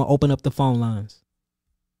not, I'm going to open up the phone lines.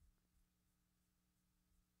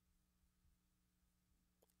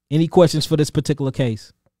 Any questions for this particular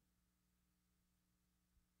case?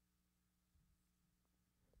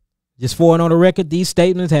 Just for and on the record, these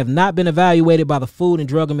statements have not been evaluated by the Food and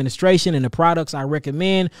Drug Administration, and the products I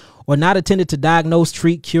recommend are not intended to diagnose,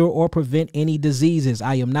 treat, cure, or prevent any diseases.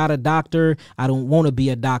 I am not a doctor. I don't want to be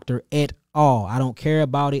a doctor at all. I don't care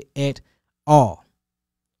about it at all.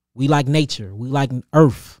 We like nature. We like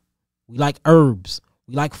earth. We like herbs.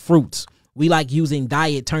 We like fruits. We like using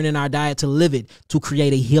diet, turning our diet to live it to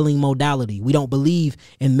create a healing modality. We don't believe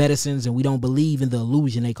in medicines, and we don't believe in the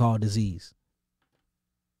illusion they call disease.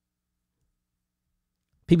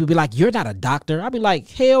 People be like, you're not a doctor. I'll be like,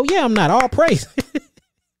 hell yeah, I'm not. All praise.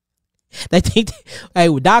 They think, hey,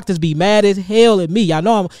 well, doctors be mad as hell at me. Y'all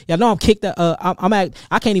know I'm kicked.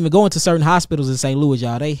 I can't even go into certain hospitals in St. Louis,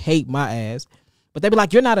 y'all. They hate my ass. But they be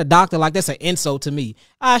like, you're not a doctor. Like, that's an insult to me.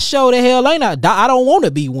 I sure the hell ain't a doctor. I don't want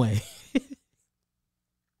to be one.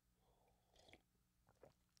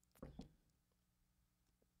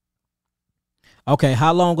 Okay,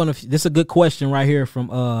 how long gonna? This is a good question right here from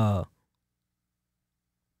a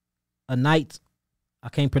night. I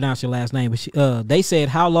can't pronounce your last name, but they said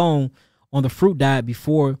how long on the fruit diet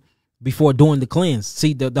before doing the cleanse.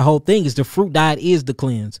 See, the whole thing is the fruit diet is the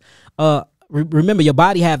cleanse. Remember, your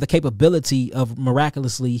body have the capability of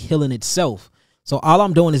miraculously healing itself. So all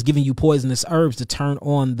I'm doing is giving you poisonous herbs to turn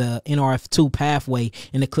on the NRF2 pathway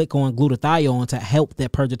and to click on glutathione to help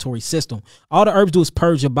that purgatory system. All the herbs do is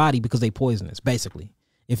purge your body because they poisonous, basically.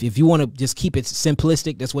 If you want to just keep it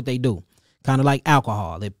simplistic, that's what they do. Kind of like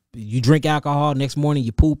alcohol. You drink alcohol, next morning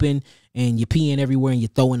you're pooping and you're peeing everywhere and you're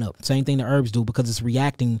throwing up. Same thing the herbs do because it's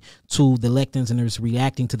reacting to the lectins and it's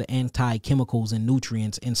reacting to the anti-chemicals and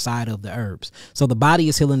nutrients inside of the herbs. So the body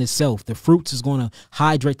is healing itself. The fruits is going to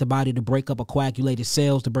hydrate the body to break up a coagulated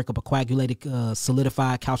cells, to break up a coagulated,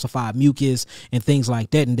 solidified, calcified mucus and things like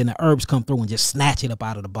that. And then the herbs come through and just snatch it up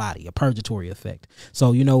out of the body, a purgatory effect.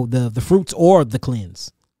 So, you know, the fruits or the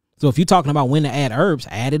cleanse. So if you're talking about when to add herbs,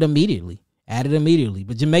 add it immediately. Add it immediately.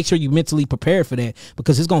 But just make sure you mentally prepare for that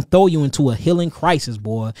because it's going to throw you into a healing crisis,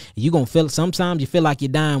 boy. And you're going to feel it. Sometimes you feel like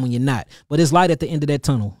you're dying when you're not. But it's light at the end of that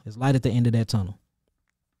tunnel. It's light at the end of that tunnel.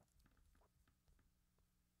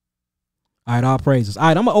 All right, all praises. All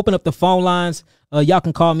right, I'm going to open up the phone lines. Y'all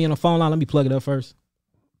can call me on the phone line. Let me plug it up first.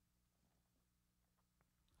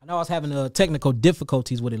 I know I was having technical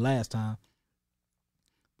difficulties with it last time.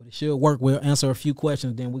 But it should work. We'll answer a few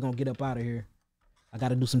questions, then we're going to get up out of here. I got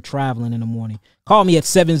to do some traveling in the morning. Call me at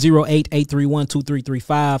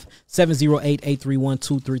 708-831-2335.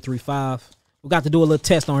 708-831-2335. We got to do a little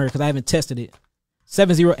test on her because I haven't tested it.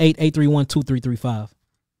 708-831-2335.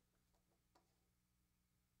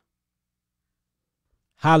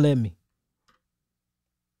 Holla at me.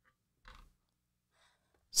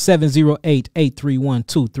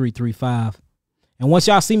 708-831-2335. And once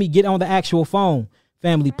y'all see me get on the actual phone,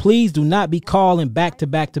 family, please do not be calling back to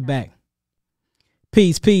back to back.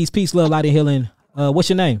 Peace, peace, peace, love, light, and healing. What's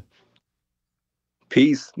your name?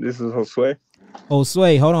 Peace. This is Josue.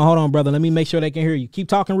 Josue, hold on, brother. Let me make sure they can hear you. Keep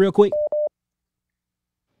talking real quick.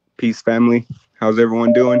 Peace, family. How's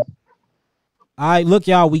everyone doing? All right, look,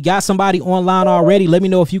 y'all, we got somebody online already. Let me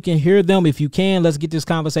know if you can hear them. If you can, let's get this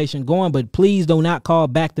conversation going. But please do not call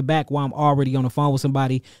back to back while I'm already on the phone with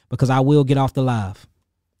somebody because I will get off the live.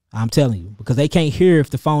 I'm telling you, because they can't hear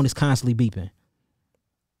if the phone is constantly beeping.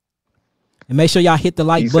 And make sure y'all hit the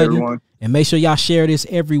like button. Everyone. And make sure y'all share this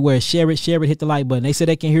everywhere. Share it, hit the like button. They said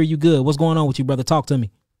they can hear you good. What's going on with you, brother? Talk to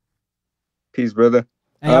me. Peace, brother.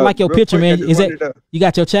 Hey, I like your picture, man. Is that you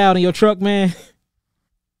got your child in your truck, man?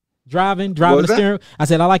 driving the steering. I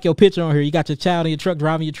said, I like your picture on here. You got your child in your truck,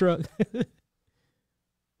 driving your truck.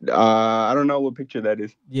 I don't know what picture that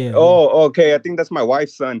is. Yeah. Oh, okay. I think that's my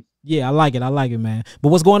wife's son. Yeah, I like it, man. But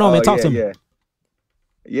what's going on, man? Talk to me.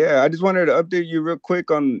 Yeah, I just wanted to update you real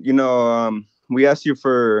quick on, we asked you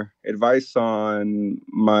for advice on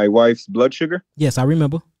my wife's blood sugar. Yes, I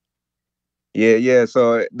remember. Yeah.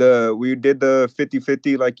 So we did the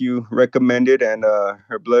 50-50 like you recommended, and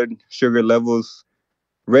her blood sugar levels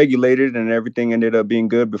regulated and everything ended up being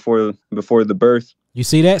good before the birth. You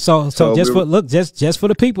see that? So just for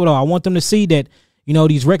the people though, I want them to see that,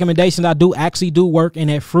 these recommendations I do actually do work, and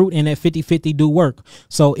that fruit and that 50-50 do work.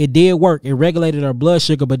 So it did work. It regulated her blood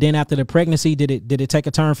sugar, but then after the pregnancy, did it take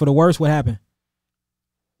a turn for the worse? What happened?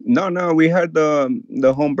 No, we had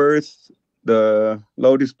the home birth, the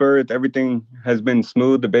Lotus birth, everything has been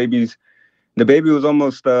smooth. The baby was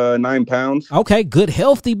almost 9 pounds. Okay, good,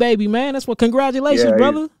 healthy baby, man. That's what. Congratulations,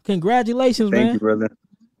 brother. Congratulations, man. Thank you, brother.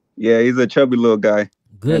 Yeah, he's a chubby little guy.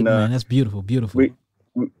 Good, man. That's beautiful, beautiful.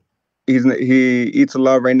 He eats a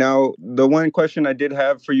lot right now. The one question I did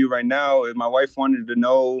have for you right now is my wife wanted to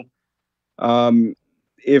know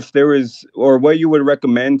if there was, or what you would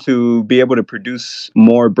recommend to be able to produce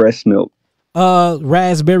more breast milk.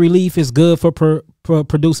 Raspberry leaf is good for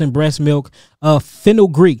producing breast milk.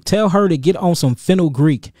 Fenugreek. Tell her to get on some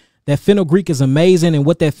fenugreek. That fenugreek is amazing, and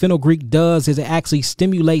what that fenugreek does is it actually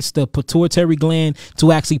stimulates the pituitary gland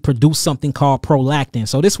to actually produce something called prolactin.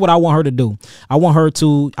 So this is what I want her to do. I want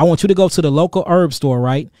you to go to the local herb store,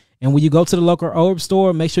 right? And when you go to the local herb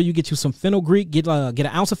store, make sure you get you some fenugreek. Get an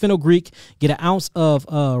ounce of fenugreek. Get an ounce of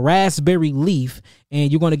raspberry leaf,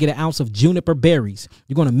 and you're going to get an ounce of juniper berries.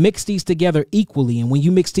 You're going to mix these together equally, and when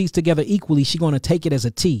you mix these together equally, she's going to take it as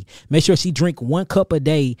a tea. Make sure she drink 1 cup a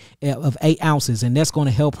day of 8 ounces, and that's going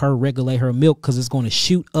to help her regulate her milk because it's going to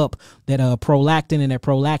shoot up that prolactin, and that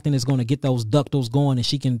prolactin is going to get those ductals going, and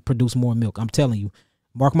she can produce more milk. I'm telling you.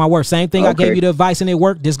 Mark my words. Same thing I gave you the advice, and it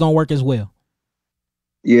worked. This going to work as well.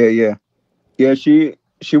 Yeah. She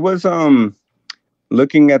was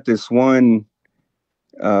looking at this one.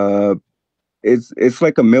 It's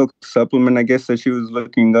like a milk supplement, I guess, that she was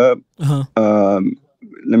looking up.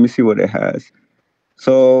 Let me see what it has.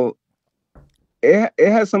 So it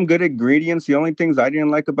has some good ingredients. The only things I didn't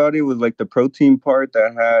like about it was like the protein part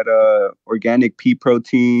that had organic pea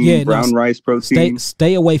protein, brown rice protein.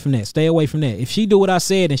 Stay away from that. Stay away from that. If she do what I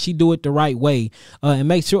said and she do it the right way, and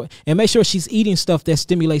make sure she's eating stuff that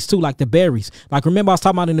stimulates too, like the berries. Like remember I was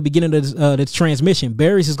talking about in the beginning of the transmission,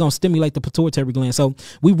 berries is gonna stimulate the pituitary gland. So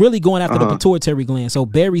we really going after the pituitary gland. So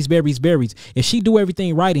berries. If she do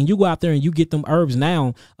everything right and you go out there and you get them herbs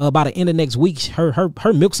now, by the end of next week, her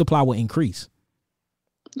milk supply will increase.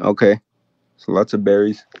 Okay. So lots of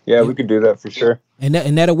berries. Yeah, we could do that for sure. And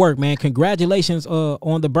that'll work, man. Congratulations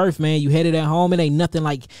on the birth, man. You had it at home. It ain't nothing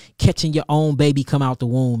like catching your own baby come out the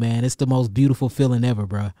womb, man. It's the most beautiful feeling ever,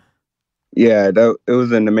 bro. Yeah, it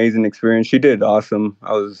was an amazing experience. She did awesome.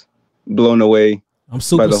 I was blown away. I'm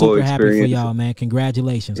super happy for y'all, man.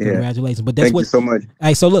 Congratulations. But that's Thank you so much.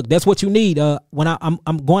 Hey, so look, that's what you need. When I'm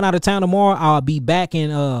going out of town tomorrow, I'll be back in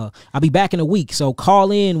a week. So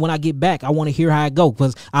call in when I get back. I want to hear how it go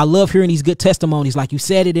because I love hearing these good testimonies. Like you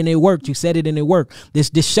said it and it worked. You said it and it worked. This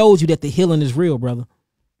shows you that the healing is real, brother.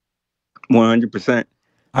 100%.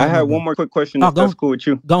 I have one more quick question. If that's cool with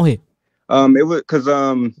you. Go ahead. It was because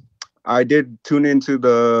I did tune into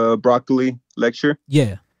the broccoli lecture.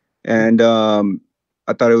 Yeah. And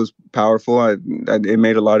I thought it was powerful. It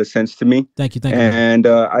made a lot of sense to me. Thank you. And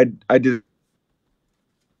I did.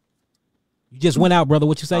 You just went out, brother.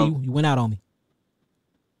 What you say? You went out on me.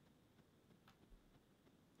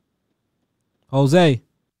 Jose.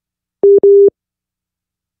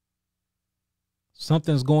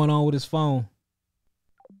 Something's going on with his phone.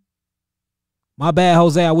 My bad,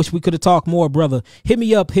 Jose. I wish we could have talked more, brother. Hit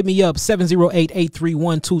me up.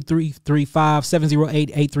 708-831-2335.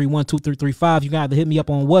 708-831-2335. You got to hit me up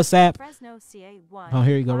on WhatsApp. Oh,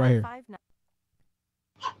 here you go, right here.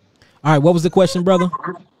 All right, what was the question, brother?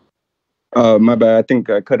 My bad. I think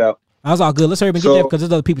I cut out. That was all good. Let's hurry up and get there because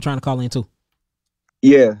there's other people trying to call in too.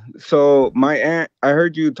 Yeah. So my aunt, I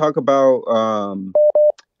heard you talk about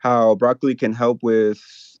how broccoli can help with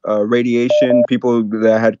radiation, people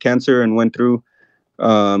that had cancer and went through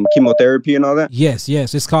chemotherapy and all that. Yes.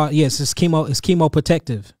 It's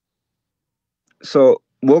chemoprotective. So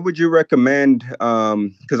what would you recommend?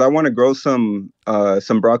 Because I want to grow some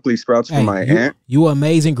broccoli sprouts for my aunt. You an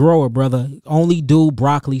amazing grower, brother. Only do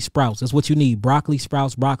broccoli sprouts. That's what you need. Broccoli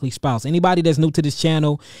sprouts. Anybody that's new to this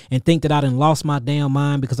channel and think that I done lost my damn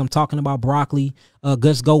mind because I'm talking about broccoli,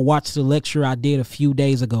 just go watch the lecture I did a few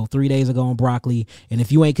days ago, 3 days ago on broccoli. And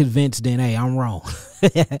if you ain't convinced, then hey, I'm wrong.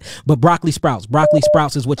 But broccoli sprouts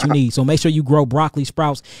is what you need. So make sure you grow broccoli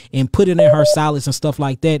sprouts and put it in her salads and stuff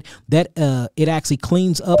like that. It actually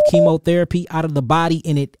cleans up chemotherapy out of the body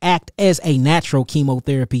and it act as a natural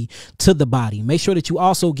chemotherapy to the body. Make sure that you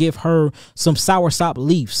also give her some soursop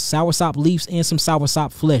leaves and some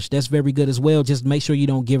soursop flesh. That's very good as well. Just make sure you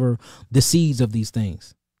don't give her the seeds of these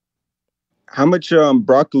things. How much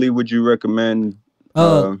broccoli would you recommend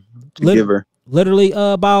to give her? Literally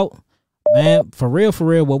about, man, for real,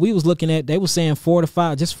 what we was looking at, they were saying 4 to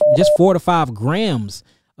 5, just 4 to 5 grams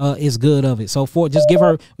is good of it. So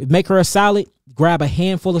make her a salad, grab a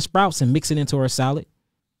handful of sprouts and mix it into her salad.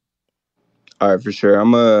 All right, for sure.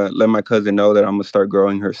 I'm going to let my cousin know that I'm going to start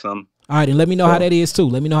growing her some. All right, and let me know how that is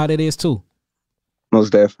too.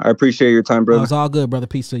 Most def. I appreciate your time, brother. It's all good, brother.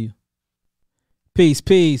 Peace to you. Peace,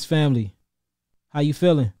 family. How you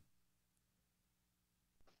feeling?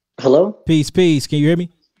 Hello? Peace. Can you hear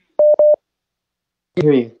me? I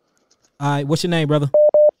hear you. All right, what's your name, brother?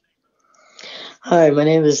 Hi, my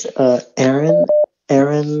name is Aaron.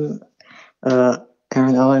 Aaron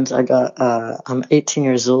Owens. I'm 18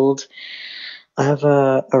 years old. I have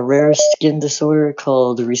a rare skin disorder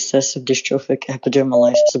called recessive dystrophic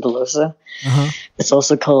epidermolysis bullosa. It's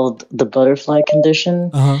also called the butterfly condition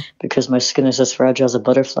because my skin is as fragile as a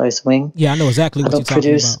butterfly's wing. Yeah, I know exactly what you're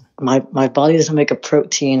talking about. My body doesn't make a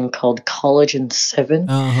protein called collagen 7,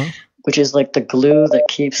 which is like the glue that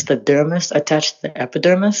keeps the dermis attached to the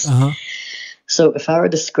epidermis. So if I were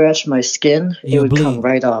to scratch my skin, it would come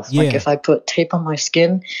right off. Yeah. Like if I put tape on my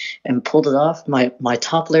skin and pulled it off, my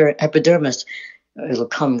top layer epidermis, it'll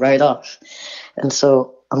come right off. And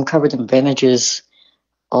so I'm covered in bandages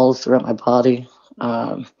all throughout my body.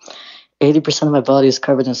 80% of my body is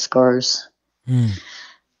covered in scars.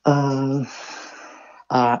 I'm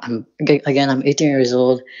 18 years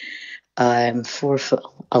old. I'm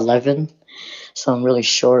 4'11", so I'm really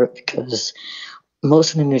short because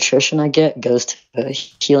most of the nutrition I get goes to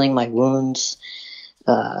healing my wounds,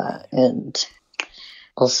 and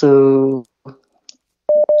also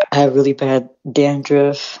I have really bad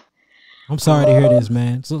dandruff. I'm sorry to hear this,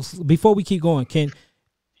 man. So before we keep going, can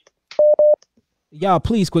y'all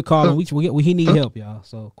please quit calling? We need help, y'all.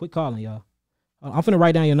 So quit calling, y'all. I'm finna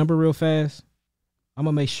write down your number real fast. I'm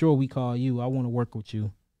gonna make sure we call you. I want to work with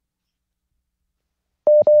you.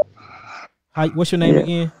 Hi, what's your name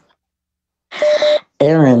again?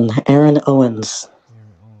 Aaron Owens.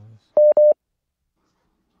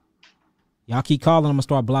 Y'all keep calling, I'm gonna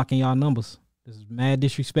start blocking y'all numbers. This is mad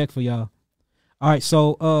disrespect for y'all. All right,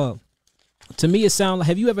 so to me it sounds like,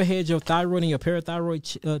 have you ever had your thyroid and your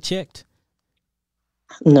parathyroid checked?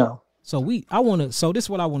 No. So this is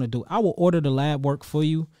what I want to do. I will order the lab work for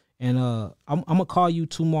you, and I'm gonna call you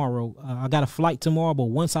tomorrow. I got a flight tomorrow, but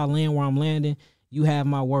once I land where I'm landing, you have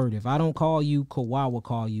my word. If I don't call you, Kawhi will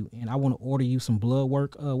call you, and I want to order you some blood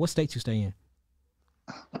work. What state you stay in?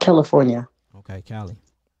 California. Okay, Cali.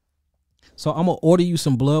 So I'm gonna order you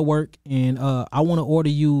some blood work, and I want to order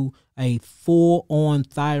you a full-on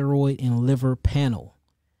thyroid and liver panel,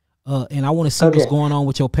 and I want to see what's going on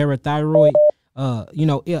with your parathyroid.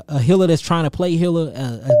 A healer that's trying to play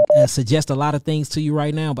healer suggest a lot of things to you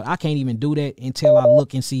right now, but I can't even do that until I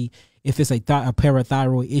look and see if it's a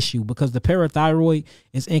parathyroid issue, because the parathyroid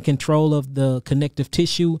is in control of the connective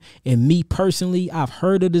tissue. And me personally, I've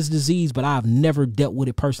heard of this disease, but I've never dealt with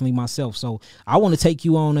it personally myself. So I want to take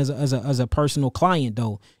you on as a personal client,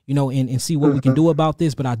 though, and see what we can do about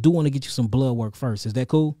this. But I do want to get you some blood work first. Is that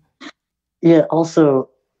cool? Yeah. Also,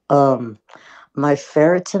 my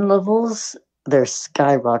ferritin levels, they're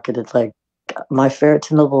skyrocketed. Like my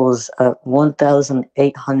ferritin level is at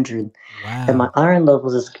 1,800. Wow. And my iron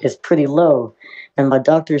levels is pretty low. And my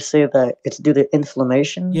doctors say that it's due to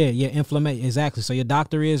inflammation. Yeah, inflammation. Exactly. So your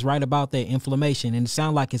doctor is right about that, inflammation. And it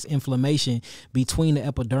sounds like it's inflammation between the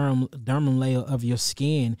epidermal layer of your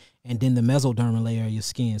skin and then the mesodermal layer of your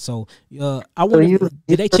skin. So I want to,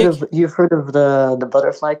 did they check? You've heard of the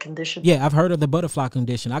butterfly condition? Yeah, I've heard of the butterfly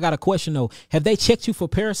condition. I got a question though. Have they checked you for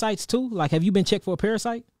parasites too? Like, have you been checked for a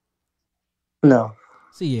parasite? No.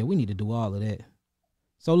 See, yeah, we need to do all of that.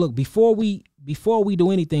 So look, before we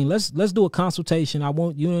do anything, let's do a consultation.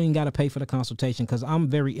 You ain't got to pay for the consultation because I'm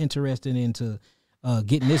very interested into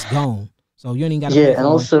getting this going. So you ain't got to pay for it. And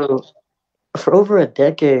also for over a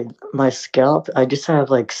decade, my scalp, I just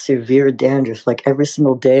have like severe dandruff. Like every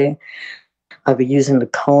single day, I'd be using the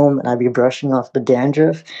comb and I'd be brushing off the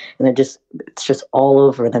dandruff, and it's just all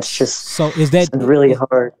over, and it's just really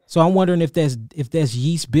hard. So I'm wondering if that's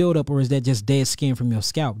yeast buildup, or is that just dead skin from your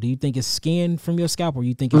scalp? Do you think it's skin from your scalp, or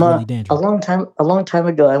you think it's really dandruff? A long time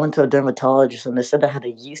ago, I went to a dermatologist and they said I had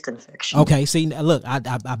a yeast infection. Okay, see, look,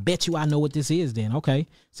 I bet you I know what this is then. Okay,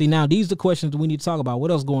 see, now these are the questions that we need to talk about.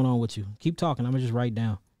 What else going on with you? Keep talking. I'm gonna just write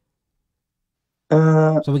down.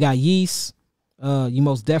 So we got yeast. You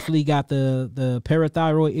most definitely got the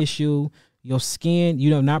parathyroid issue. Your skin,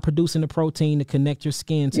 not producing the protein to connect your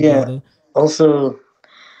skin together. Yeah. Also,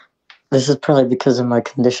 this is probably because of my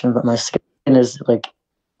condition, but my skin is like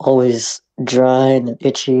always dry and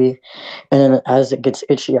itchy. And then as it gets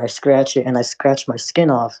itchy, I scratch it and I scratch my skin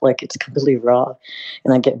off like it's completely raw,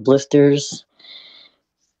 and I get blisters.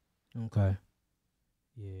 Okay.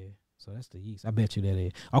 Yeah. So that's the yeast. I bet you that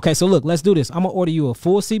is. Okay, so look, let's do this. I'm going to order you a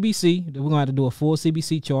full CBC. We're going to have to do a full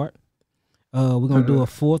CBC chart. We're going to do a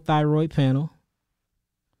full thyroid panel.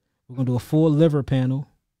 We're going to do a full liver panel.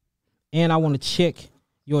 And I want to check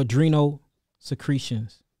your adrenal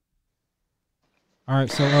secretions. All right,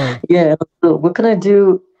 so... so what can I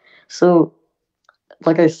do? So,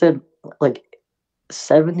 like I said, like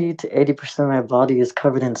 70 to 80% of my body is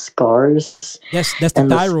covered in scars. Yes, that's the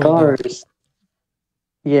thyroid.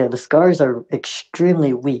 The scars are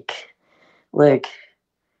extremely weak. Like,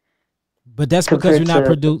 But that's because compared you're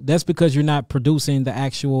not to that's because you're not producing the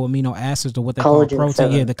actual amino acids or what they call collagen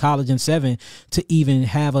protein. Yeah, 7. the collagen 7 to even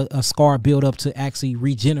have a scar build up to actually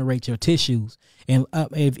regenerate your tissues. And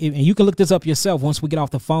and you can look this up yourself once we get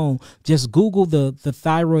off the phone. Just Google the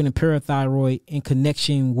thyroid and parathyroid in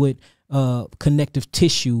connection with connective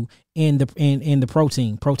tissue in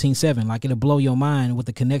the protein 7. Like, it'll blow your mind what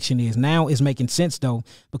the connection is. Now it's making sense though,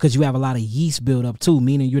 because you have a lot of yeast buildup too,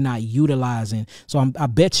 meaning you're not utilizing. So I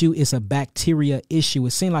bet you it's a bacteria issue.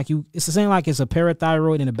 It seems like it's a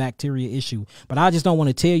parathyroid and a bacteria issue. But I just don't want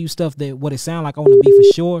to tell you stuff that what it sounds like. I want to be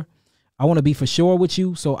for sure. I want to be for sure with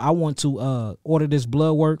you. So I want to order this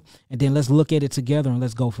blood work, and then let's look at it together and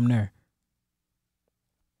let's go from there.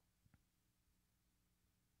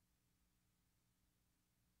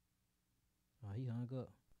 He hung up.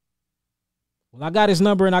 Well, I got his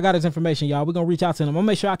number and I got his information, y'all. We're going to reach out to him. I'm going to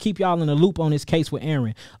make sure I keep y'all in the loop on this case with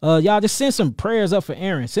Aaron. Y'all just send some prayers up for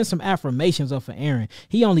Aaron. Send some affirmations up for Aaron.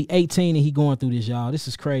 He only 18 and he going through this, y'all. This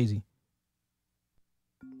is crazy.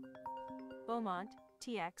 Beaumont,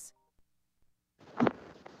 TX.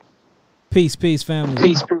 Peace,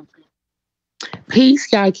 family. Peace,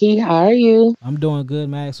 Yah'ki. How are you? I'm doing good.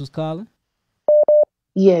 Max was calling.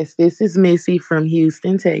 Yes, this is Missy from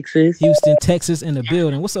Houston, Texas. Houston, Texas in the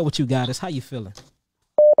building. What's up with you guys? How you feeling?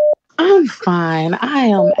 I'm fine. I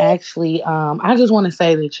am actually, I just want to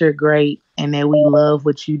say that you're great and that we love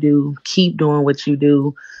what you do. Keep doing what you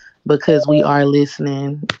do because we are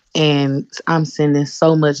listening, and I'm sending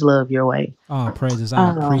so much love your way. Oh, praises.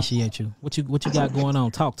 I appreciate you. What you got going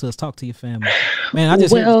on? Talk to us. Talk to your family. Man, I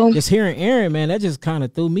just hearing Aaron, man, that just kind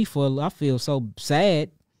of threw me I feel so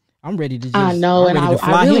sad. I'm ready to I know, and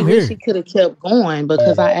I really wish he could have kept going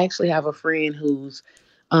because I actually have a friend who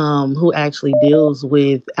actually deals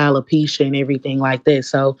with alopecia and everything like that.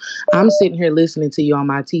 So I'm sitting here listening to you on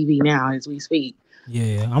my TV now as we speak.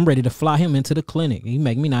 Yeah, I'm ready to fly him into the clinic. He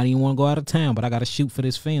make me not even want to go out of town, but I got to shoot for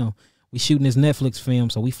this film. We shooting this Netflix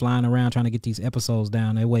film, so we flying around trying to get these episodes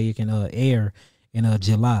down. That way it can air in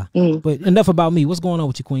July. But enough about me. What's going on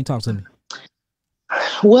with you, Queen? Talk to me.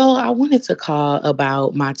 Well, I wanted to call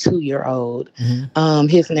about my 2-year-old.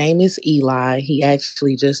 His name is Eli. He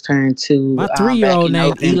actually just turned 2. My 3-year-old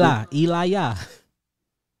name Eli. Eli, yeah.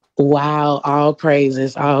 Wow, all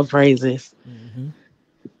praises, all praises.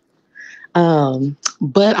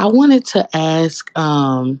 But I wanted to ask,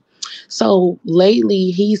 so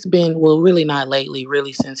lately he's been, well, really not lately,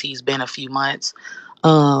 really since he's been a few months,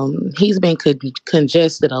 he's been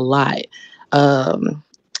congested a lot.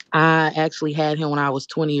 I actually had him when I was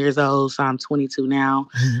 20 years old, so I'm 22 now.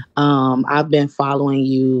 I've been following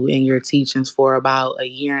you and your teachings for about a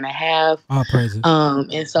year and a half. All praises.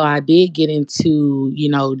 And so I did get into,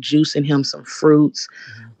 juicing him some fruits.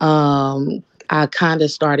 I kind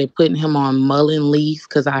of started putting him on mullein leaf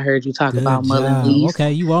because I heard you talk about mullein leaf.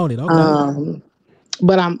 Okay, you want it. Okay.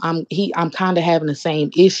 But I'm kind of having the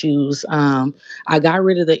same issues. I got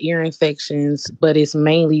rid of the ear infections, but it's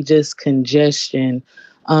mainly just congestion.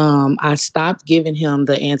 I stopped giving him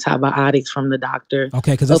the antibiotics from the doctor.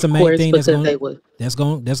 Okay, because that's the main thing that's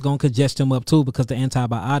going to congest him up too, because the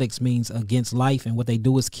antibiotics means against life, and what they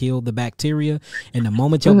do is kill the bacteria. And the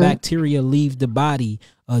moment your bacteria leave the body,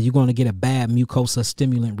 you're going to get a bad mucosa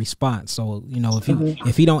stimulant response. So,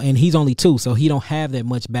 if he don't, and he's only 2, so he don't have that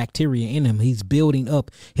much bacteria in him. He's building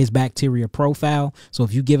up his bacteria profile. So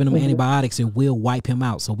if you're giving him antibiotics, it will wipe him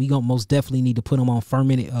out. So we gonna most definitely need to put him on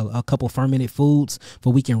a couple fermented foods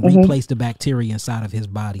for we can replace the bacteria inside of his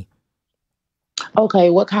body. Okay,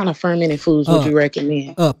 what kind of fermented foods would you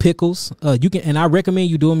recommend? Pickles. You can, and I recommend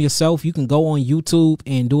you do them yourself. You can go on YouTube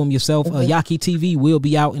and do them yourself. Yah'ki TV will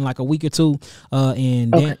be out in like a week or 2.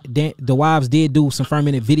 And the wives did do some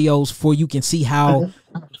fermented videos for you can see how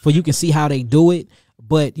they do it.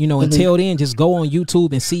 But, until then, just go on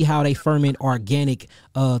YouTube and see how they ferment organic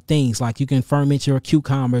things. Like you can ferment your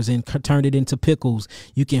cucumbers and turn it into pickles.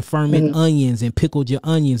 You can ferment onions and pickle your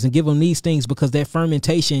onions and give them these things because that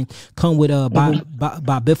fermentation come with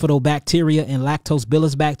bifidobacteria and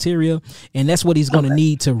lactobacillus bacteria. And that's what he's going to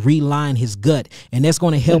need to realign his gut. And that's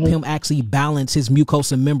going to help him actually balance his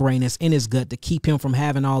mucosa membrane that's in his gut to keep him from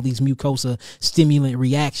having all these mucosa stimulant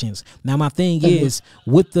reactions. Now, my thing is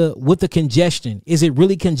with the congestion, is it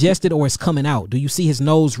really congested or it's coming out? Do you see his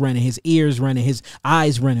nose running, his ears running, his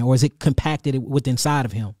eyes running, or is it compacted with inside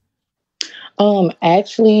of him?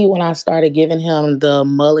 Actually, when I started giving him the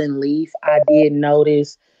mullein leaf, I did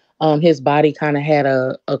notice his body kind of had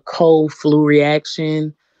a cold flu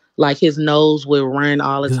reaction. Like his nose would run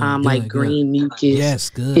all the time, like green mucus. Yes,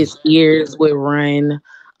 good. His ears would run.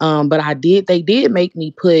 But they did make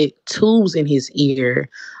me put tubes in his ear.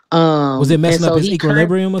 Was it messing up his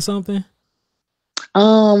equilibrium or something?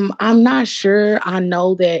 I'm not sure. I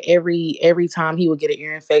know that every time he would get an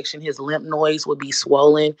ear infection, his lymph nodes would be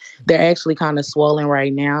swollen. They're actually kind of swollen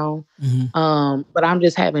right now. But I'm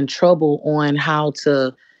just having trouble on how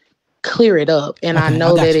to clear it up. And I Okay, I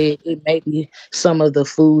know got that you. it may be some of the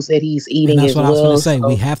foods that he's And eating that's as what I was going to well. say.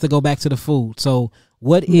 We So have to go back to the food. So,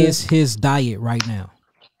 what is his diet right now?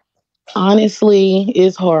 honestly,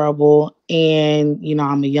 it's horrible. And,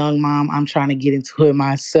 I'm a young mom. I'm trying to get into it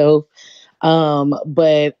myself.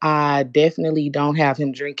 But I definitely don't have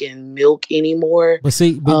him drinking milk anymore. But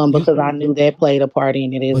see, Because I knew that played a part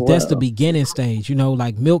in it as but that's the well. beginning stage,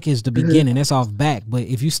 like milk is the beginning. That's off back. But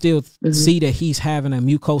if you still see that he's having a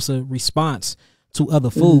mucosa response to other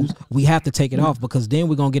foods, we have to take it off, because then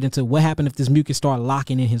we're going to get into what happened if this mucus start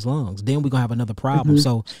locking in his lungs. Then we're going to have another problem.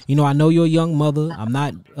 So, I know you're a young mother. I'm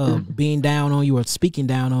not being down on you or speaking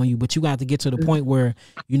down on you, but you got to get to the point where,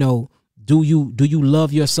 do you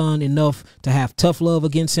love your son enough to have tough love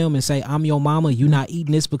against him and say, I'm your mama, you not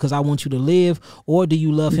eating this because I want you to live? Or do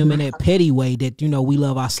you love him in that petty way that, we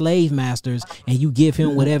love our slave masters, and you give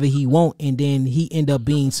him whatever he want, and then he end up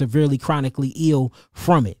being severely chronically ill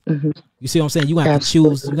from it? You see what I'm saying? You got to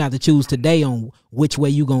choose. You got to choose today on which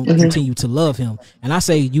way you gonna continue to love him. And I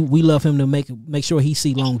say we love him to make sure he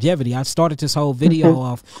see longevity. I started this whole video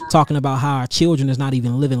off talking about how our children is not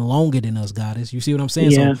even living longer than us, Goddess. You see what I'm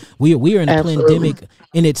saying? Yeah. So we're in a pandemic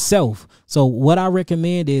in itself. So what I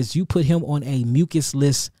recommend is you put him on a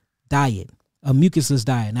mucusless diet. A mucusless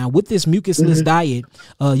diet. Now, with this mucusless diet,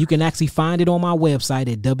 you can actually find it on my website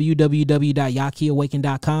at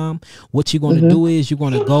www.yahkiawaken.com. What you're going to do is you're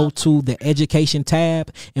going to go to the education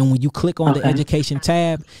tab, and when you click on the education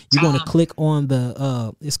tab, you're going to click on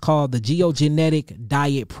the it's called the Geogenetic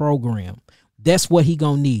Diet Program. That's what he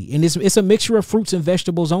gonna need, and it's a mixture of fruits and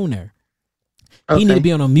vegetables on there. He need to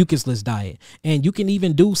be on a mucusless diet. And you can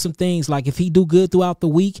even do some things like, if he do good throughout the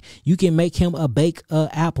week, you can make him a bake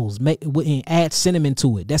apples, and add cinnamon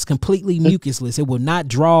to it. That's completely mucusless. It will not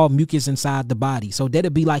draw mucus inside the body. So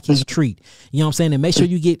that'll be like his treat. You know what I'm saying? And make sure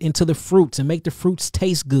you get into the fruits and make the fruits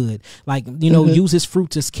taste good. Like, use his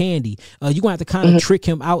fruits as candy. You're going to have to kind of trick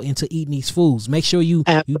him out into eating these foods. Make sure you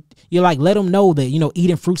like, let him know that,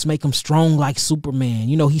 eating fruits make him strong like Superman.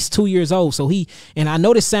 He's 2 years old. So and I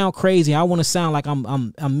know this sound crazy. I want to sound like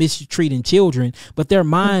I'm mistreating children, but their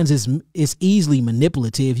minds is easily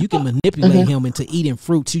manipulative. You can manipulate him into eating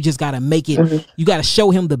fruits. You just got to make it. You got to show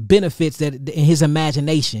him the benefits that in his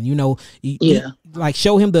imagination. Like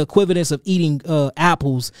show him the equivalence of eating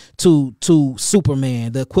apples to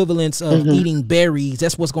Superman, the equivalence of eating berries.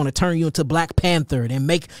 That's what's going to turn you into Black Panther.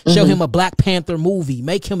 And show him a Black Panther movie.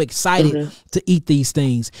 Make him excited to eat these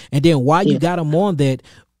things. And then while you got him on that,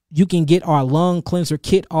 you can get our lung cleanser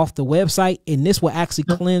kit off the website, and this will actually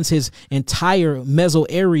cleanse his entire meso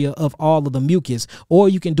area of all of the mucus. Or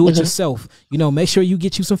you can do it yourself. Make sure you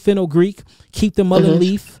get you some fenugreek, keep the mullein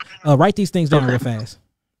leaf. Write these things down real fast.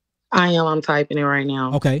 I'm typing it right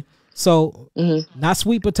now. Okay. So not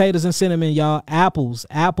sweet potatoes and cinnamon, y'all. Apples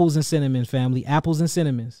and cinnamon, family. Apples and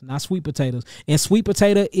cinnamons, not sweet potatoes. And sweet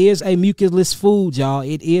potato is a mucusless food, y'all.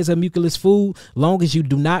 It is a mucusless food, long as you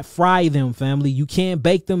do not fry them, family. You can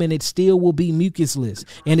bake them and it still will be mucusless.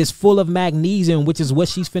 And it's full of magnesium, which is what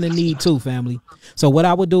she's finna need too, family. So what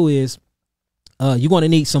I would do is you're going to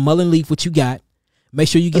need some mullein leaf, which you got. Make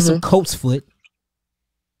sure you get some coat's foot.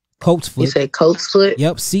 Coat's foot. You say coat's foot?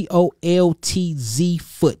 Yep. COLTZ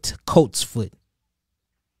foot. Coat's foot.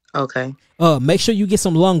 Okay. Make sure you get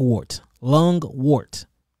some lungwort. Lungwort.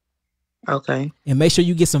 Okay. And make sure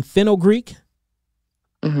you get some fenugreek.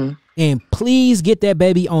 And please get that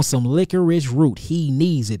baby on some licorice root. He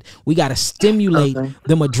needs it. We got to stimulate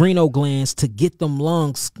them adrenal glands to get them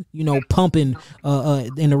lungs, pumping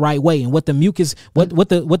in the right way. And what the mucus, what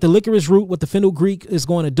the licorice root, what the fenugreek is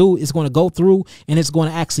going to do is going to go through, and it's going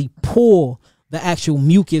to actually pull the actual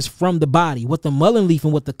mucus from the body. What the mullein leaf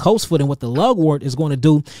and what the coat's foot and what the lungwort is going to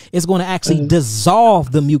do is going to actually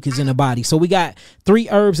dissolve the mucus in the body. So we got 3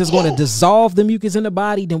 herbs that's going to dissolve the mucus in the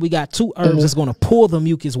body. Then we got 2 herbs that's going to pull the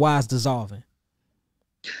mucus while it's dissolving.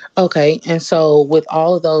 Okay. And so with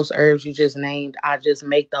all of those herbs you just named, I just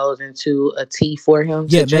make those into a tea for him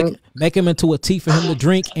to drink? Make him into a tea for him to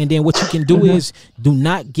drink. And then what you can do is do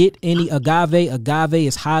not get any agave. Agave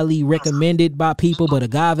is highly recommended by people, but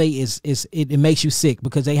agave it makes you sick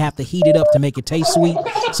because they have to heat it up to make it taste sweet.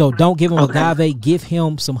 So don't give him agave. Give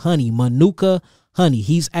him some honey, Manuka honey.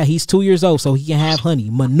 He's 2 years old, so he can have honey,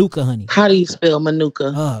 Manuka honey. How do you spell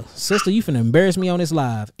Manuka? Sister, you finna embarrass me on this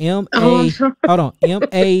live. Manuka,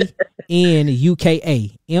 Manuka,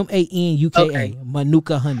 Okay.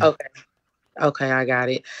 Manuka honey. Okay, I got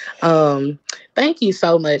it. Thank you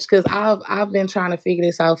so much because I've been trying to figure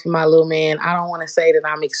this out for my little man. I don't want to say that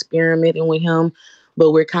I'm experimenting with him,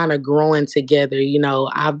 but we're kind of growing together. You know,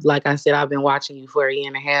 I've like I said, I've been watching you for a year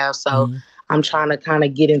and a half, so Mhm. I'm trying to kind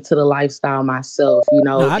of get into the lifestyle myself, you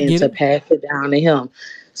No, know, I and get to it. pass it down to him.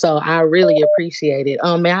 So I really appreciate it.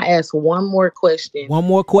 May I ask one more question? One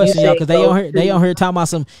more You question, y'all, said because go they on to here talking about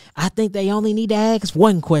some. I think they only need to ask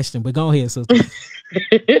one question, but go ahead, sister.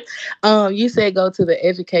 you said go to the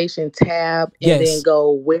education tab and then Yes.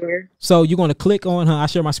 go where? So you're going to click on her. I'll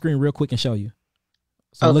share my screen real quick and show you.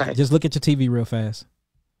 So Okay. just look at your TV real fast.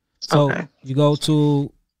 So Okay. you go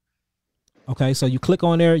to, okay, so you click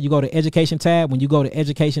on there, you go to education tab. When you go to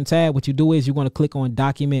education tab, what you do is you're going to click on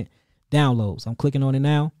document downloads. I'm clicking on it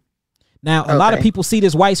now. Now, a lot of Okay. people see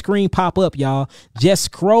this white screen pop up, y'all. Just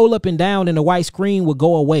scroll up and down and the white screen will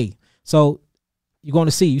go away. So you're going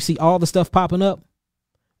to see, you see all the stuff popping up.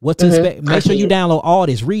 What to expect. I Make sure see you it. download all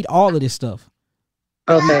this. Read all of this stuff.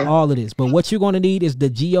 Read Okay. all of this. But what you're going to need is the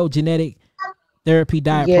geogenetic therapy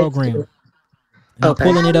diet Yes. program. And I'm Okay.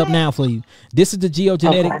 pulling it up now for you. This is the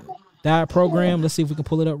geogenetic Okay. diet program. Let's see if we can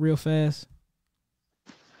pull it up real fast.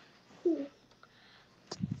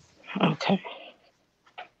 Okay.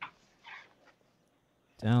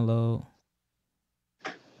 Download.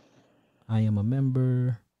 I am a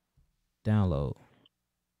member. Download.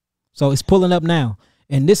 So it's pulling up now.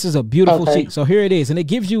 And this is a beautiful Okay. sheet. So here it is. And it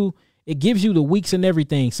gives you the weeks and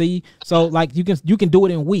everything. See? So like you can do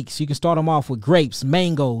it in weeks. You can start them off with grapes,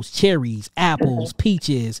 mangoes, cherries, apples,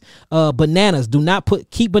 peaches, bananas. Do not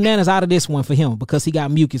keep bananas out of this one for him because he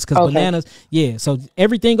got mucus. Because Okay. bananas, yeah. So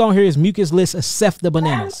everything on here is mucus list except the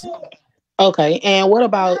bananas. Okay. And what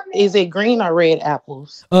about, is it green or red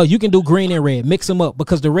apples? You can do green and red. Mix them up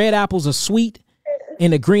because the red apples are sweet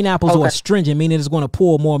and the green apples are Okay. astringent, meaning it's going to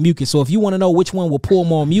pull more mucus. So if you want to know which one will pull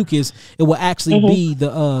more mucus, it will actually be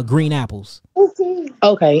the green apples.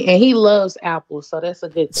 Okay. And he loves apples, so that's a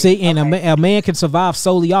good thing. See, and Okay. a man can survive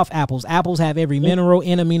solely off apples. Apples have every mineral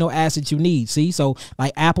and amino acid you need. See, so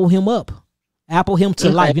like apple him up, apple him to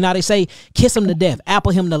life. You know how they say, kiss him to death,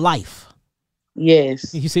 apple him to life.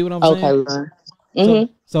 Yes. You see what I'm Okay. saying? Mm-hmm.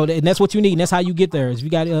 So and that's what you need. And that's how you get there. If you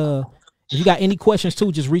got any questions too,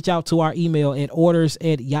 just reach out to our email at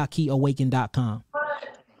orders@yahkiawaken.com.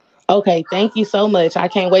 Okay. Thank you so much. I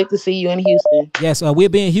can't wait to see you in Houston. Yes, we'll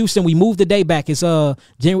be in Houston. We moved the day back. It's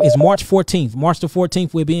it's March 14th. March the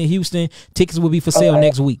 14th, we'll be in Houston. Tickets will be for sale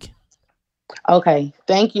next week. Okay.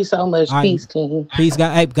 Thank you so much. All right. Peace, King. Peace,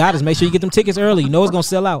 God. Hey, God, make sure you get them tickets early. You know it's gonna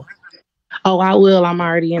sell out. Oh, I will. I'm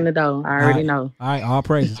already in the door. I already know. All right, all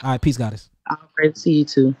praises. All right, peace, goddess. I'll pray to see you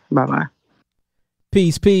too. Bye-bye.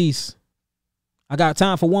 Peace. I got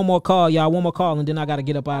time for one more call, y'all. One more call, and then I gotta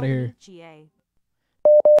get up out of here. GA.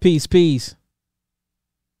 Peace.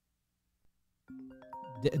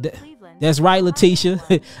 Cleveland. That's right, Letitia.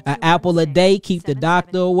 An apple a day keep the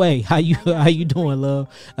doctor away. How you doing, love?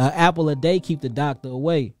 An apple a day keep the doctor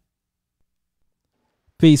away.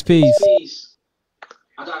 Peace.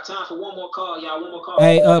 I got time for one more call, y'all. One more call.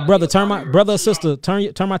 Hey, brother, brother or sister, turn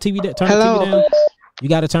my TV down. Turn the TV down. You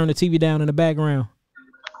got to turn the TV down in the background.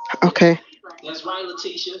 Okay. That's right,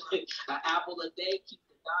 Letitia. An apple a day keep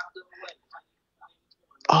the doctor away.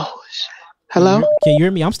 Oh, hello. Can you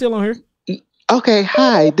hear me? I'm still on here. Okay.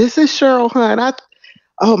 Hi, this is Cheryl Hunt.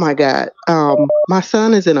 Oh my God. My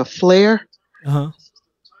son is in a flare.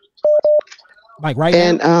 Like right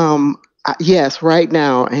now. And yes, right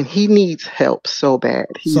now, and he needs help so bad.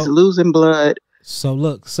 He's losing blood. So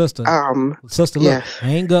look, sister. Sister, look. Yes.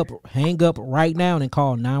 Hang up right now and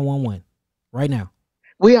call 911. Right now.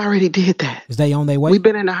 We already did that. Is they on their way? We've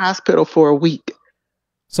been in the hospital for a week.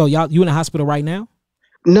 So you in the hospital right now?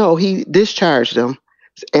 No, he discharged them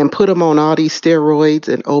and put him on all these steroids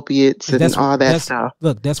and opiates and all that stuff.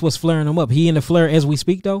 Look, that's what's flaring him up. He in the flare as we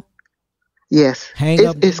speak, though? Yes.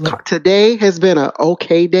 Today has been an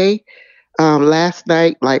okay day. Last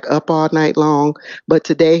night, like up all night long, but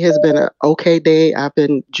today has been an okay day. I've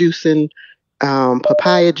been juicing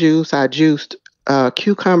papaya juice. I juiced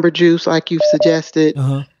cucumber juice like you've suggested.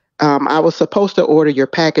 I was supposed to order your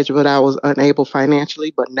package, but I was unable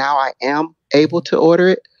financially, but now I am able to order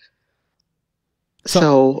it.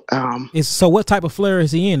 So what type of flare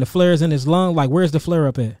is he in? The flare is in his lung? Like, where's the flare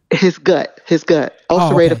up at? His gut.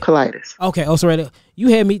 Ulcerative colitis. Okay, ulcerative. You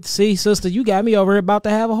had me, see, sister, you got me over here about to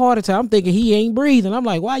have a heart attack. I'm thinking he ain't breathing. I'm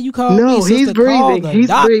like, why you calling me? No, sister? he's breathing. He's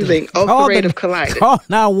breathing. Ulcerative colitis. Call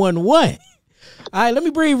 911. All right, let me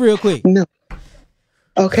breathe real quick. No.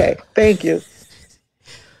 Okay, thank you.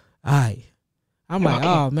 All right. I'm like,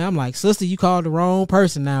 oh man, I'm like, sister, you called the wrong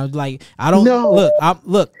person now. Like, I don't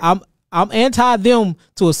look, I'm anti them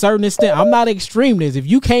to a certain extent. I'm not extremist. If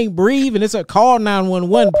you can't breathe and it's a call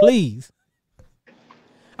 911, please.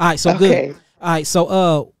 All right, so good. All right,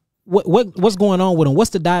 so what's going on with him?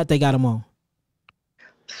 What's the diet they got him on?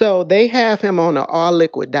 So they have him on an all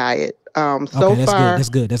liquid diet. So that's far,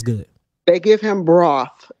 good. That's good. They give him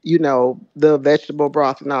broth, the vegetable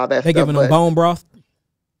broth and all that. They giving him bone broth.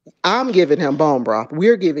 I'm giving him bone broth.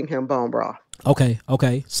 We're giving him bone broth.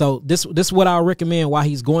 Okay. So this is what I recommend while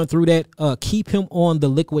he's going through that. Keep him on the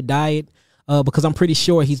liquid diet. Because I'm pretty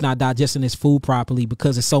sure he's not digesting his food properly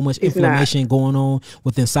because there's so much inflammation going on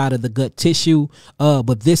with inside of the gut tissue.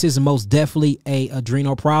 But this is most definitely a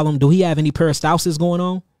adrenal problem. Do he have any peristalsis going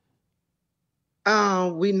on?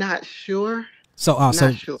 We're not sure. So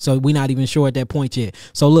we're not even sure at that point yet.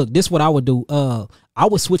 So look, this is what I would do. I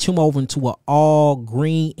would switch him over into an all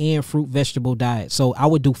green and fruit vegetable diet. So I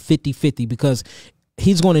would do 50-50 because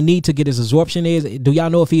he's going to need to get his absorption is. Do y'all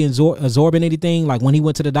know if he absorbing anything? Like when he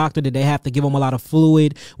went to the doctor, did they have to give him a lot of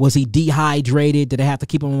fluid? Was he dehydrated? Did they have to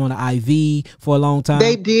keep him on an IV for a long time?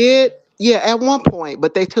 They did. Yeah, at one point,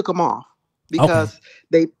 but they took him off because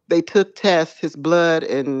they took tests, his blood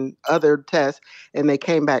and other tests, and they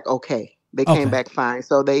came back okay. They came back fine.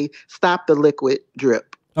 So they stopped the liquid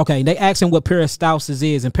drip. Okay, they asked him what peristalsis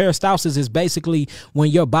is, and peristalsis is basically when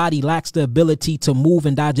your body lacks the ability to move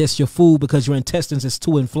and digest your food because your intestines is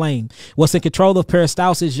too inflamed. What's in control of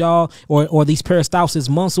peristalsis, y'all, or these peristalsis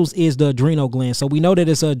muscles is the adrenal gland. So we know that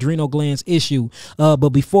it's an adrenal glands issue, but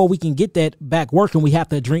before we can get that back working, we have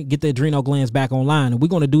to get the adrenal glands back online, and we're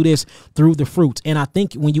going to do this through the fruits. And I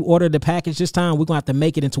think when you order the package this time, we're going to have to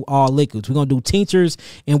make it into all liquids. We're going to do tinctures,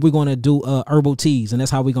 and we're going to do herbal teas, and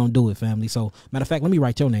that's how we're going to do it, family. So matter of fact, let me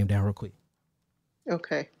write your name down real quick.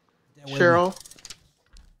 Okay. Cheryl.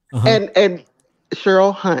 And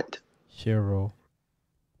Cheryl Hunt. Cheryl.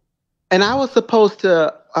 And I was supposed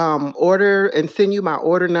to order and send you my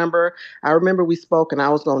order number. I remember we spoke and I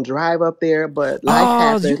was going to drive up there, but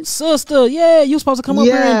life happened. Sister, yeah, you supposed to come up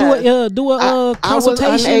here and do a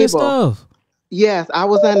consultation and stuff. Yes, I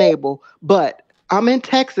was unable, but I'm in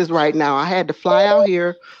Texas right now. I had to fly out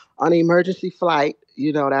here on an emergency flight.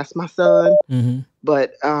 That's my son. Mm-hmm.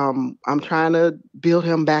 But I'm trying to build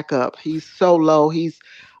him back up. He's so low. He's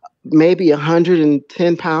maybe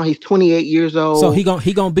 110 pounds. He's 28 years old. So he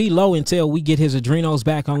gonna be low until we get his adrenals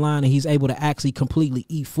back online and he's able to actually completely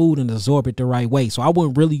eat food and absorb it the right way. So I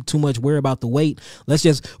wouldn't really too much worry about the weight. Let's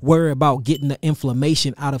just worry about getting the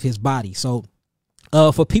inflammation out of his body. So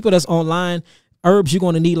for people that's online, herbs you're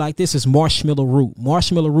going to need like this is marshmallow root.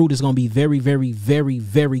 Marshmallow root is going to be very, very, very,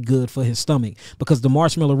 very good for his stomach because the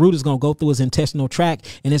marshmallow root is going to go through his intestinal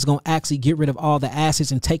tract and it's going to actually get rid of all the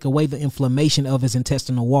acids and take away the inflammation of his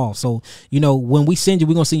intestinal wall. So, when we send you,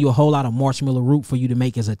 we're going to send you a whole lot of marshmallow root for you to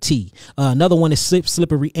make as a tea. Another one is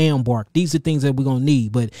slippery elm bark. These are things that we're going to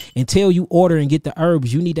need. But until you order and get the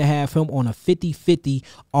herbs, you need to have him on a 50-50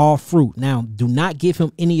 all fruit. Now, do not give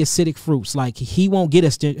him any acidic fruits. Like he won't get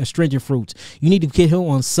astringent fruits. You need to get him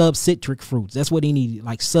on sub-citric fruits. That's what he needed,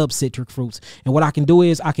 like sub-citric fruits. And what I can do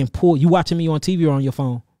is I can pull. You watching me on TV or on your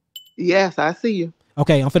phone? Yes, I see you.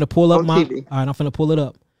 Okay, I'm finna pull up on my. TV. All right, I'm finna pull it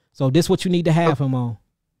up. So this is what you need to have him on,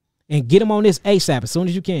 and get him on this ASAP as soon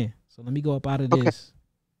as you can. So let me go up out of this.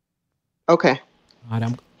 Okay. All right,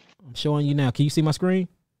 I'm showing you now. Can you see my screen?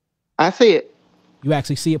 I see it. You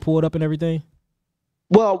actually see it pulled up and everything?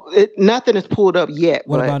 Well, nothing is pulled up yet.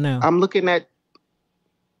 What about now? I'm looking at.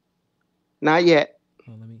 Not yet.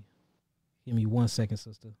 Oh, give me 1 second,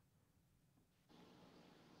 sister.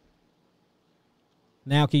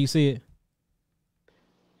 Now, can you see it?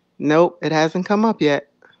 Nope, it hasn't come up yet.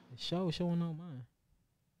 It's showing on mine.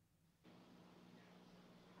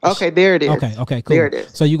 Okay, there it is. Okay, cool. There it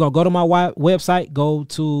is. So you're going to go to my website, go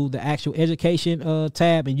to the actual education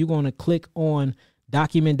tab, and you're going to click on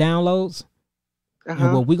document downloads.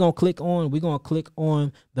 And what we're going to click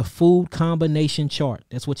on the food combination chart.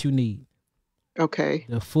 That's what you need. Okay.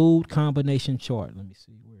 The food combination chart. Let me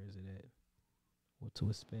see. Where is it at? What to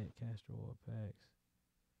expect? Castor oil packs.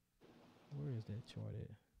 Where is that chart at?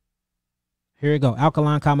 Here we go.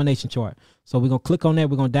 Alkaline combination chart. So we're going to click on that.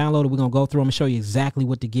 We're going to download it. We're going to go through. I'm going to show you exactly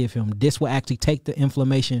what to give him. This will actually take the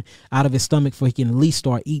inflammation out of his stomach so he can at least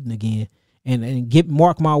start eating again. And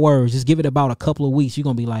mark my words, just give it about a couple of weeks. You're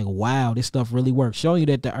going to be like, wow, this stuff really works. Showing you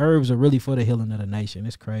that the herbs are really for the healing of the nation.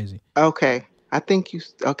 It's crazy. Okay. I think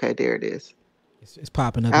okay, there it is. It's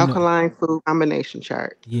popping up. Alkaline food combination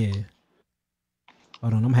chart. Yeah.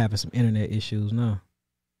 Hold on, I'm having some internet issues now.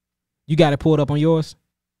 You got it pulled up on yours?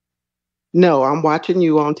 No, I'm watching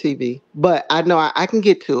you on TV, but I know I can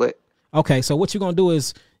get to it. Okay, so what you're gonna do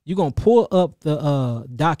is you're gonna pull up the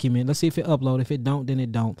document. Let's see if it upload. If it don't, then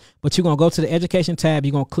it don't. But you're gonna go to the education tab.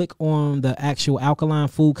 You're gonna click on the actual alkaline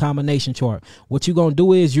food combination chart. What you're gonna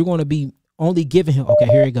do is you're gonna be only giving him. Okay,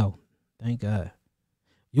 here you go. Thank God.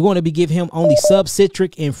 You're going to be giving him only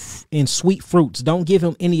subcitric and sweet fruits. Don't give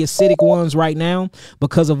him any acidic ones right now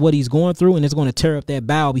because of what he's going through, and it's going to tear up that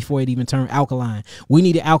bowel before it even turns alkaline. We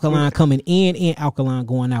need an alkaline coming in and alkaline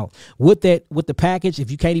going out. With the package, if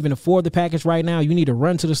you can't even afford the package right now, you need to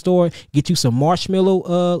run to the store, get you some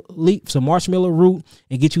marshmallow some marshmallow root,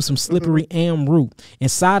 and get you some slippery elm root.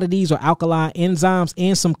 Inside of these are alkaline enzymes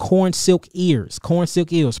and some corn silk ears,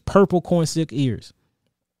 purple corn silk ears.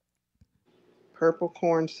 Purple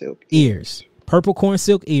corn silk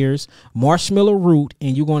ears, marshmallow root,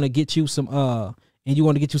 and you're going to get you some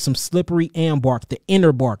slippery elm bark, the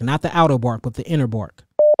inner bark, not the outer bark, but the inner bark.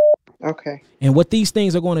 Okay. And what these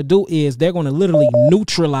things are going to do is they're going to literally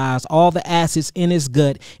neutralize all the acids in his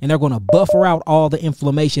gut, and they're going to buffer out all the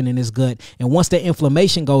inflammation in his gut. And once that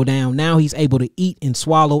inflammation go down, now he's able to eat and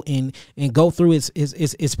swallow and go through his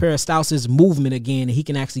peristalsis movement again, and he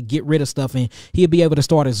can actually get rid of stuff, and he'll be able to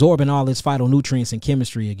start absorbing all his phytonutrients and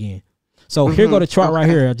chemistry again. So here go the chart right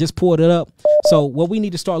here. I just pulled it up. So what we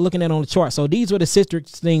need to start looking at on the chart. So these are the citric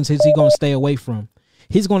things he's going to stay away from.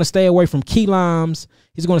 He's going to stay away from key limes.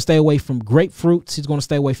 He's going to stay away from grapefruits. He's going to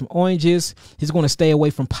stay away from oranges. He's going to stay away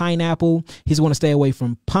from pineapple. He's going to stay away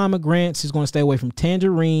from pomegranates. He's going to stay away from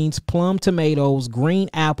tangerines, plum tomatoes, green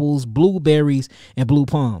apples, blueberries, and blue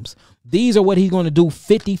plums. These are what he's going to do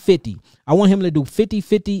 50-50. I want him to do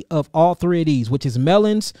 50-50 of all three of these, which is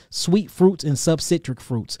melons, sweet fruits, and subcitric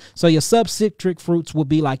fruits. So your subcitric fruits will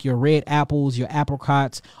be like your red apples, your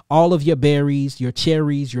apricots, all of your berries, your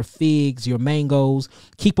cherries, your figs, your mangoes.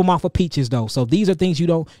 Keep them off of peaches, though. So these are things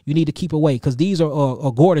you need to keep away, because these are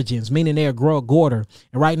gourdogens, meaning they're goiter.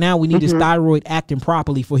 And right now we need his thyroid acting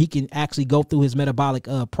properly for he can actually go through his metabolic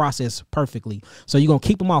process perfectly. So you're going to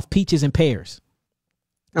keep him off peaches and pears.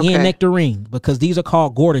 Okay. And nectarine, because these are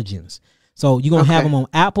called gourdogens. So you're going to have them on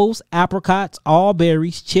apples, apricots, all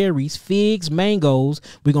berries, cherries, figs, mangoes.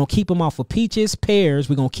 We're going to keep them off of peaches, pears.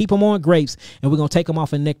 We're going to keep them on grapes, and we're going to take them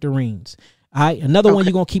off of nectarines. All right. Another one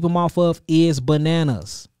you're going to keep them off of is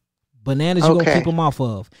bananas. Bananas you're going to keep them off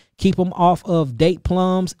of. Keep them off of date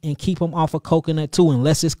plums, and keep them off of coconut too,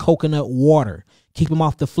 unless it's coconut water. Keep him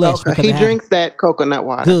off the flesh. Okay. He drinks that coconut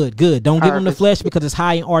water. Good. Don't give him the flesh because it's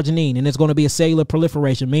high in arginine, and it's going to be a cellular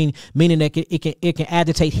proliferation, meaning that it can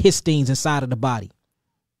agitate histines inside of the body.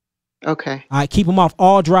 Okay. All right. Keep him off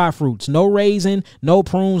all dry fruits. No raisin, no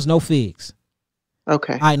prunes, no figs.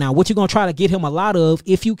 Okay. All right. Now, what you're going to try to get him a lot of,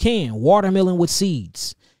 if you can, watermelon with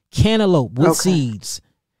seeds, cantaloupe with seeds.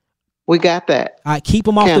 We got that. All right. Keep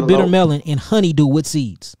him off the bitter melon and honeydew with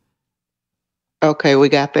seeds. Okay, we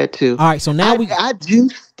got that too. All right, so now I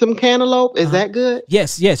juiced some cantaloupe. Is that good?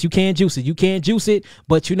 Yes, you can juice it. You can juice it,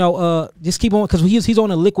 but just keep on, because he's on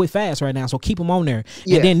a liquid fast right now. So keep him on there.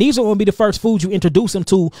 Yeah. And then these are going to be the first foods you introduce him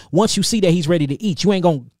to once you see that he's ready to eat. You ain't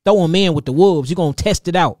going to throw him in with the wolves. You're going to test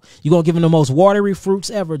it out. You're going to give him the most watery fruits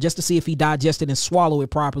ever just to see if he digested and swallow it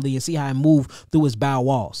properly and see how it move through his bowel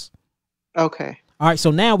walls. Okay. All right, so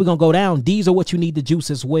now we're going to go down. These are what you need to juice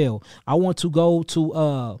as well. I want to go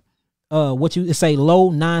to what you say,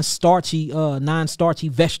 low non-starchy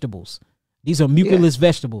vegetables. These are mucilous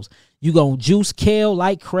vegetables. You're going to juice kale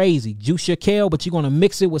like crazy. Juice your kale, but you're going to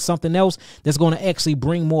mix it with something else that's going to actually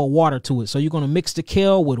bring more water to it. So you're going to mix the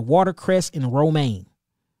kale with watercress and romaine.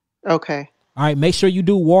 Okay. All right, make sure you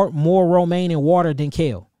do more romaine and water than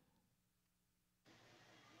kale.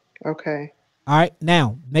 Okay. All right,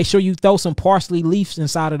 now make sure you throw some parsley leaves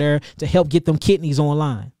inside of there to help get them kidneys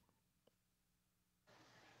online.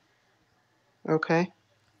 Okay.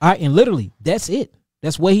 All right, and literally, that's it.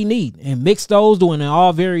 That's what he need. And mix those, doing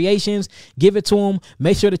all variations. Give it to him.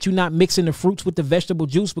 Make sure that you're not mixing the fruits with the vegetable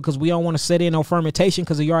juice, because we don't want to set in on fermentation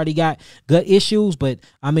because you already got gut issues. But,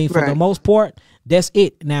 I mean, for the most part, that's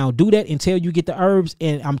it. Now, do that until you get the herbs,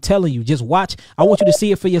 and I'm telling you, just watch. I want you to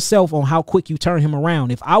see it for yourself on how quick you turn him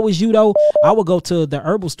around. If I was you, though, I would go to the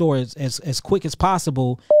herbal store as quick as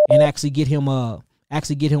possible and actually get him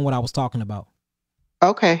what I was talking about.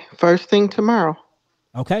 Okay, first thing tomorrow.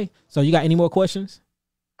 Okay, so you got any more questions?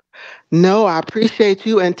 No, I appreciate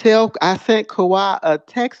you. And I sent Kawa a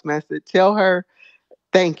text message. Tell her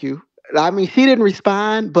thank you. I mean, she didn't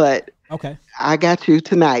respond, but okay, I got you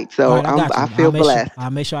tonight, so I feel blessed. I'll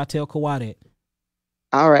make sure I tell Kawa that.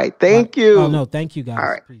 All right, thank you. Oh no, thank you guys. All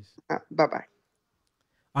right, please. Bye-bye.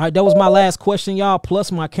 All right, that was my last question, y'all. Plus,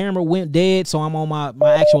 my camera went dead, so I'm on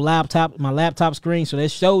my actual laptop screen. So that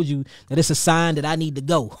shows you that it's a sign that I need to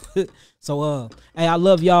go. So, hey, I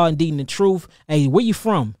love y'all indeed in the truth. Hey, where you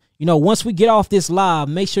from? You know, once we get off this live,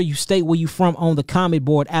 make sure you state where you from on the comment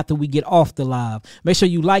board after we get off the live. Make sure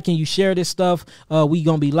you like and you share this stuff. We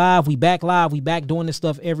gonna be live. We back live. We back doing this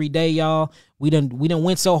stuff every day, y'all. We done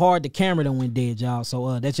went so hard the camera done went dead, y'all.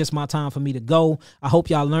 So that's just my time for me to go. I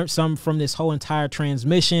hope y'all learned something from this whole entire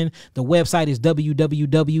transmission. The website is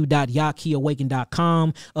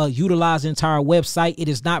www.yahkiawaken.com. Utilize the entire website. It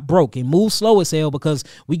is not broke. It moves slow as hell because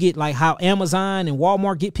we get like how Amazon and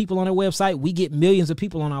Walmart get people on their website. We get millions of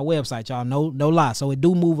people on our website, y'all. No lie. So it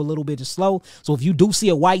do move a little bit slow. So if you do see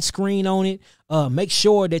a white screen on it, make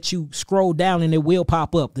sure that you scroll down and it will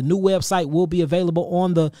pop up. The new website will be available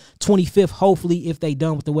on the 25th, hopefully, if they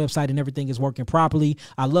done with the website and everything is working properly.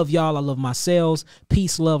 I love y'all. I love myself.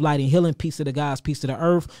 Peace, love, light, and healing. Peace to the guys. Peace to the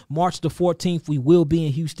earth. March the 14th, we will be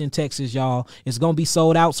in Houston, Texas, y'all. It's going to be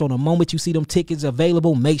sold out, so the moment you see them tickets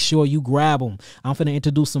available, make sure you grab them. I'm finna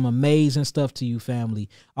introduce some amazing stuff to you, family.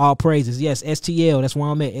 All praises. Yes, STL. That's where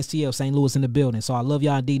I'm at. STL, St. Louis in the building. So I love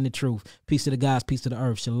y'all indeed in the truth. Peace to the guys. Peace to the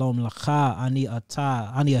earth. Shalom. Lacha. I need a tie.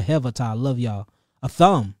 I need a hev a tie. I love y'all. A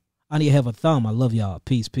thumb. I need to have a thumb. I love y'all.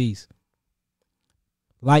 Peace, peace.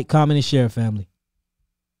 Like, comment, and share, family.